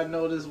one thing I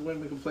noticed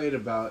women complain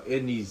about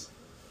in these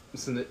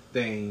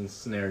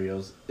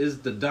scenarios is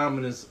the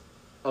dominance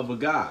of a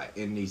guy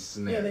in these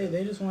scenarios. Yeah,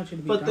 they just want you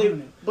to be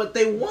dominant. But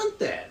they want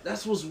that.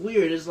 That's what's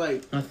weird. It's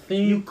like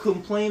you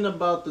complain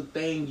about the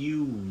thing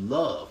you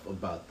love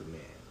about the man.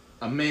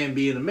 A man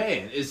being a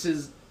man. It's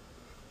his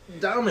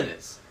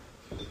dominance.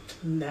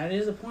 That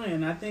is a point,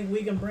 and I think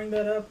we can bring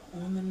that up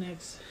on the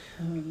next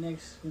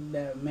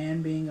that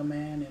man being a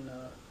man and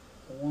a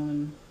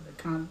woman.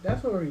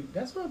 That's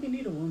why we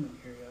need a woman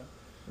here, yo.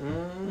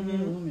 We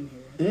need a woman here.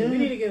 Yeah. We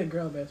need to get a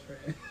girl best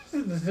friend.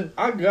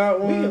 I got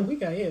one. We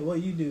got Well,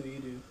 you do.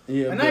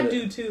 Yeah, and I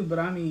do too. But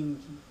I mean,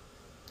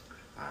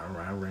 I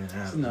ran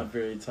out. She's not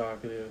very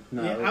talkative.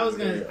 No, yeah, I was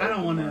gonna. I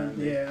don't want to.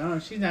 Yeah, I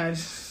don't. She's not.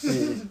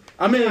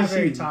 I mean, she's not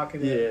very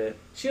talkative. Yeah,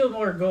 she'll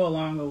more go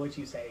along with what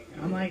you say.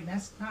 I'm like,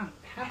 that's not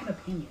have an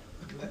opinion.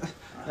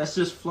 That's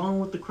just flowing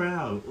with the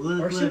crowd.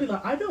 Or she'll be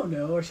like, I don't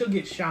know. Or she'll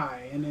get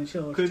shy and then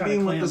she'll could be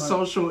with the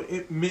social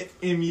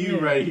MU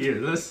right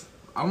here.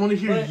 I want to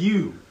hear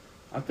you.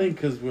 I think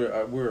because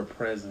we're a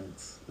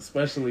presence,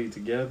 especially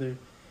together.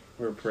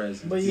 We're a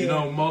presence. But yeah. You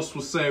know, most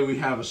will say we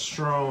have a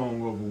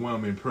strong,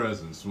 overwhelming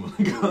presence. When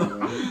it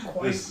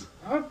comes.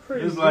 I'm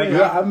pretty. It's like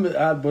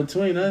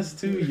between us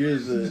two,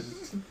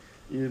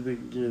 you're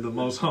the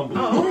most humble.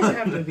 I always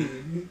have to be,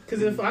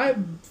 because if I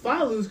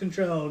lose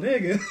control,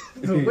 nigga,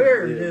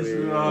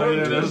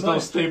 there's no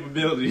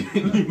stability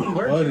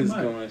anymore. What is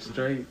going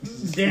straight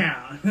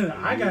down?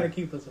 I gotta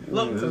keep us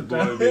afloat. This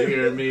boy be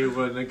hearing me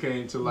when it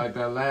came to like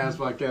that last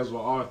podcast with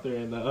Arthur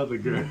and the other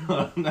girl.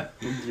 you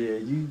See,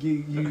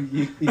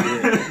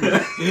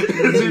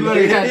 look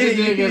at this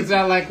nigga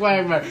sound like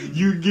white man.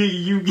 You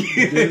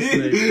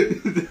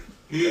get.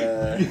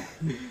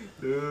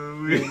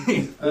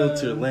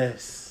 Filter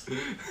less.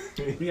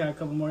 We got a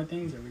couple more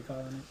things. Are we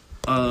calling it?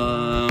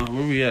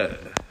 Where we at?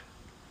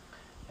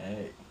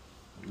 Hey,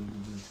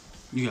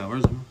 you got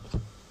words on?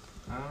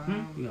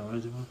 You got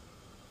words on?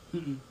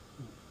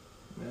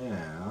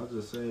 Man, I'll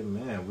just say,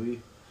 man,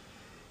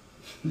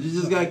 You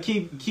just gotta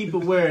keep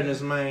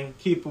awareness, man.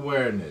 Keep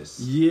awareness.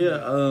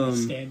 Yeah.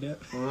 Stand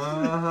up.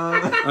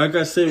 Like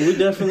I said, we're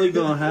definitely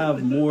gonna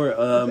have more.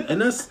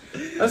 And that's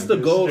the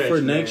goal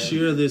for next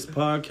year. This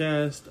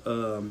podcast,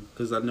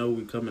 because I know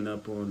we're coming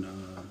up on,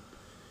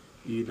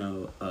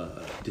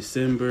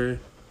 December,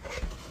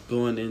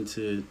 going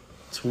into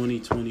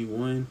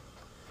 2021.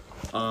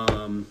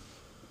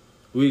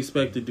 We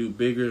expect to do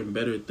bigger and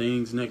better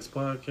things next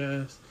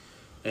podcast,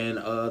 and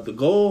the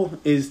goal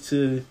is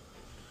to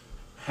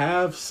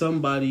have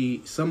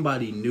somebody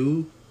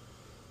new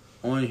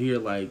on here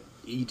like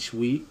each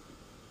week.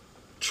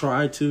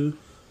 Try to.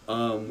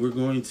 We're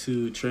going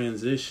to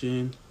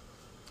transition,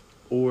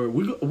 or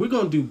we're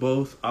going to do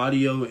both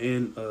audio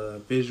and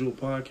visual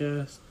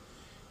podcast.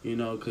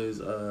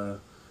 Because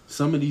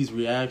some of these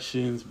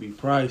reactions be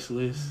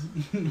priceless.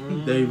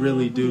 They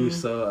really do.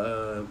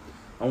 So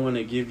I want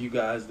to give you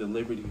guys the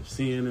liberty of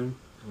seeing them.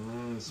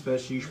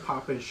 Especially you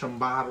popping some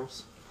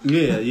bottles.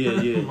 Yeah.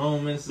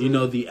 Moments.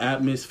 The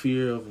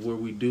atmosphere of where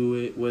we do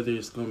it, whether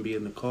it's going to be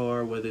in the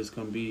car, whether it's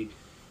going to be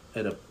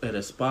at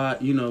a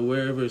spot,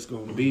 wherever it's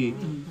going to be.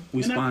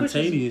 We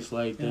spontaneous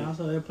like that. And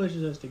also it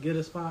pushes us to get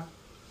a spot.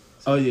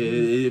 Oh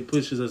yeah, it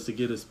pushes us to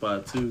get a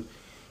spot too.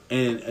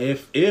 And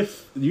if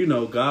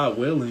God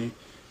willing,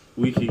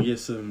 we can get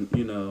some,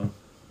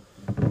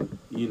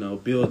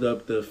 build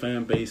up the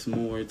fan base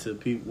more to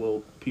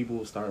people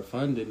will start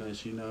funding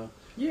us,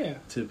 Yeah.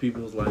 To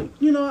people's like,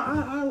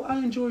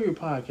 I enjoy your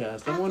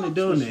podcast. I want to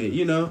donate,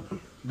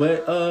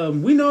 But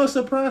we know it's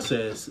a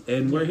process,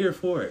 and we're here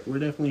for it. We're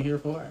definitely here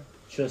for it.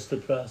 Trust the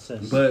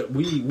process. But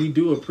we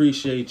do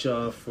appreciate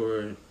y'all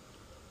for,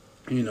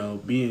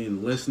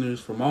 being listeners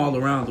from all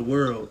around the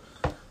world.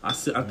 I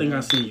think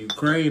I seen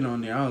Ukraine on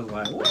there. I was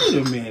like, wait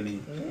a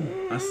minute.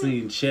 I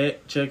seen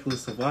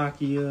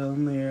Czechoslovakia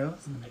on there. I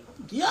was like,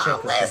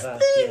 y'all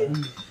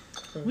listening?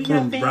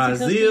 From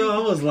Brazil. I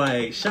was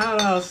like, shout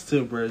outs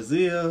to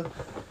Brazil.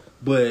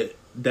 But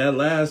that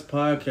last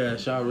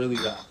podcast, y'all really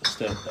got to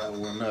step that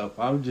one up.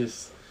 I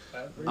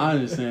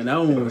understand that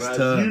one was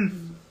tough.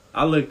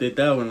 I looked at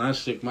that one, I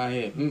shook my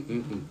head.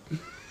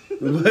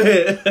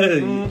 But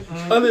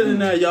other than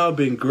that, y'all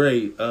been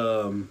great.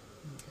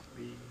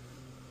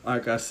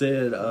 Like I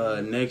said,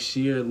 next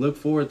year, look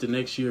forward to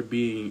next year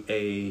being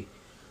a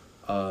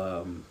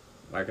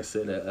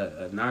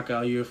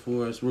knockout year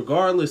for us.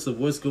 Regardless of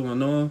what's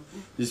going on,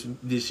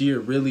 this year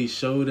really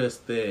showed us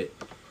that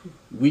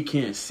we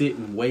can't sit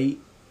and wait,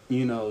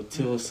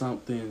 till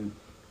something,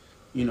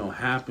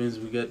 happens.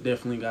 We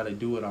definitely got to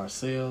do it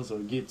ourselves or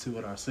get to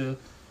it ourselves.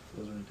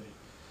 Those right there.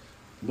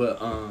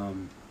 But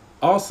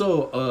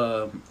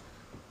also,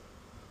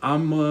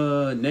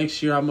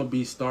 next year I'm gonna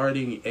be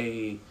starting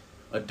a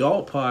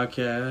adult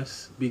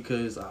podcast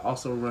because I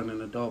also run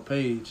an adult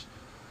page.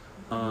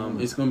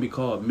 It's gonna be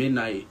called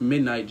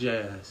Midnight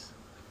Jazz,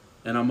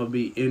 and I'm gonna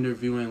be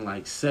interviewing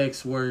like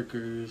sex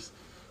workers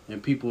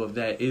and people of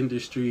that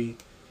industry,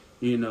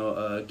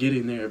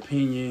 getting their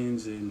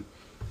opinions and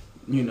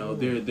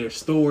their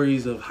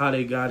stories of how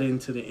they got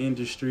into the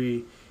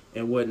industry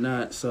and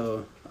whatnot.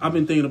 So I've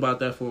been thinking about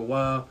that for a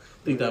while.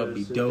 I think that would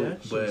be dope.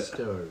 But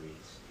stories.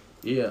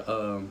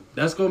 Yeah,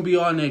 that's gonna be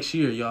all next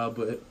year, y'all.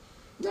 But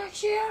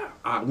next year,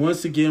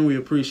 once again, we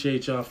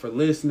appreciate y'all for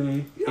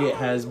listening. Yo. It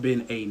has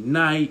been a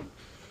night,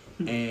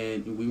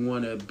 and we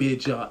want to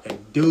bid y'all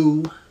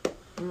adieu.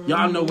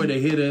 Y'all know where to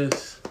hit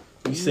us.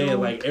 We say it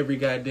like every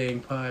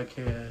goddamn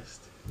podcast.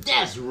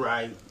 That's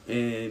right.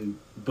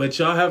 But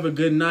y'all have a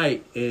good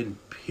night and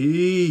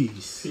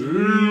peace.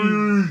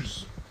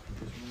 Peace.